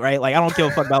Lives, right? Like I don't give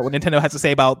a fuck about what Nintendo has to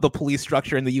say about the police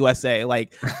structure in the USA.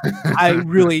 Like I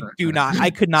really do not.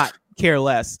 I could not care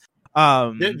less.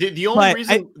 The only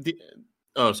reason.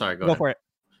 Sorry, go ahead. For it.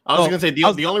 I was gonna say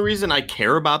the only reason I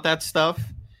care about that stuff,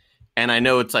 and I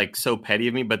know it's like so petty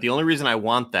of me, but the only reason I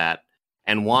want that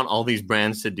and want all these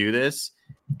brands to do this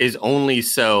is only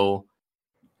so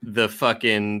the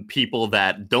fucking people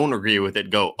that don't agree with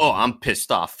it go, oh, I'm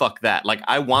pissed off. Fuck that. Like,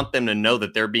 I want them to know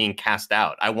that they're being cast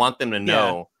out. I want them to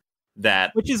know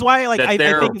that, which is why, like, that I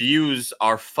their think views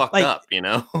are fucked up. You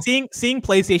know, seeing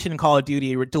PlayStation and Call of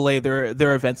Duty delay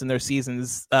their events and their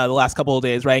seasons the last couple of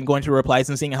days, right, and going to replies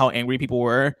and seeing how angry people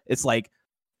were, it's like,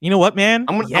 you know what, man?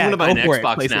 I'm gonna buy an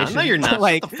Xbox now. No, you're not.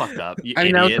 Like, shut the fuck up. I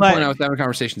mean, that was the point I was having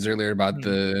conversations earlier about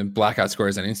the blackout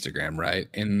scores on Instagram, right?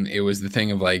 And it was the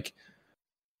thing of like,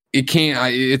 it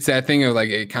can't. It's that thing of like,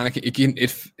 it kind of. It can.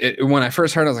 When I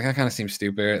first heard it, I was like, that kind of seems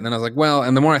stupid. And then I was like, well.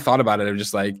 And the more I thought about it, I was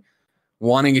just like,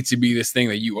 wanting it to be this thing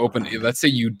that you open. Let's say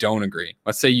you don't agree.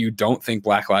 Let's say you don't think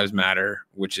Black Lives Matter,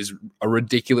 which is a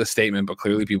ridiculous statement, but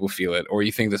clearly people feel it, or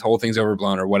you think this whole thing's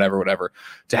overblown, or whatever.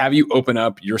 To have you open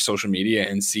up your social media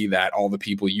and see that all the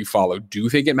people you follow do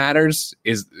think it matters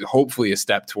is hopefully a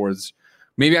step towards.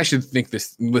 Maybe I should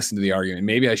listen to the argument.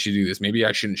 Maybe I should do this. Maybe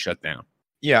I shouldn't shut down.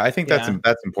 Yeah, I think that's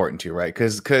important too, right?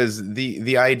 Because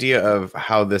the idea of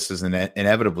how this is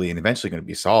inevitably and eventually going to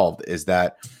be solved is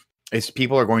that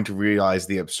people are going to realize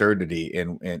the absurdity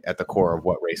in at the core of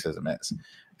what racism is,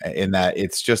 in that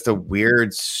it's just a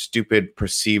weird, stupid,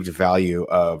 perceived value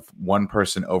of one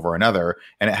person over another,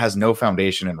 and it has no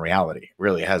foundation in reality.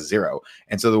 Really, it has zero.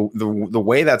 And so the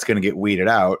way that's going to get weeded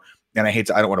out, and I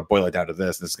don't want to boil it down to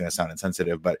this. This is going to sound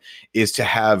insensitive, but is to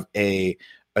have a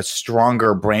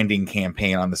stronger branding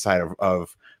campaign on the side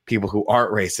of people who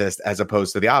aren't racist as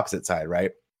opposed to the opposite side,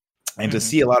 right? And to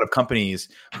see a lot of companies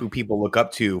who people look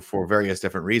up to for various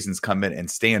different reasons come in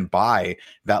and stand by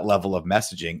that level of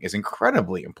messaging is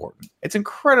incredibly important. It's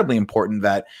incredibly important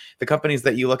that the companies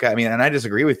that you look at, I mean, and I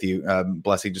disagree with you,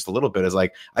 Blessy, just a little bit, is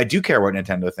like, I do care what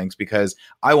Nintendo thinks because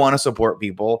I want to support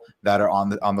people that are on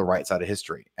the right side of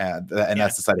history. And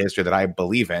that's the side of history that I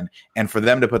believe in. And for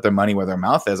them to put their money where their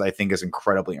mouth is, I think is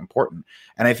incredibly important.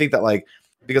 And I think that, like,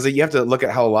 because you have to look at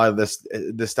how a lot of this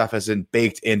stuff has been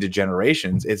baked into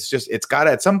generations. It's got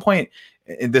to, at some point,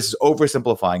 and this is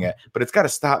oversimplifying it, but it's got to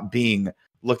stop being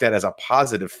looked at as a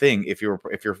positive thing if you're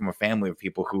from a family of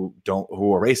people who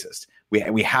are racist.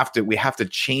 We have to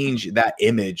change that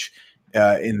image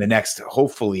in the next,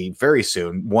 hopefully very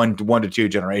soon, one to two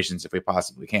generations if we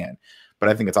possibly can. But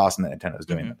I think it's awesome that Nintendo's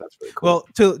doing that. That's really cool.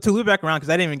 Well, to loop back around, because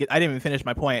I didn't even finish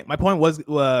my point. My point was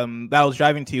that I was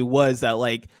driving to was that,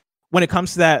 like, when it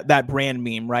comes to that brand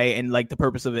meme, right, and like the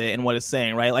purpose of it and what it's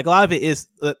saying, right, like a lot of it is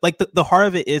like the heart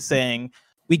of it is saying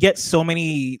we get so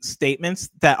many statements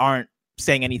that aren't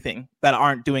saying anything, that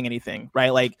aren't doing anything,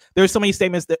 right? Like there's so many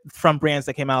statements from brands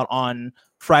that came out on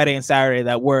Friday and Saturday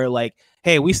that were like,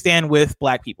 hey, we stand with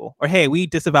Black people, or hey, we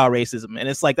disavow racism, and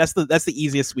it's like that's the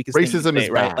easiest, weakest racism thing to say,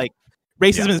 is right? bad. Like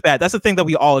racism is bad. That's the thing that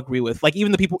we all agree with. Like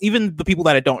even the people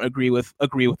that I don't agree with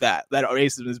that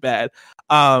racism is bad.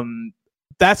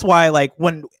 That's why, like,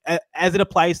 when as it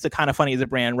applies to Kind of Funny as a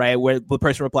brand, right, where the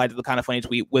person replied to the Kind of Funny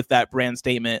tweet with that brand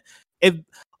statement, it,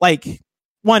 like,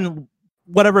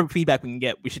 whatever feedback we can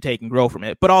get, we should take and grow from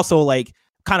it. But also, like,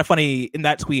 Kind of Funny in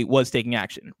that tweet was taking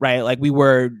action, right? Like, we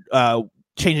were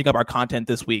changing up our content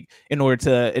this week in order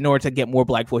to get more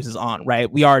Black voices on,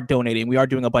 right? We are donating, we are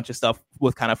doing a bunch of stuff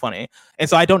with Kind of Funny, and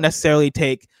so I don't necessarily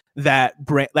take that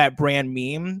brand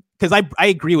meme, because I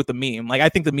agree with the meme. Like I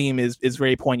think the meme is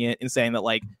very poignant in saying that,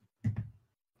 like,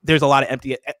 there's a lot of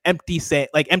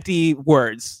empty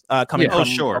words coming from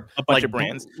a bunch of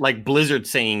brands, like Blizzard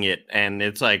saying it, and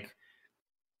it's like,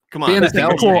 come on, the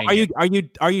NFL are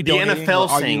you the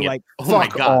NFL saying it? Like, oh my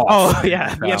god! Oh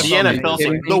yeah, the NFL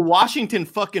saying the Washington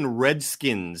fucking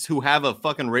Redskins, who have a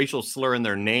fucking racial slur in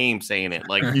their name, saying it.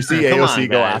 Like, you see AOC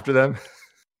go after them,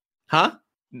 huh?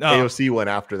 No. AOC went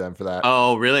after them for that.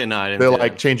 Oh, really? No, I didn't. They're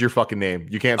like, change your fucking name.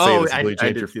 You can't say this. Really,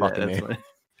 change your fucking name.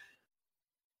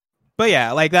 But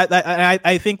yeah, like that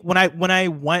I think when I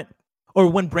went or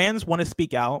when brands want to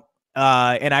speak out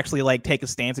and actually like take a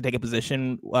stance and take a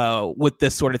position with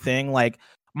this sort of thing, like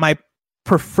my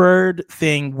preferred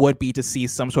thing would be to see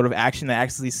some sort of action that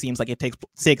actually seems like it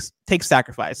takes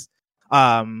sacrifice.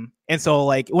 And so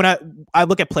like when I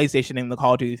look at PlayStation and the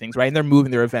Call of Duty things, right, and they're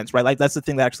moving their events, right, like that's the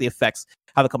thing that actually affects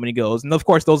how the company goes. And of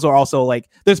course those are also like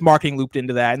there's marketing looped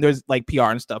into that, and there's like PR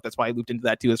and stuff that's probably looped into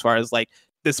that too, as far as like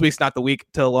this week's not the week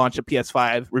to launch a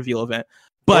PS5 reveal event.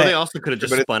 But they also could have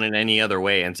just spun it any other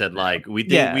way and said like we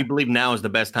believe now is the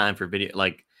best time for video.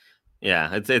 Like,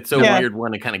 yeah, it's a weird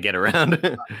one to kind of get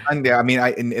around. And yeah, I mean,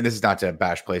 and this is not to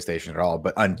bash PlayStation at all,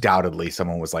 but undoubtedly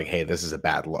someone was like, "Hey, this is a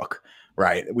bad look,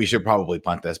 right? We should probably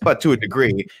punt this." But to a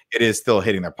degree, it is still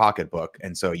hitting their pocketbook,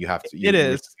 and so you have to. It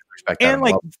is respect that. And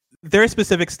like their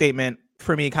specific statement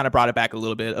for me kind of brought it back a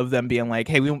little bit of them being like,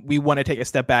 hey, we want to take a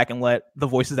step back and let the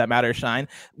voices that matter shine.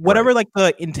 Whatever like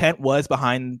the intent was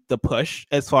behind the push,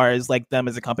 as far as like them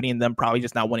as a company and them probably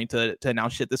just not wanting to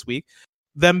announce shit this week,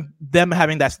 them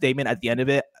having that statement at the end of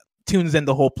it tunes in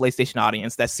the whole PlayStation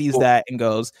audience that sees that and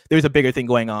goes, there's a bigger thing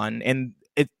going on. And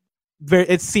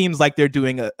it seems like they're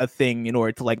doing a thing in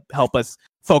order to like help us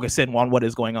focus in on what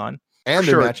is going on. And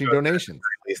they're matching donations.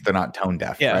 At least they're not tone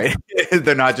deaf, right?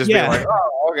 They're not just being like,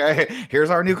 "Oh, okay, here's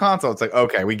our new console." It's like,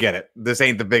 okay, we get it. This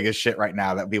ain't the biggest shit right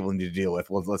now that people need to deal with.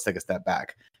 Well, let's take a step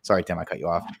back. Sorry, Tim, I cut you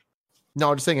off.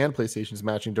 No, I'm just saying, and PlayStation's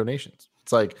matching donations.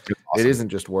 It's like It isn't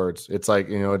just words. It's like,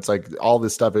 it's like all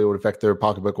this stuff. It would affect their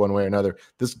pocketbook one way or another.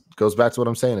 This goes back to what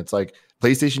I'm saying. It's like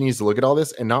PlayStation needs to look at all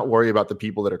this and not worry about the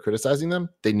people that are criticizing them.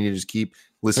 They need to just keep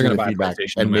listening to feedback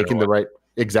and making the right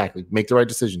make the right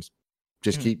decisions.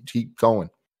 Just keep going.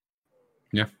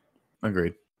 Yeah,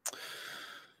 agreed.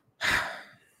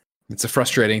 It's a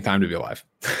frustrating time to be alive.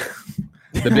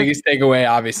 The biggest takeaway,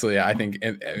 obviously, I think,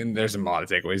 and there's a lot of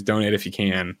takeaways. Donate if you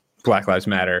can. Black Lives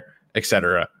Matter,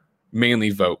 etc. Mainly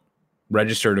vote.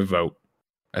 Register to vote.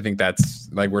 I think that's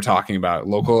like we're talking about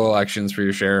local elections for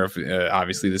your sheriff.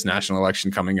 Obviously, this national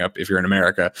election coming up if you're in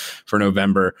America for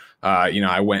November.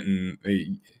 I went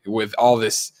and with all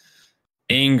this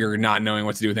anger, not knowing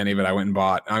what to do with any of it, I went and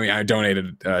bought. I mean, I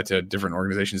donated to different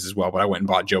organizations as well, but I went and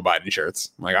bought Joe Biden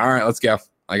shirts. I'm like, all right, let's go.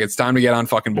 Like, it's time to get on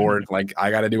fucking board. Like, I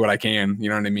got to do what I can. You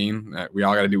know what I mean? We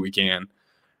all got to do what we can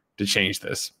to change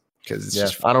this because it's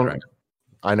just.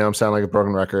 I know I'm sounding like a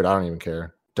broken record. I don't even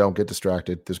care. Don't get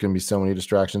distracted. There's going to be so many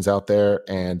distractions out there,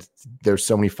 and there's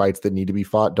so many fights that need to be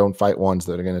fought. Don't fight ones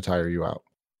that are going to tire you out.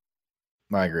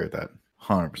 I agree with that.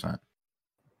 100%.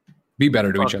 Be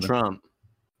better to each other. Trump.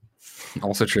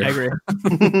 Also true. I agree.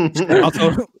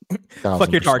 Also,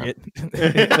 fuck your target.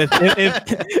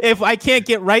 if I can't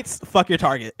get rights, fuck your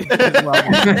target.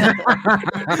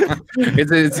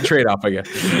 It's a trade-off, I guess.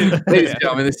 Ladies and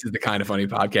gentlemen, this is the Kind of Funny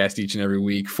podcast each and every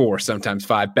week. 4, sometimes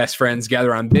 5 best friends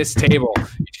gather on this table,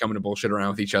 each coming to bullshit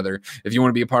around with each other. If you want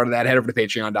to be a part of that, head over to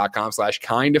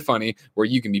patreon.com/kindoffunny, where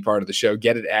you can be part of the show,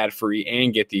 get it ad-free,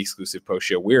 and get the exclusive post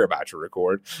show we're about to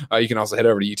record. You can also head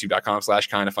over to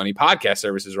youtube.com/kindoffunny. Podcast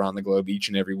services around the globe each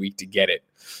and every week to get it.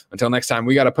 Until next time,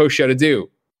 we got a post show to do,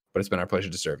 but it's been our pleasure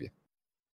to serve you.